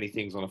so many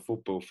things on a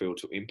football field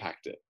to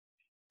impact it.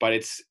 But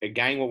it's,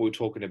 again, what we were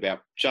talking about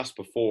just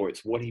before.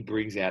 It's what he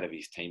brings out of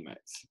his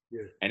teammates.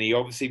 Yeah. And he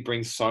obviously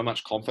brings so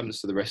much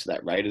confidence to the rest of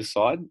that Raiders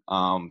side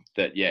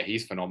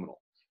he's phenomenal.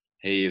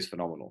 He is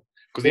phenomenal.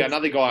 Because the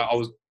other guy I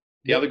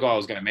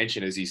was going to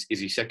mention is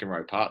his second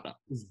row partner,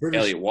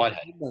 Elliot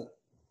Whitehead.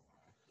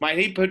 Mate,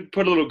 he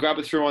put a little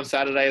grubber through on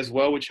Saturday as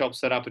well, which helped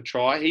set up a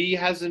try. He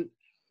hasn't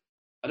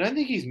I don't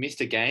think he's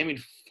missed a game in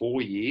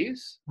 4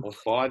 years or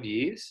 5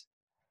 years.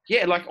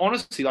 Yeah, like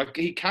honestly, like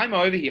he came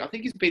over here. I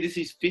think this is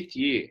his 5th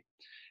year,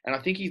 and I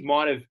think he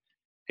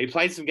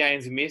played some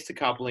games and missed a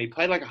couple, and he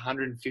played like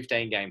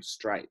 115 games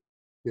straight.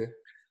 Yeah.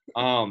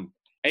 And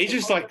he's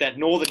just like that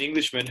Northern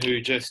Englishman who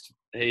he just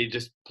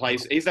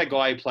plays. He's that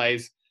guy who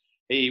plays.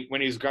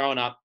 When he was growing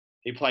up,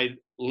 he played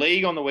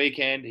league on the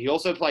weekend. He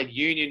also played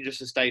union just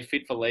to stay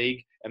fit for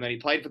league, and then he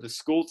played for the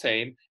school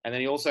team, and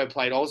then he also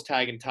played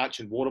Oztag and touch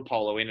and water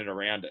polo in and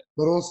around it.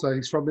 But also,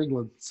 he's from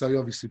England, so he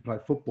obviously played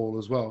football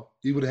as well.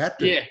 He would have had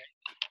to. Yeah,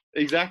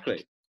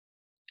 exactly.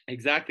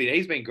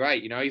 He's been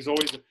great. You know, he's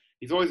always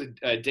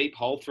a deep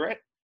hole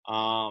threat.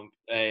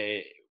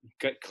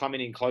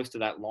 Coming in close to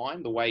that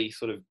line, the way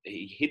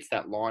he hits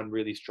that line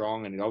really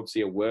strong, and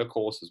obviously a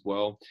workhorse as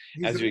well,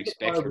 as you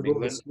expect from England.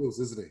 All the skills,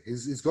 isn't he?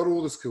 He's got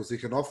all the skills. He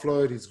can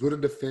offload. He's good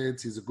in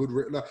defence. He's a good.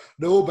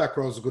 No, all back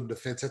rows are good in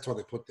defence. That's why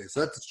they put there. So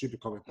that's a stupid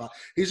comment, but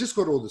he's just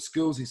got all the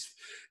skills. He's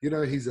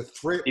a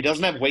threat. He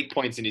doesn't have weak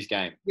points in his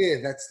game. Yeah,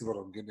 that's what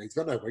I'm getting. He's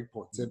got no weak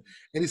points, and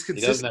he's consistent.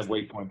 He doesn't have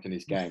weak points in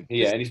his game.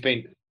 Yeah, and he's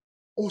been.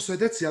 Also,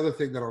 that's the other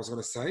thing that I was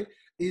going to say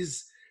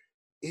is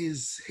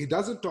he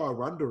doesn't die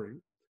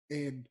wondering,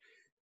 and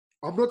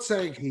I'm not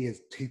saying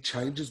he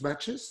changes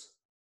matches,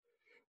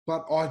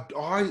 but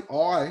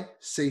I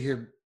see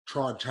him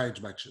try and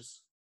change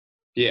matches.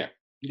 Yeah,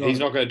 he's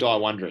not going to die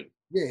wondering.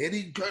 Yeah, and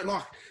he'd go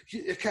like,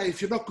 okay,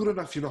 if you're not good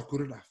enough, you're not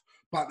good enough.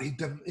 But he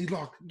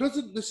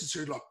doesn't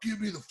necessarily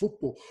give me the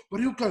football, but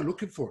he'll go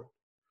looking for it.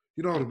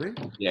 You know what I mean?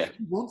 Yeah,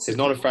 he's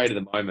not afraid of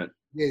the moment.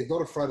 Yeah, he's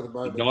not afraid of the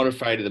moment. He's not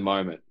afraid of the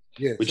moment.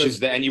 Yeah,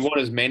 and you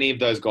want as many of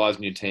those guys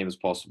in your team as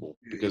possible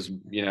because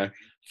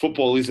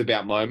football is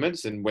about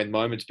moments, and when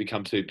moments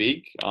become too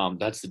big, can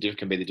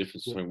be the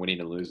difference between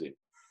winning and losing.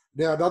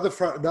 Now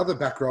another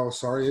back row,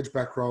 edge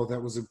back row that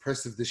was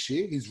impressive this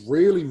year. He's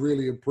really,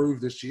 really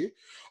improved this year.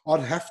 I'd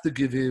have to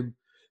give him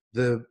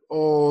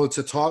it's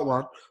a tight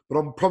one, but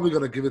I'm probably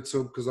going to give it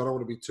to him because I don't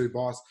want to be too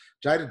biased.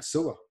 Jaden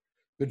Sewer,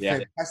 been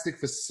fantastic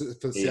for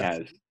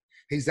South.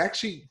 He's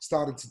actually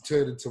started to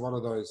turn into one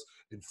of those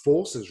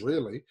enforcers,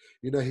 really.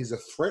 He's a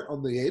threat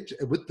on the edge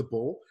and with the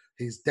ball.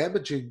 He's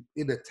damaging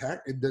in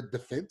attack, in the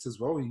defense as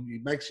well. He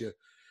makes you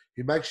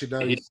know.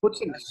 He's put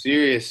some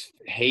serious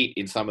heat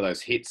in some of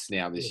those hits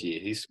now this year.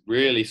 He's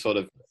really sort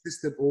of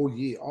consistent all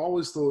year. I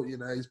always thought,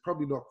 he's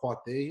probably not quite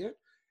there yet.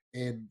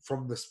 And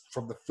from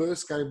the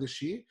first game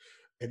this year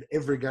and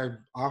every game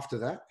after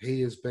that,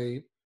 he has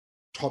been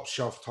top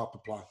shelf type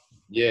of player.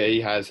 Yeah,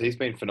 he has. He's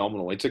been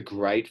phenomenal. It's a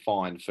great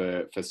find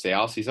for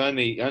South. He's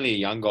only a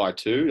young guy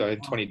too. I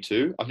think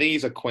 22. I think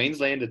he's a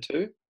Queenslander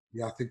too.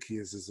 Yeah, I think he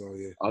is as well.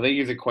 Yeah, I think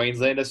he's a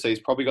Queenslander, so he's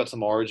probably got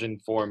some origin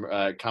for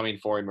him coming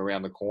for him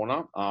around the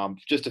corner.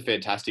 Just a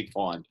fantastic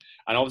find,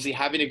 and obviously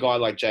having a guy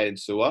like Jaden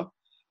Sewer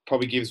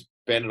probably gives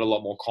Bennett a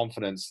lot more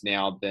confidence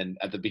now than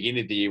at the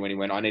beginning of the year when he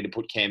went, I need to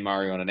put Cam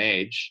Murray on an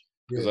edge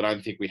because I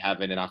don't think we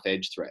have enough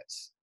edge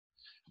threats.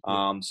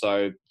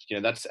 So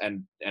that's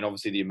and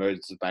obviously the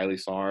emergence of Bailey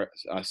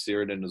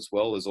Sheridan as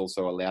well has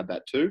also allowed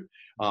that too.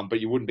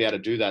 But you wouldn't be able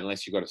to do that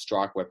unless you've got a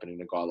strike weapon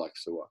in a guy like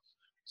Sewer.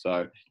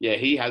 So yeah,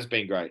 he has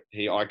been great.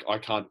 I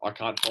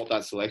can't fault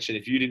that selection.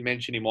 If you didn't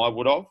mention him, I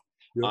would have.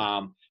 Yep.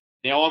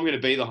 Now I'm going to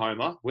be the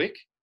homer, Wick,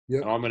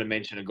 and I'm going to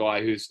mention a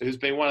guy who's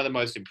been one of the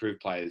most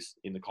improved players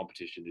in the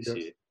competition this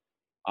year.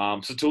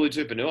 Situli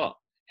Tupouniua.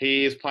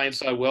 He is playing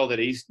so well that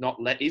he's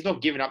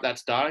not giving up that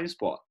starting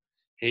spot.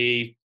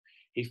 He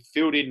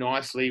filled in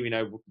nicely,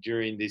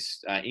 during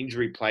this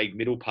injury-plagued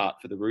middle part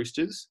for the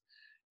Roosters.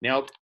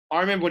 Now, I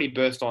remember when he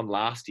burst on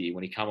last year,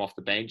 when he came off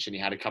the bench and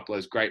he had a couple of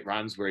those great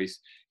runs where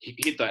he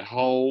hit that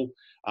hole,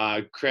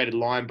 created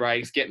line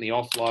breaks, getting the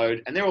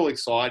offload, and they're all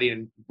exciting.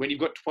 And when you've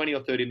got 20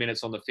 or 30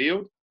 minutes on the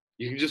field,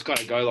 you can just kind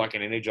of go like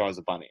an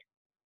Energizer bunny.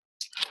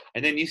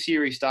 And then this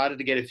year he started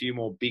to get a few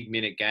more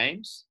big-minute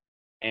games,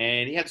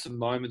 and he had some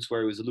moments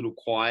where he was a little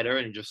quieter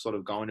and just sort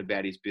of going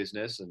about his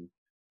business and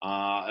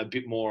a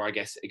bit more, I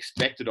guess,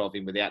 expected of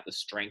him without the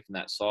strength in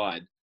that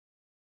side.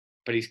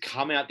 But he's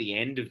come out the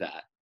end of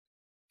that,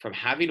 from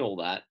having all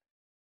that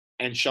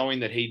and showing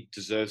that he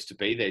deserves to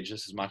be there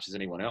just as much as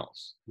anyone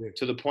else. Yeah.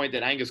 To the point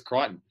that Angus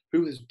Crichton,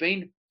 who has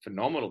been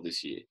phenomenal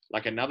this year,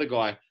 like another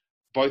guy,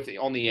 both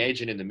on the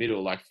edge and in the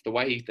middle, like the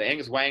way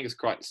Angus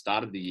Crichton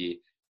started the year,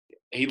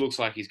 he looks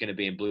like he's going to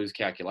be in Blues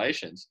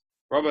calculations.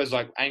 Robbo's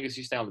like, Angus,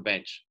 you stay on the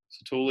bench.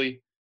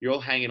 Situli, you're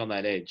all hanging on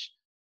that edge.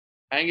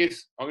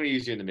 Angus, I'm going to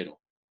use you in the middle.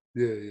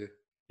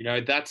 Yeah.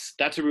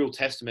 That's a real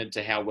testament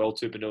to how well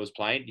Tupouniua is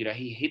playing.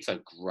 He hits a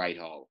great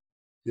hole.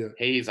 Yeah.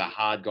 He is a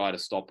hard guy to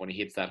stop when he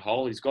hits that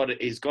hole. He's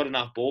got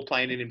enough ball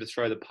playing in him to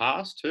throw the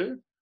pass too,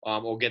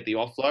 or get the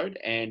offload.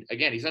 And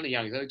again, he's only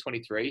young. He's only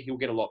 23. He'll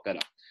get a lot better.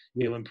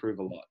 Yeah. He'll improve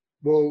a lot.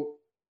 Well,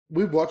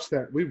 we watched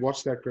that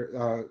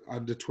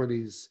under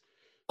 20s,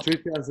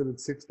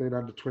 2016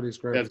 under 20s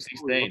grand.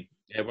 2016.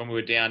 Yeah, when we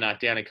were down in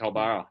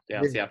Culburra,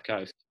 South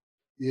Coast.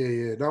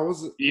 Yeah. No,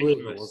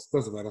 it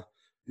doesn't matter.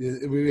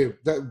 Yeah,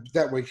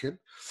 that weekend,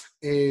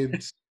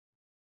 and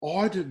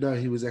I didn't know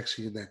he was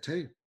actually in that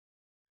team.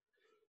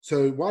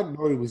 So one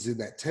know was in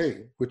that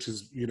team, which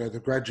is,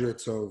 the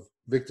graduates of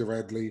Victor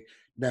Radley,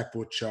 Nat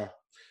Butcher,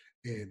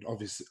 and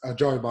obviously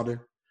Joey Manu,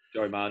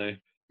 Joe Manu.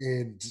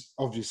 and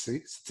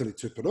obviously Sitili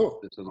Tupouniua.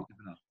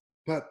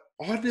 But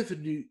I never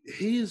knew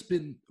he has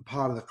been a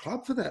part of the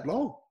club for that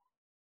long.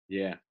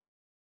 Yeah.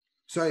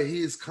 So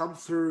he has come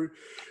through,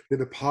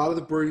 been a part of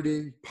the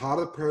breeding, part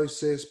of the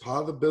process,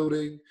 part of the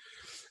building.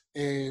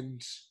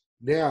 And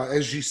now,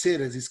 as you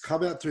said, as he's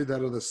come out through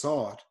that other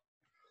side,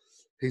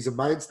 he's a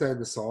mainstay in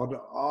the side.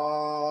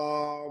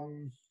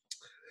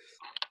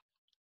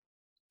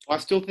 I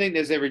still think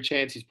there's every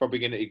chance he's probably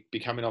going to be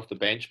coming off the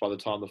bench by the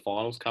time the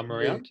finals come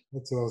around.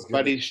 That's what I was But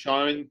getting. he's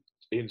shown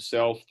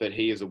himself that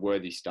he is a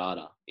worthy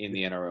starter in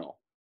the NRL.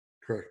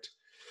 Correct.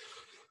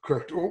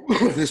 Well,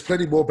 there's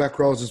plenty more back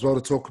rows as well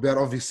to talk about.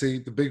 Obviously,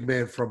 the big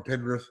man from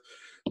Penrith,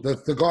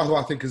 the guy who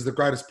I think is the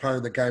greatest player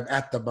in the game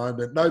at the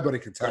moment. Nobody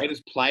can take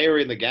Greatest player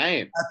in the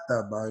game. at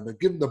the moment.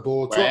 Give him the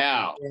ball.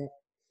 Wow.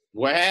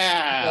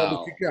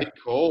 Wow. Good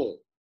call.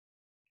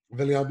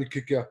 Viliami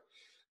Kikau.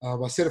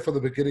 I said it from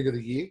the beginning of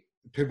the year.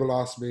 People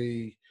asked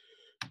me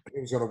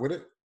who was going to win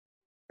it.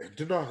 And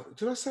did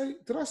I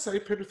say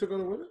Penrith are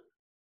going to win it?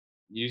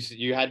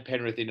 You had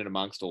Penrith in and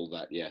amongst all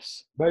that,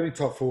 yes. Maybe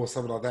top 4 or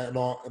something like that. And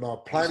I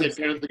played. You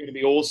said Penrith are going to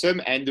be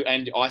awesome, and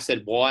I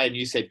said why, and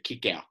you said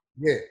Kikau.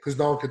 Yeah, because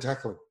no one can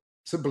tackle him.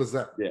 Simple as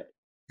that. Yeah.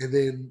 And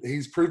then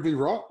he's proved me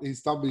right.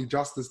 He's done me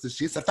justice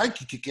this year. So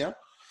thank you, Kikau.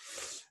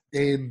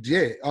 And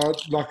yeah,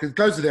 like it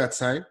goes without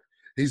saying,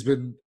 he's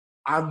been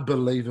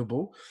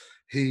unbelievable.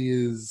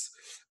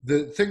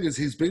 The thing is,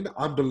 he's been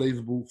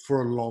unbelievable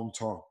for a long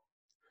time.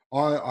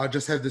 I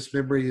just have this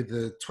memory of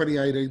the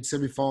 2018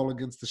 semi-final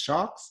against the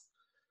Sharks.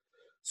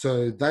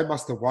 So they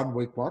must have won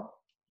week 1.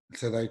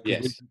 So they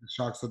could win the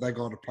Sharks, so they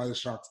go on to play the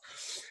Sharks.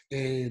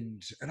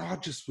 And I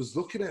just was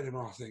looking at him,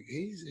 and I think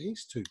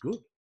he's too good.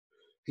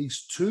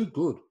 He's too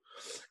good.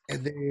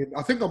 And then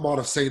I think I might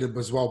have seen him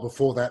as well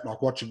before that,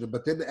 like watching him.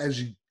 But then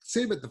as you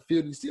see him at the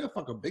field, you see how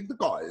fucking big the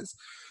guy is.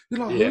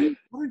 You're like, who?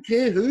 I don't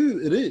care who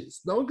it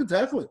is. No one can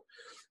tackle him.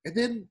 And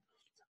then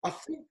I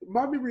think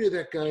my memory of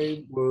that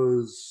game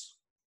was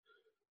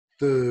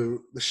the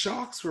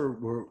Sharks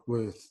were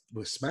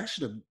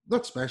smashing them.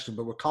 Not smashing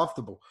them, but were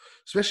comfortable,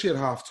 especially at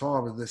half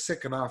time. And the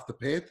second half, the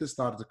Panthers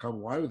started to come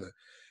away with it.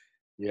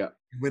 Yeah.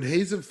 When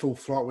he's in full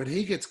flight, when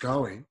he gets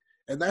going,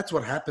 and that's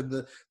what happened.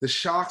 The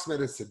Sharks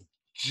managed to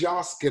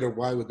just get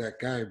away with that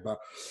game, but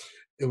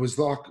it was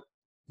like,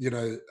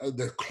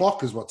 the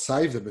clock is what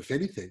saved them, if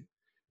anything.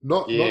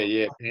 Panthers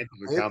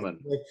are coming.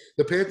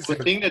 The Panthers. I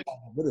think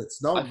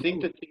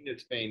the thing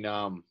that's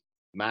been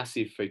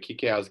massive for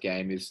Kikau's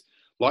game is,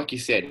 like you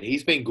said,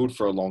 he's been good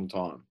for a long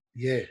time.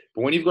 Yeah.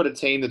 But when you've got a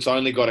team that's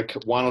only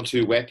got 1 or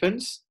 2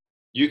 weapons,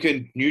 you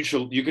can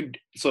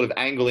sort of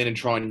angle in and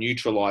try and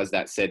neutralize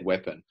that said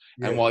weapon.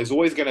 Yeah. And while he's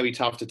always going to be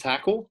tough to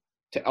tackle,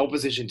 to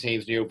opposition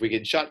teams knew if we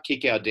can shut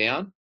Kikau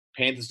down,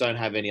 Panthers don't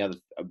have any other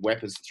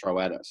weapons to throw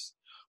at us.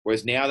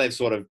 Whereas now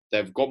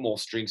they've got more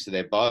strings to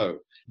their bow.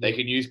 They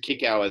can use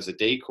Kikau as a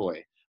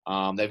decoy.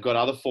 They've got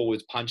other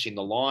forwards punching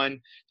the line.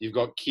 You've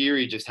got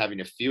Keary just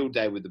having a field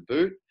day with the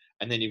boot.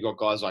 And then you've got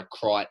guys like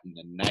Crichton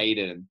and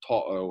Naden and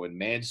Toto and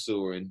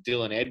Mansour and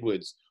Dylan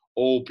Edwards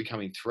all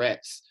becoming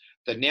threats.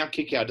 That now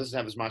Kikau doesn't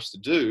have as much to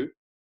do,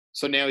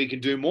 so now he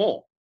can do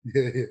more.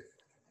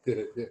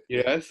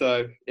 Yeah.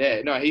 So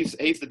he's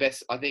the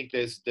best. I think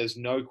there's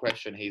no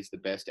question he's the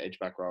best edge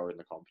back rower in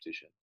the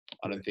competition.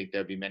 I don't think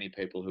there'd be many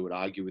people who would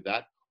argue with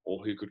that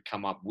or who could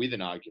come up with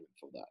an argument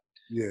for that.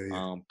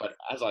 Yeah. But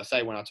as I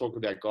say, when I talk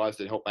about guys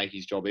that help make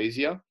his job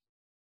easier,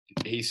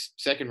 he's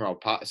second row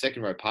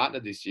partner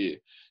this year.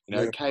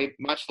 Cape,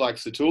 much like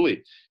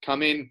Sitili,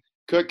 come in.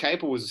 Kurt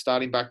Capel was a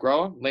starting back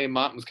rower. Liam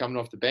Martin was coming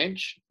off the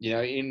bench,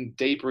 in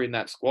deeper in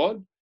that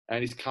squad,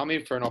 and he's come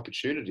in for an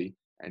opportunity,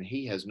 and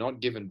he has not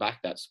given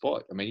back that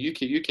spot. I mean, you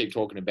keep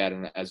talking about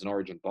him as an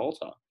origin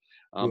bolter,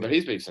 but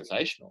he's been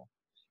sensational.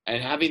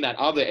 And having that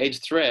other edge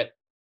threat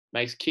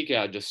makes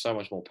Kikau just so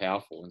much more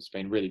powerful, and it's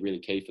been really, really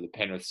key for the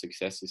Penrith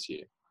success this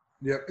year.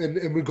 Yeah,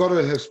 and we've got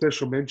to have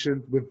special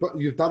mention.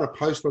 You've done a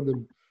post on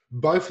them,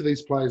 both of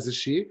these players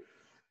this year.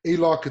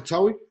 Eli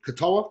Katoa,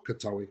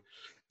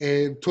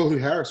 and Tohu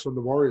Harris from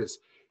the Warriors.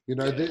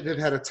 They've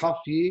had a tough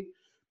year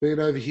being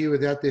over here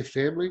without their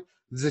family.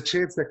 There's a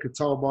chance that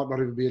Katoa might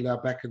not even be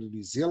allowed back into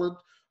New Zealand.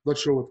 Not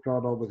sure what's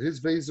going on with his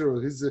visa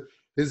or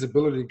his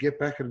ability to get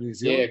back into New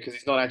Zealand. Yeah, because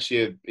he's not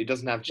actually he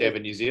doesn't have to have a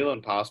New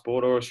Zealand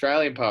passport or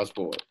Australian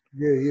passport.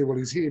 Yeah. Well,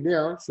 he's here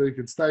now, so he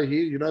can stay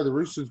here. The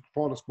Roosters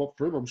find a spot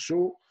for him, I'm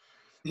sure.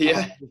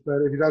 Yeah.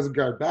 But if he doesn't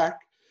go back,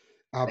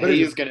 but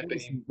he's going to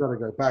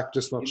go back,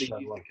 just not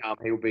straight away.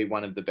 He'll be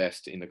one of the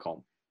best in the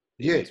comp.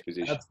 Yeah, his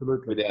position,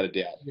 absolutely, without a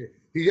doubt.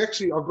 Yeah.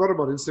 I've got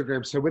him on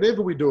Instagram. So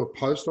whenever we do a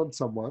post on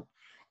someone,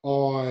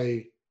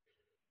 I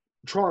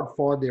try and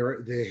find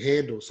their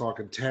handle so I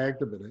can tag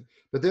them in it.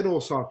 But then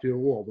also I feel, I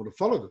want to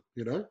follow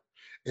them,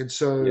 And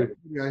so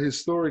his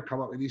story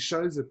come up, and he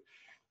shows it.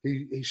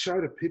 He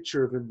showed a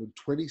picture of him in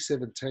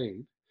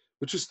 2017,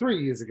 which was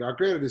 3 years ago.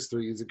 Granted, it's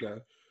 3 years ago,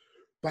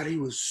 but he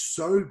was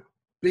so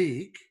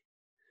big.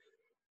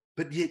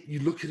 but yet you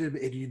look at him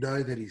and you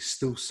know that he's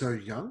still so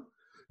young.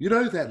 You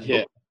know that Yeah.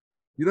 look.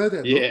 You know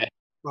that look. Yeah.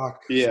 Like,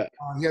 Yeah.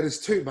 he had his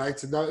two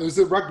mates, and it was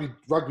a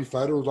rugby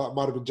photo. Like,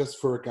 might have been just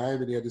for a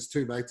game, and he had his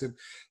two mates, and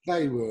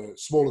they were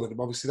smaller than him.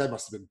 Obviously, they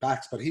must have been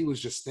backs, but he was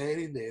just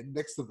standing there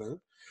next to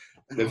them.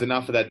 There's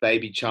enough of that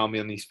baby charm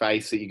on his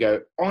face that you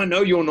go, oh, I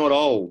know you're not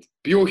old,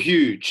 but you're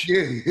huge.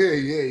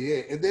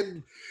 Yeah. And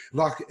then,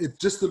 like, it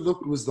just the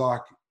look was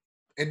like,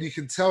 and you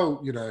can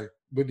tell, you know,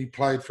 when he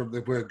played from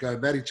the word go,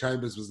 Matty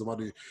Chambers was the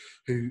one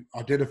who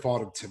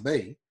identified him to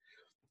me,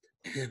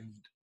 and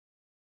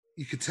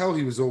you could tell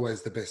he was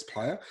always the best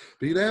player.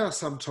 But you know how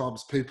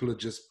sometimes people are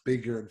just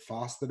bigger and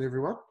faster than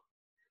everyone?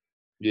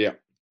 Yeah.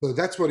 So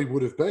that's what he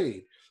would have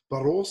been.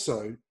 But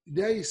also,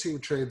 now you see him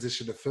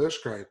transition to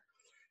first grade,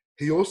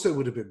 he also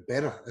would have been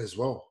better as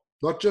well.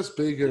 Not just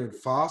bigger and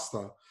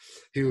faster.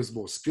 He was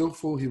more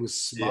skillful. He was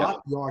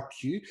smart, the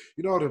IQ.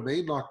 You know what I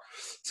mean? Like,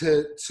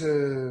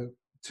 to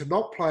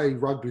not play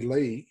rugby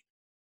league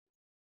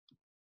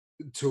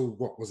until,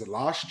 what was it,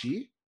 last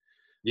year?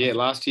 Yeah,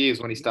 last year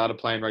is when he started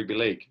playing rugby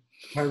league.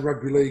 Playing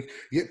rugby league,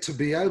 yet to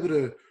be able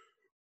to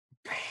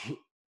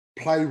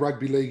play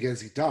rugby league as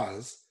he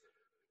does,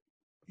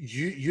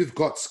 you've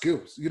got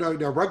skills. You know,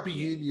 now rugby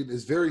union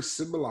is very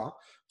similar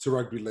to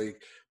rugby league,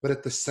 but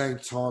at the same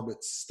time,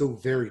 it's still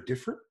very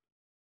different.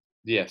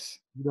 Yes.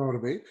 You know what I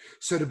mean?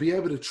 So to be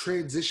able to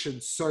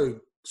transition so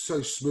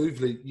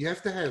smoothly, you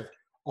have to have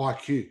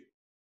IQ.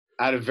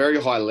 At a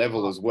very high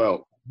level as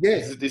well. Yeah.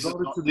 This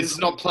is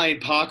not playing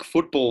park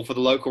football for the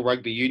local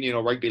rugby union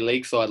or rugby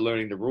league side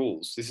learning the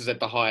rules. This is at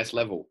the highest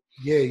level.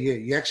 Yeah.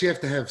 You actually have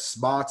to have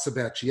smarts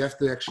about you. You have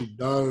to actually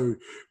know,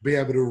 be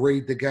able to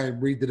read the game,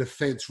 read the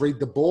defense, read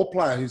the ball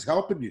player who's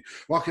helping you.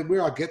 Like, and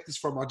where I get this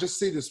from, I just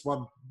see this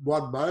one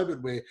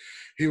moment where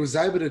he was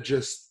able to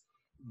just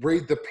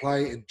read the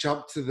play and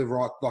jump to the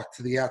right, like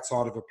to the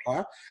outside of a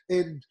player.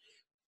 And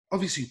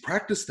obviously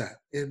practice that.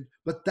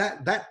 But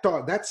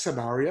that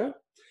scenario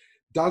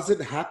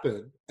doesn't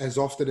happen as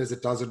often as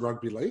it does in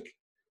rugby league.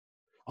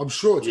 I'm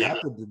sure it's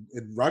happened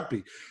in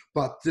rugby,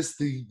 but just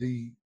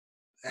the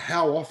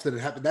how often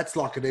it happened, that's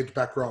like an edge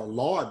back row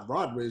line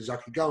run where it's like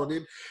you're going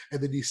in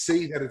and then you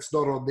see that it's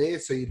not on there,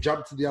 so you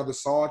jump to the other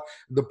side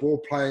and the ball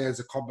player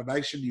has a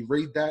combination, you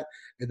read that,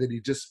 and then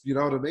you just, you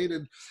know what I mean?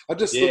 And I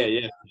just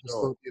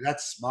thought,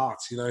 that's smart,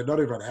 you know,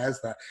 not everyone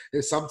has that.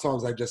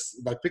 Sometimes they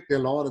pick their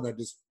line and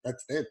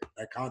that's them.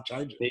 They can't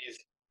change it.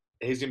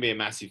 He's going to be a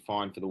massive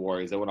find for the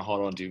Warriors. They want to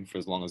hold on to him for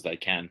as long as they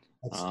can.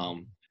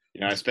 You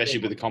know, especially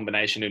with the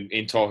combination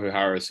in Tohu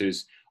Harris,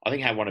 who's I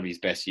think had one of his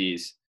best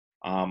years.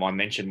 I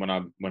mentioned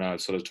when I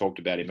sort of talked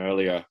about him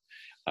earlier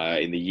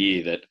in the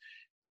year that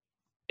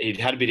he'd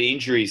had a bit of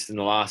injuries in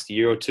the last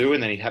year or two,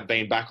 and then he'd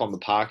been back on the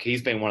park.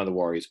 He's been one of the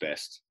Warriors'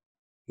 best.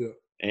 Yeah.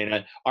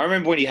 And I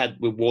remember when he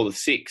wore the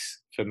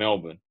 6 for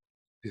Melbourne.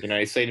 Yeah. You know,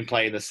 he's seen him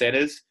play in the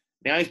centres.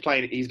 Now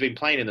he's been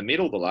playing in the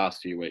middle the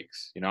last few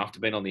weeks, you know, after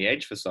being on the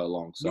edge for so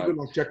long. So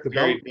like Jack the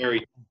very,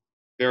 very,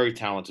 very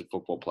talented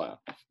football player.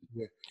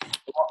 Yeah.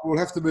 We'll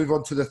have to move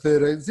on to the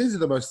 13s.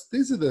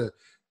 These are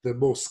the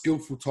more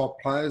skillful type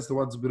players, the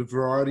ones with a bit of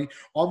variety.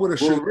 I'm going to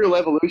shoot a real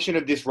evolution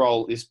of this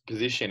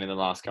position in the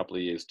last couple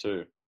of years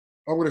too.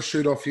 I'm going to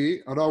shoot off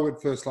here. I know I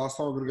went first last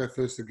time. I'm going to go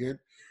first again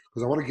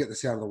because I want to get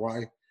this out of the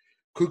way.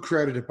 Could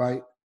create a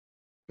debate.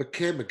 But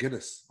Cam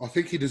McGuinness, I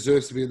think he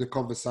deserves to be in the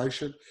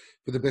conversation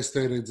for the best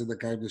 13s in the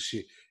game this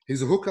year.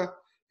 He's a hooker.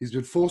 He's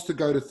been forced to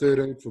go to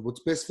 13 for what's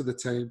best for the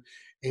team.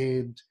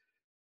 And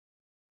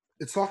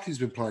it's like he's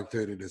been playing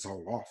 13 his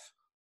whole life,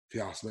 if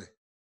you ask me.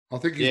 I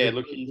think he's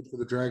been good for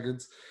the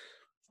Dragons.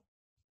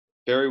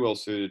 Very well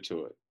suited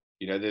to it.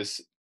 You know,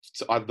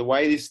 the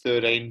way this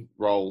 13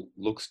 role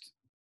looks,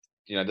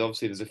 you know,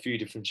 obviously there's a few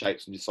different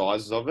shapes and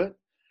sizes of it.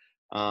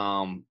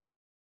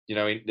 You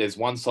know, there's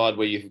one side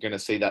where you're going to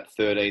see that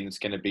 13 that's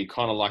going to be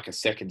kind of like a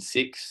second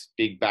 6,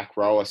 big back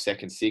rower,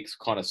 second 6,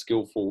 kind of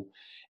skillful.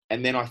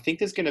 And then I think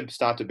there's going to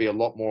start to be a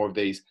lot more of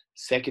these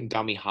second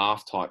dummy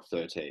half type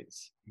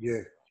 13s. Yeah.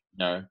 You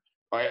know,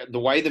 the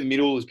way the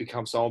middle has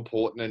become so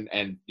important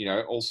and you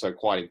know, also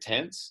quite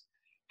intense,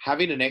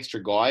 having an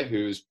extra guy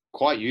who's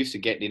quite used to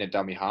getting in a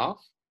dummy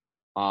half,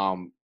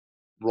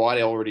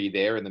 right already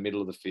there in the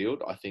middle of the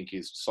field, I think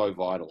is so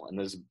vital. And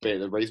there's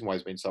the reason why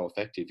he's been so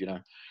effective, you know.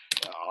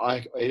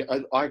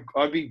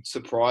 I'd be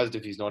surprised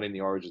if he's not in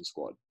the Origin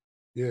squad,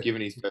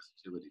 given his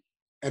versatility.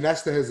 And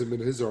Asta hasn't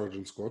been in his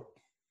Origin squad.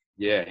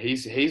 Yeah,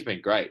 he's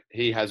been great.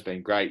 He has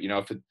been great, you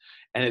know.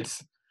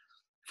 It's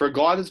for a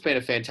guy that's been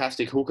a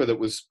fantastic hooker that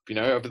was, you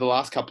know, over the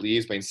last couple of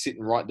years been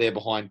sitting right there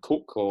behind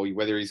Cook, or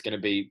whether he's going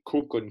to be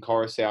Cook and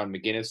Coruscant and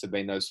McGuinness have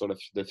been those sort of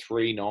the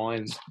 3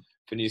 9s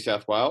for New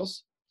South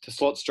Wales, to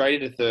slot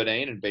straight into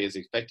 13 and be as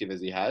effective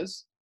as he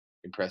has.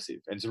 Impressive.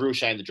 And it's a real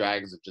shame the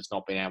Dragons have just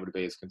not been able to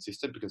be as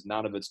consistent because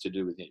none of it's to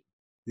do with him.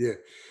 Yeah.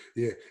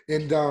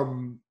 And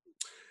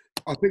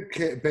I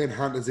think Ben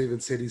Hunt has even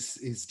said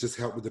he's just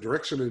helped with the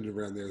direction in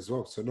around there as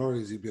well. So not only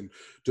has he been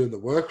doing the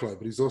workload,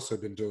 but he's also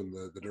been doing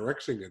the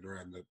direction in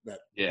around that.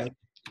 Yeah.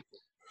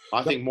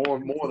 I think more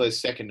of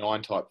those second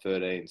 9 type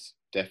 13s,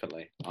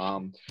 definitely.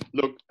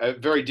 Look, a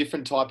very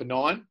different type of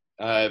 9,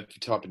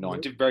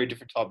 very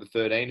different type of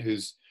 13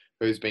 who's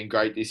been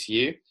great this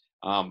year.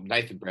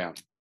 Nathan Brown.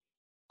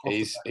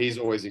 He's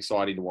always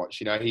exciting to watch.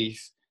 You know,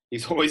 he's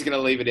always going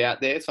to leave it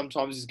out there.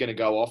 Sometimes he's going to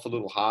go off a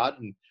little hard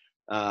and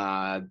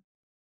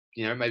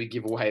you know, maybe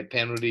give away a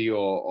penalty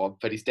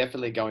but he's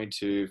definitely going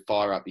to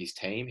fire up his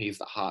team. He's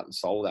the heart and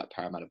soul of that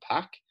Parramatta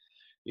pack.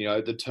 You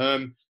know, the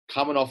term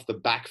coming off the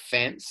back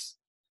fence,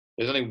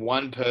 there's only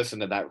one person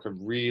that could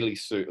really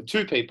suit.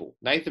 2 people,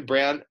 Nathan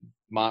Brown,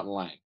 Martin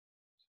Lang.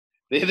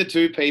 They're the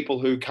 2 people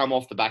who come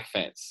off the back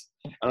fence.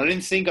 And I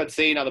didn't think I'd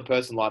see another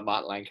person like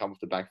Martin Lang come off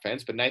the back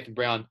fence, but Nathan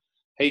Brown,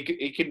 he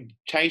can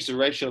change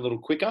direction a little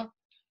quicker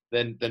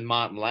than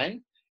Martin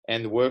Lang.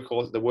 And the work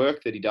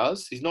that he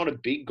does, he's not a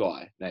big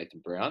guy,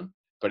 Nathan Brown,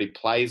 but he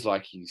plays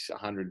like he's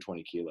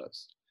 120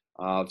 kilos.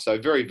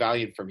 So very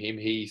valiant from him.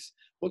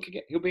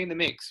 He'll be in the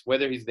mix.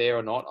 Whether he's there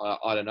or not,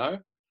 I don't know.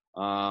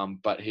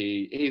 But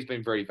he's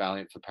been very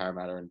valiant for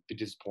Parramatta, and be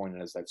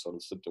disappointed as they've sort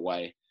of slipped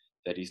away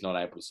that he's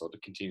not able to sort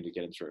of continue to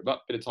get him through. But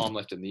a bit of time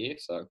left in the year,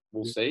 so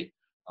we'll see.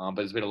 But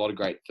there's been a lot of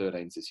great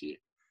 13s this year.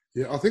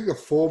 Yeah, I think the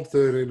form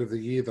 13 of the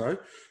year, though,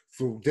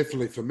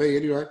 definitely for me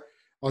anyway,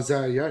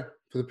 Isaiah Yeo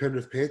for the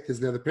Penrith Panthers.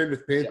 Now the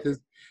Penrith Panthers,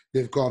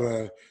 they've got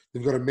a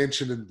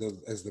mention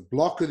as the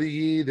block of the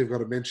year. They've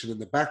got a mention in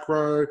the back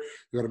row.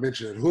 They've got a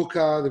mention at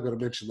hooker. They've got a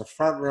mention in the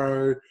front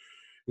row.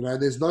 You know,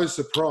 there's no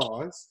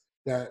surprise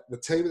that the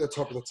team at the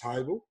top of the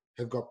table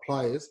have got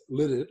players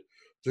littered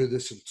through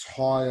this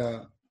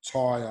entire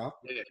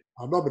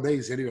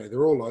nominees anyway.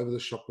 They're all over the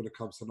shop when it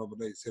comes to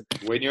nominees.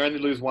 And when you only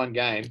lose one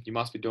game, you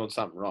must be doing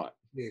something right.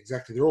 Yeah,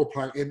 exactly. They're all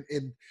playing.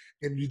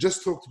 And you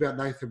just talked about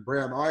Nathan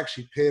Brown. I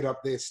actually paired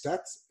up their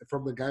stats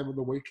from the game on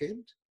the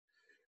weekend.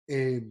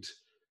 And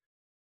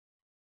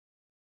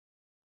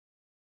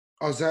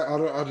I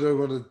don't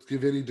want to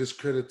give any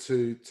discredit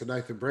to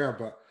Nathan Brown,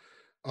 but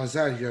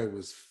Isaiah Yeo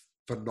was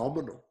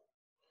phenomenal.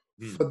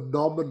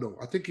 Phenomenal.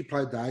 I think he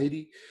played the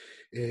 80.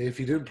 If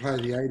he didn't play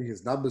the 80,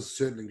 his numbers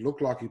certainly look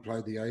like he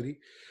played the 80.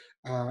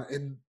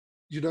 And,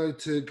 you know,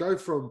 to go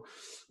from,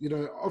 you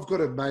know, I've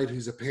got a mate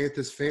who's a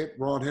Panthers fan,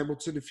 Ryan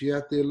Hamilton, if you're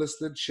out there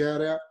listening,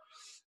 shout out.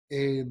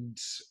 And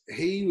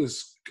he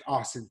was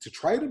asking to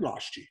trade him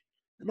last year.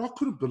 And I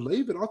couldn't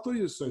believe it. I thought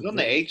he was so. He was on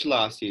the edge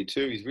last year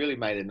too. He's really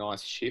made a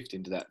nice shift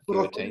into that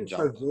 13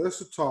 jump. So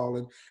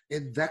versatile,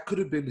 and that could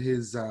have been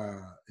his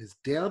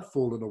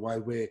downfall in a way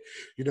where,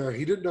 you know,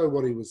 he didn't know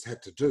what he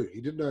had to do.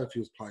 He didn't know if he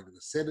was playing in the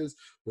centres,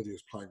 whether he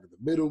was playing in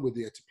the middle, whether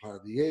he had to play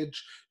on the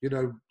edge. You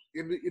know,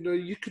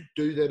 you could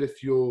do that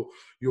if your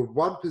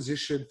one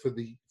position for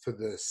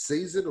the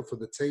season or for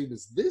the team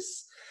is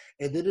this,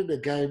 and then in a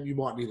game you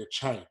might need a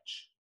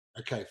change.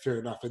 Okay, fair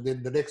enough. And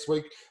then the next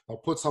week, I'll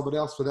put someone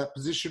else for that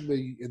position,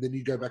 and then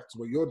you go back to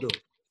what you're doing.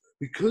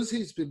 Because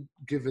he's been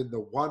given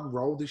the one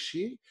role this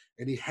year,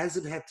 and he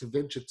hasn't had to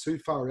venture too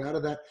far out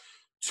of that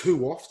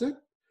too often,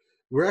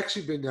 we're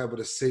actually being able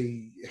to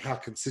see how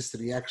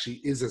consistent he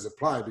actually is as a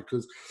player,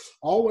 because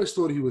I always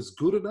thought he was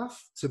good enough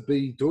to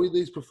be doing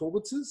these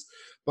performances,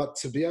 but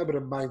to be able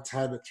to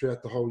maintain it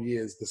throughout the whole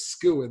year is the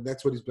skill, and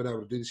that's what he's been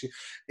able to do this year.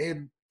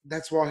 And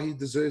that's why he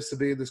deserves to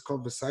be in this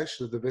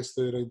conversation of the best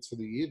 13s for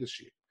the year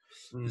this year.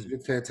 It's been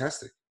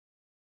fantastic.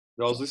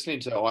 I was listening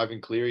to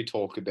Ivan Cleary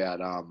talk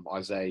about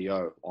Isaiah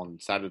Yeo on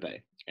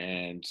Saturday,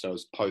 and so it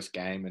was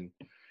post-game,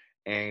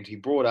 and he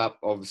brought up,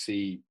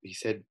 obviously, he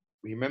said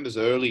he remembers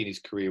early in his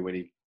career when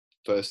he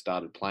first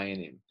started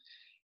playing him,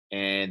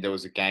 and there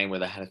was a game where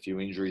they had a few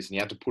injuries, and he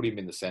had to put him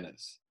in the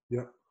centres.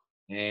 Yeah.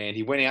 And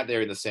he went out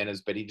there in the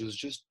centres, but he was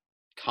just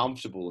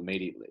comfortable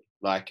immediately.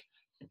 Like,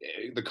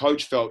 the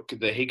coach felt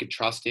that he could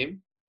trust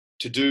him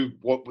to do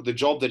the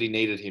job that he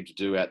needed him to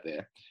do out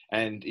there.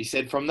 And he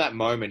said from that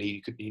moment,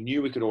 he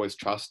knew he could always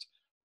trust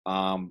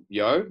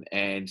Yeo,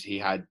 and he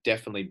had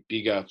definitely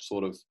bigger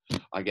sort of,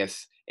 I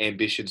guess,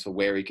 ambitions for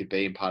where he could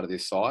be in part of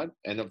this side.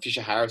 And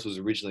Fisher Harris was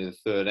originally the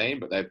 13,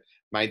 but they've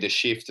made the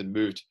shift and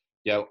moved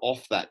Yeo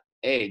off that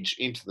edge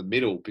into the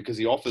middle because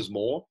he offers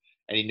more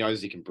and he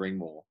knows he can bring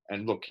more.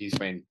 And look,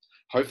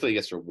 hopefully he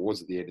gets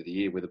rewards at the end of the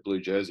year with a blue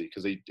jersey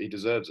because he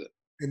deserves it.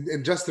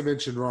 And just to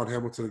mention Ryan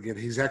Hamilton again,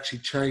 he's actually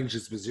changed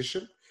his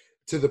position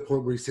to the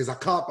point where he says, I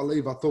can't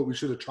believe I thought we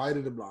should have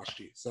traded him last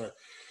year. So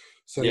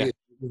yeah,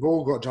 we've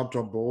all got jumped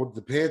on board.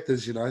 The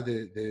Panthers, you know,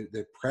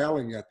 they're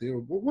prowling out there.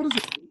 What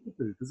does a Panther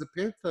do? Does a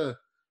Panther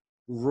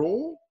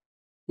roar?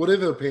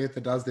 Whatever a Panther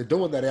does, they're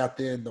doing that out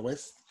there in the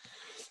West.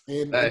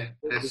 And they're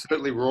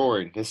certainly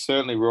roaring. They're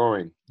certainly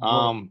roaring.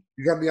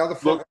 You got any other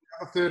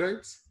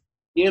 13s?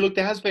 Yeah, look,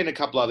 there has been a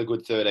couple other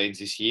good 13s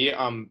this year.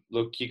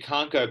 Look, you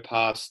can't go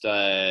past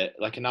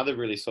like another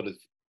really sort of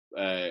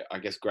I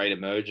guess great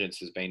emergence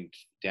has been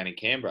down in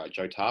Canberra,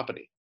 Joe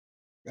Tarpany.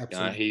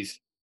 Absolutely. You know,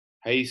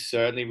 he's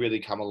certainly really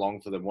come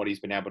along for them, what he's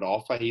been able to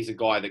offer. He's a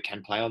guy that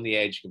can play on the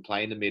edge, can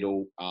play in the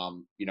middle.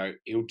 You know,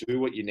 he'll do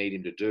what you need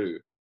him to do.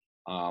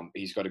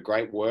 He's got a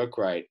great work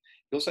rate.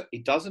 He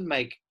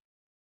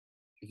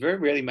very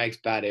rarely makes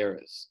bad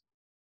errors.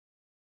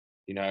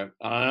 You know,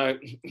 I know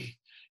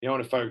you don't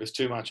want to focus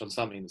too much on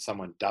something that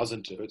someone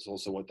doesn't do. It's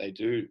also what they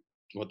do.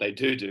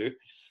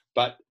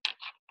 But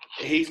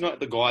he's not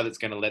the guy that's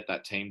going to let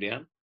that team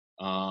down.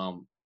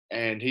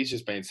 And he's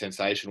just been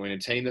sensational in a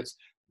team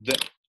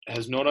that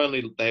has not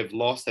only they've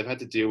had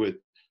to deal with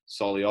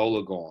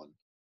Soliola gone,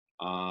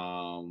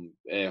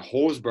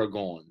 Horsburgh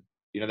gone.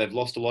 They've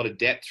lost a lot of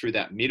depth through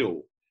that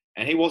middle.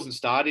 And he wasn't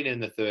starting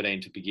in the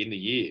 13 to begin the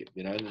year,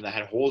 and then they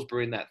had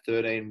Horsburgh in that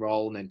 13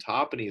 role, and then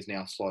Tarpany is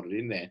now slotted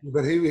in there.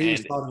 But he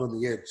was starting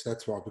on the edge,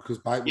 that's why, because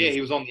Bateman... Yeah,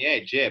 he was on the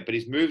edge, but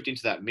he's moved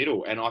into that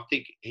middle, and I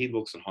think he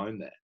looks at home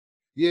there.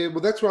 Yeah, well,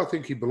 that's where I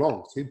think he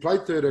belongs. He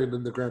played 13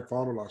 in the grand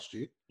final last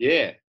year.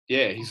 Yeah,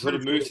 he sort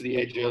of moves to the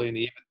edge early in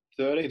the year,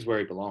 but 13 is where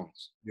he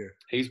belongs. Yeah.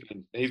 He's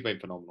been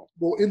phenomenal.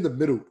 Well, in the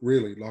middle,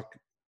 really, like,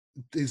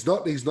 he's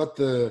not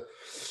the...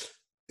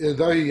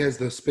 Although he has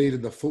the speed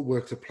and the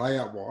footwork to play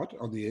out wide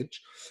on the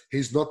edge,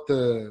 he's not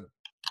the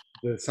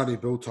Sonny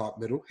Bill type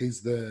middle.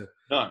 He's the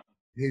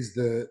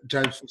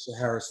James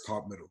Fisher-Harris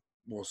type middle,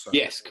 more so.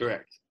 Yes,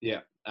 correct. Yeah,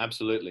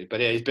 absolutely.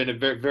 But yeah, he's been a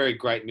very, very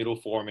great middle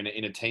for him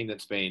in a team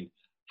that's been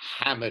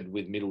hammered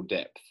with middle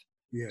depth.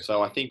 Yeah.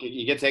 So I think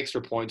he gets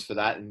extra points for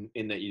that,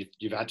 in that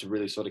you've had to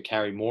really sort of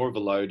carry more of a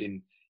load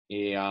in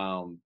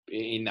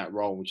that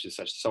role, which is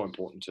so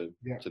important to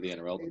the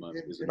NRL at the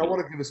moment. And I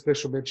want to give a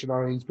special mention.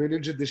 He's been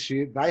injured this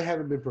year. They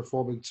haven't been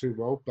performing too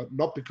well, but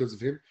not because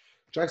of him.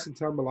 Jason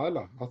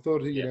Taumalolo. I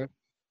thought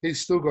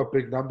he's still got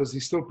big numbers. He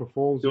still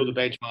performs. Still the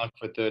benchmark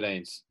for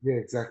 13s. Yeah,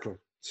 exactly.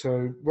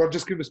 So, well,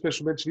 just give him a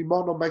special mention. He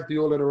might not make the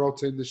All-NRL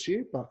team this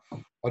year, but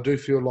I do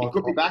feel like... He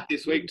could be back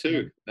this week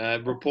too.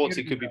 Reports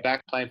he could be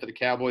back playing for the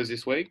Cowboys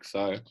this week,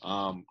 so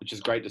which is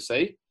great to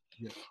see.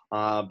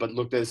 Yeah. But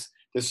look, there's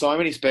so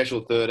many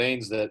special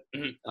 13s that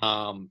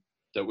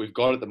that we've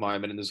got at the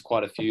moment, and there's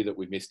quite a few that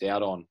we've missed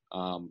out on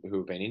who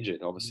have been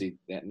injured. Obviously,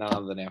 none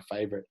other than our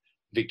favourite,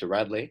 Victor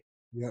Radley.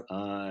 Yep.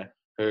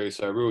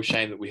 So a real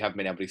shame that we haven't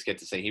been able to get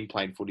to see him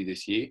playing footy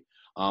this year.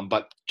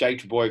 But Jake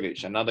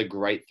Trbojevic, another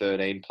great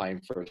 13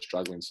 playing for a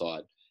struggling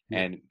side.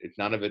 And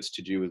none of it's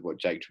to do with what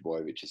Jake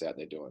Trbojevic is out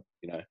there doing.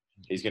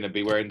 He's going to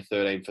be wearing the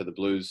 13 for the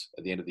Blues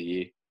at the end of the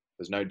year.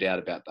 There's no doubt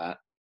about that.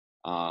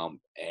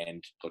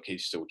 And look,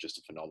 he's still just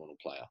a phenomenal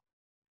player.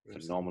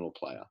 Phenomenal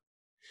player.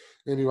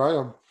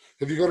 Anyway,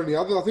 have you got any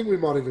other? I think we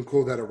might even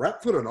call that a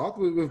wrap for tonight.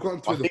 We've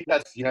gotten through. I think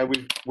that's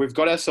we've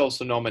got ourselves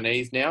some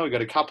nominees now. We've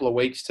got a couple of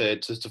weeks to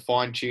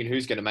fine tune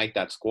who's going to make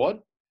that squad.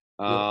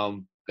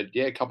 But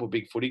a couple of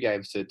big footy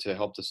games to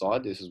help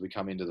decide this as we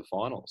come into the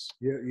finals.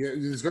 Yeah.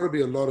 There's going to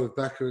be a lot of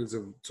backers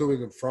and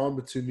toing and froing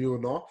between you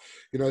and I.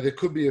 There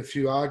could be a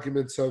few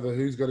arguments over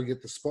who's going to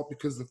get the spot,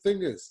 because the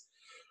thing is,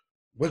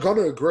 we're going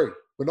to agree.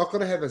 We're not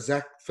going to have a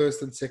Zach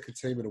first and second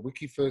team and a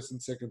Wiki first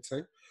and second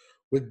team.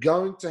 We're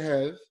going to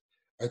have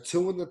a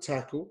 2 in the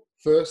tackle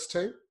first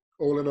team,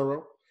 all in a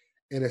row,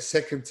 and a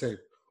second team,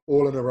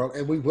 all in a row,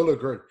 and we will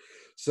agree.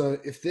 So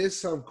if there's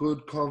some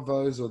good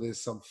convos or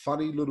there's some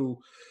funny little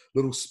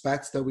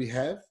spats that we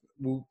have,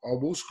 I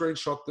will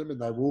screenshot them,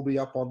 and they will be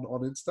up on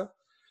Insta.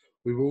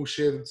 We will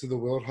share them to the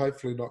world,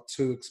 hopefully not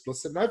too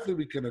explicit. And hopefully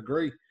we can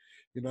agree.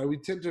 We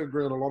tend to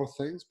agree on a lot of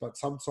things, but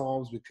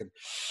sometimes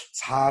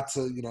it's hard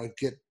to,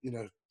 get,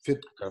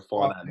 fit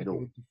find that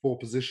middle. 4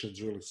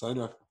 positions, really. So,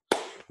 we'll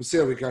see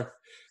how we go.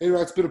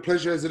 Anyway, it's been a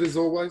pleasure, as it is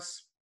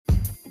always.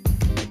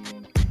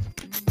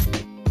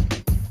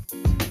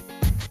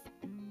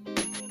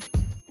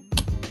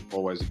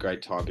 Always a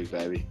great topic,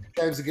 baby.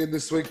 Games again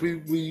this week.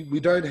 We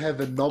don't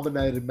have a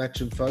nominated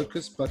match in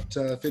focus, but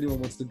if anyone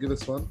wants to give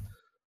us one,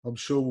 I'm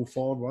sure we'll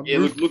find one. Yeah,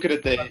 look at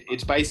it there.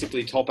 It's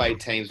basically top 8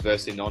 teams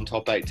versus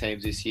non-top 8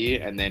 teams this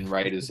year, and then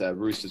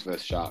Roosters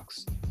versus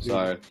Sharks.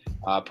 So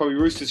probably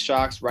Roosters,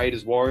 Sharks,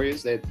 Raiders,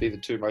 Warriors. They'd be the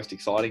 2 most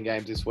exciting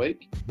games this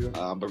week.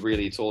 Yeah. But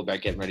really, it's all about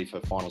getting ready for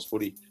finals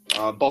footy.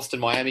 Boston,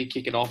 Miami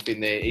kicking off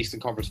in their Eastern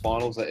Conference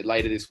Finals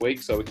later this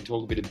week, so we can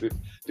talk a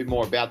bit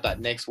more about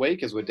that next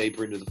week as we're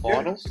deeper into the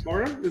finals.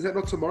 Tomorrow? Is that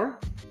not tomorrow?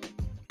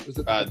 Is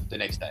it the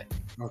next day?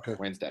 Okay.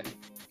 Wednesday.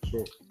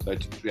 Sure.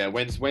 So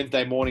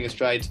Wednesday morning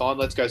Australian time.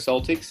 Let's go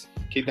Celtics.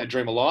 Keep that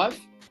dream alive.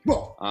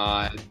 Well,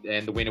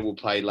 and the winner will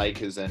play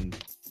Lakers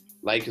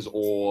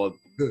or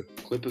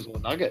Clippers or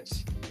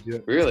Nuggets. Yeah.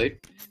 Really?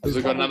 Because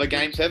we've got another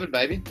Game 7,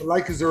 baby. The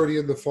Lakers are already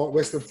in the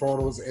Western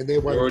Finals, and they're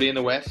waiting. They're already in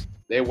the West.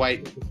 They're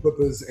waiting. The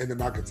Clippers and the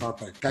Nuggets, aren't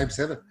they? Game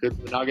 7.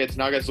 The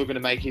Nuggets looking to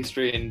make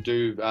history and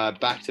do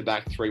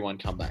back-to-back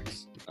 3-1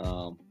 comebacks.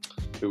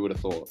 Who would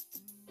have thought?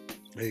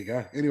 There you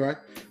go. Anyway,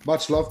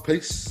 much love,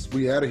 peace.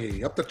 We out of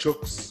here. Up the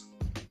chooks.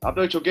 Up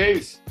the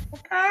chookies.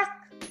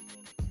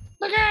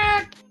 Look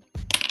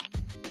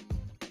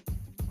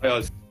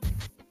out.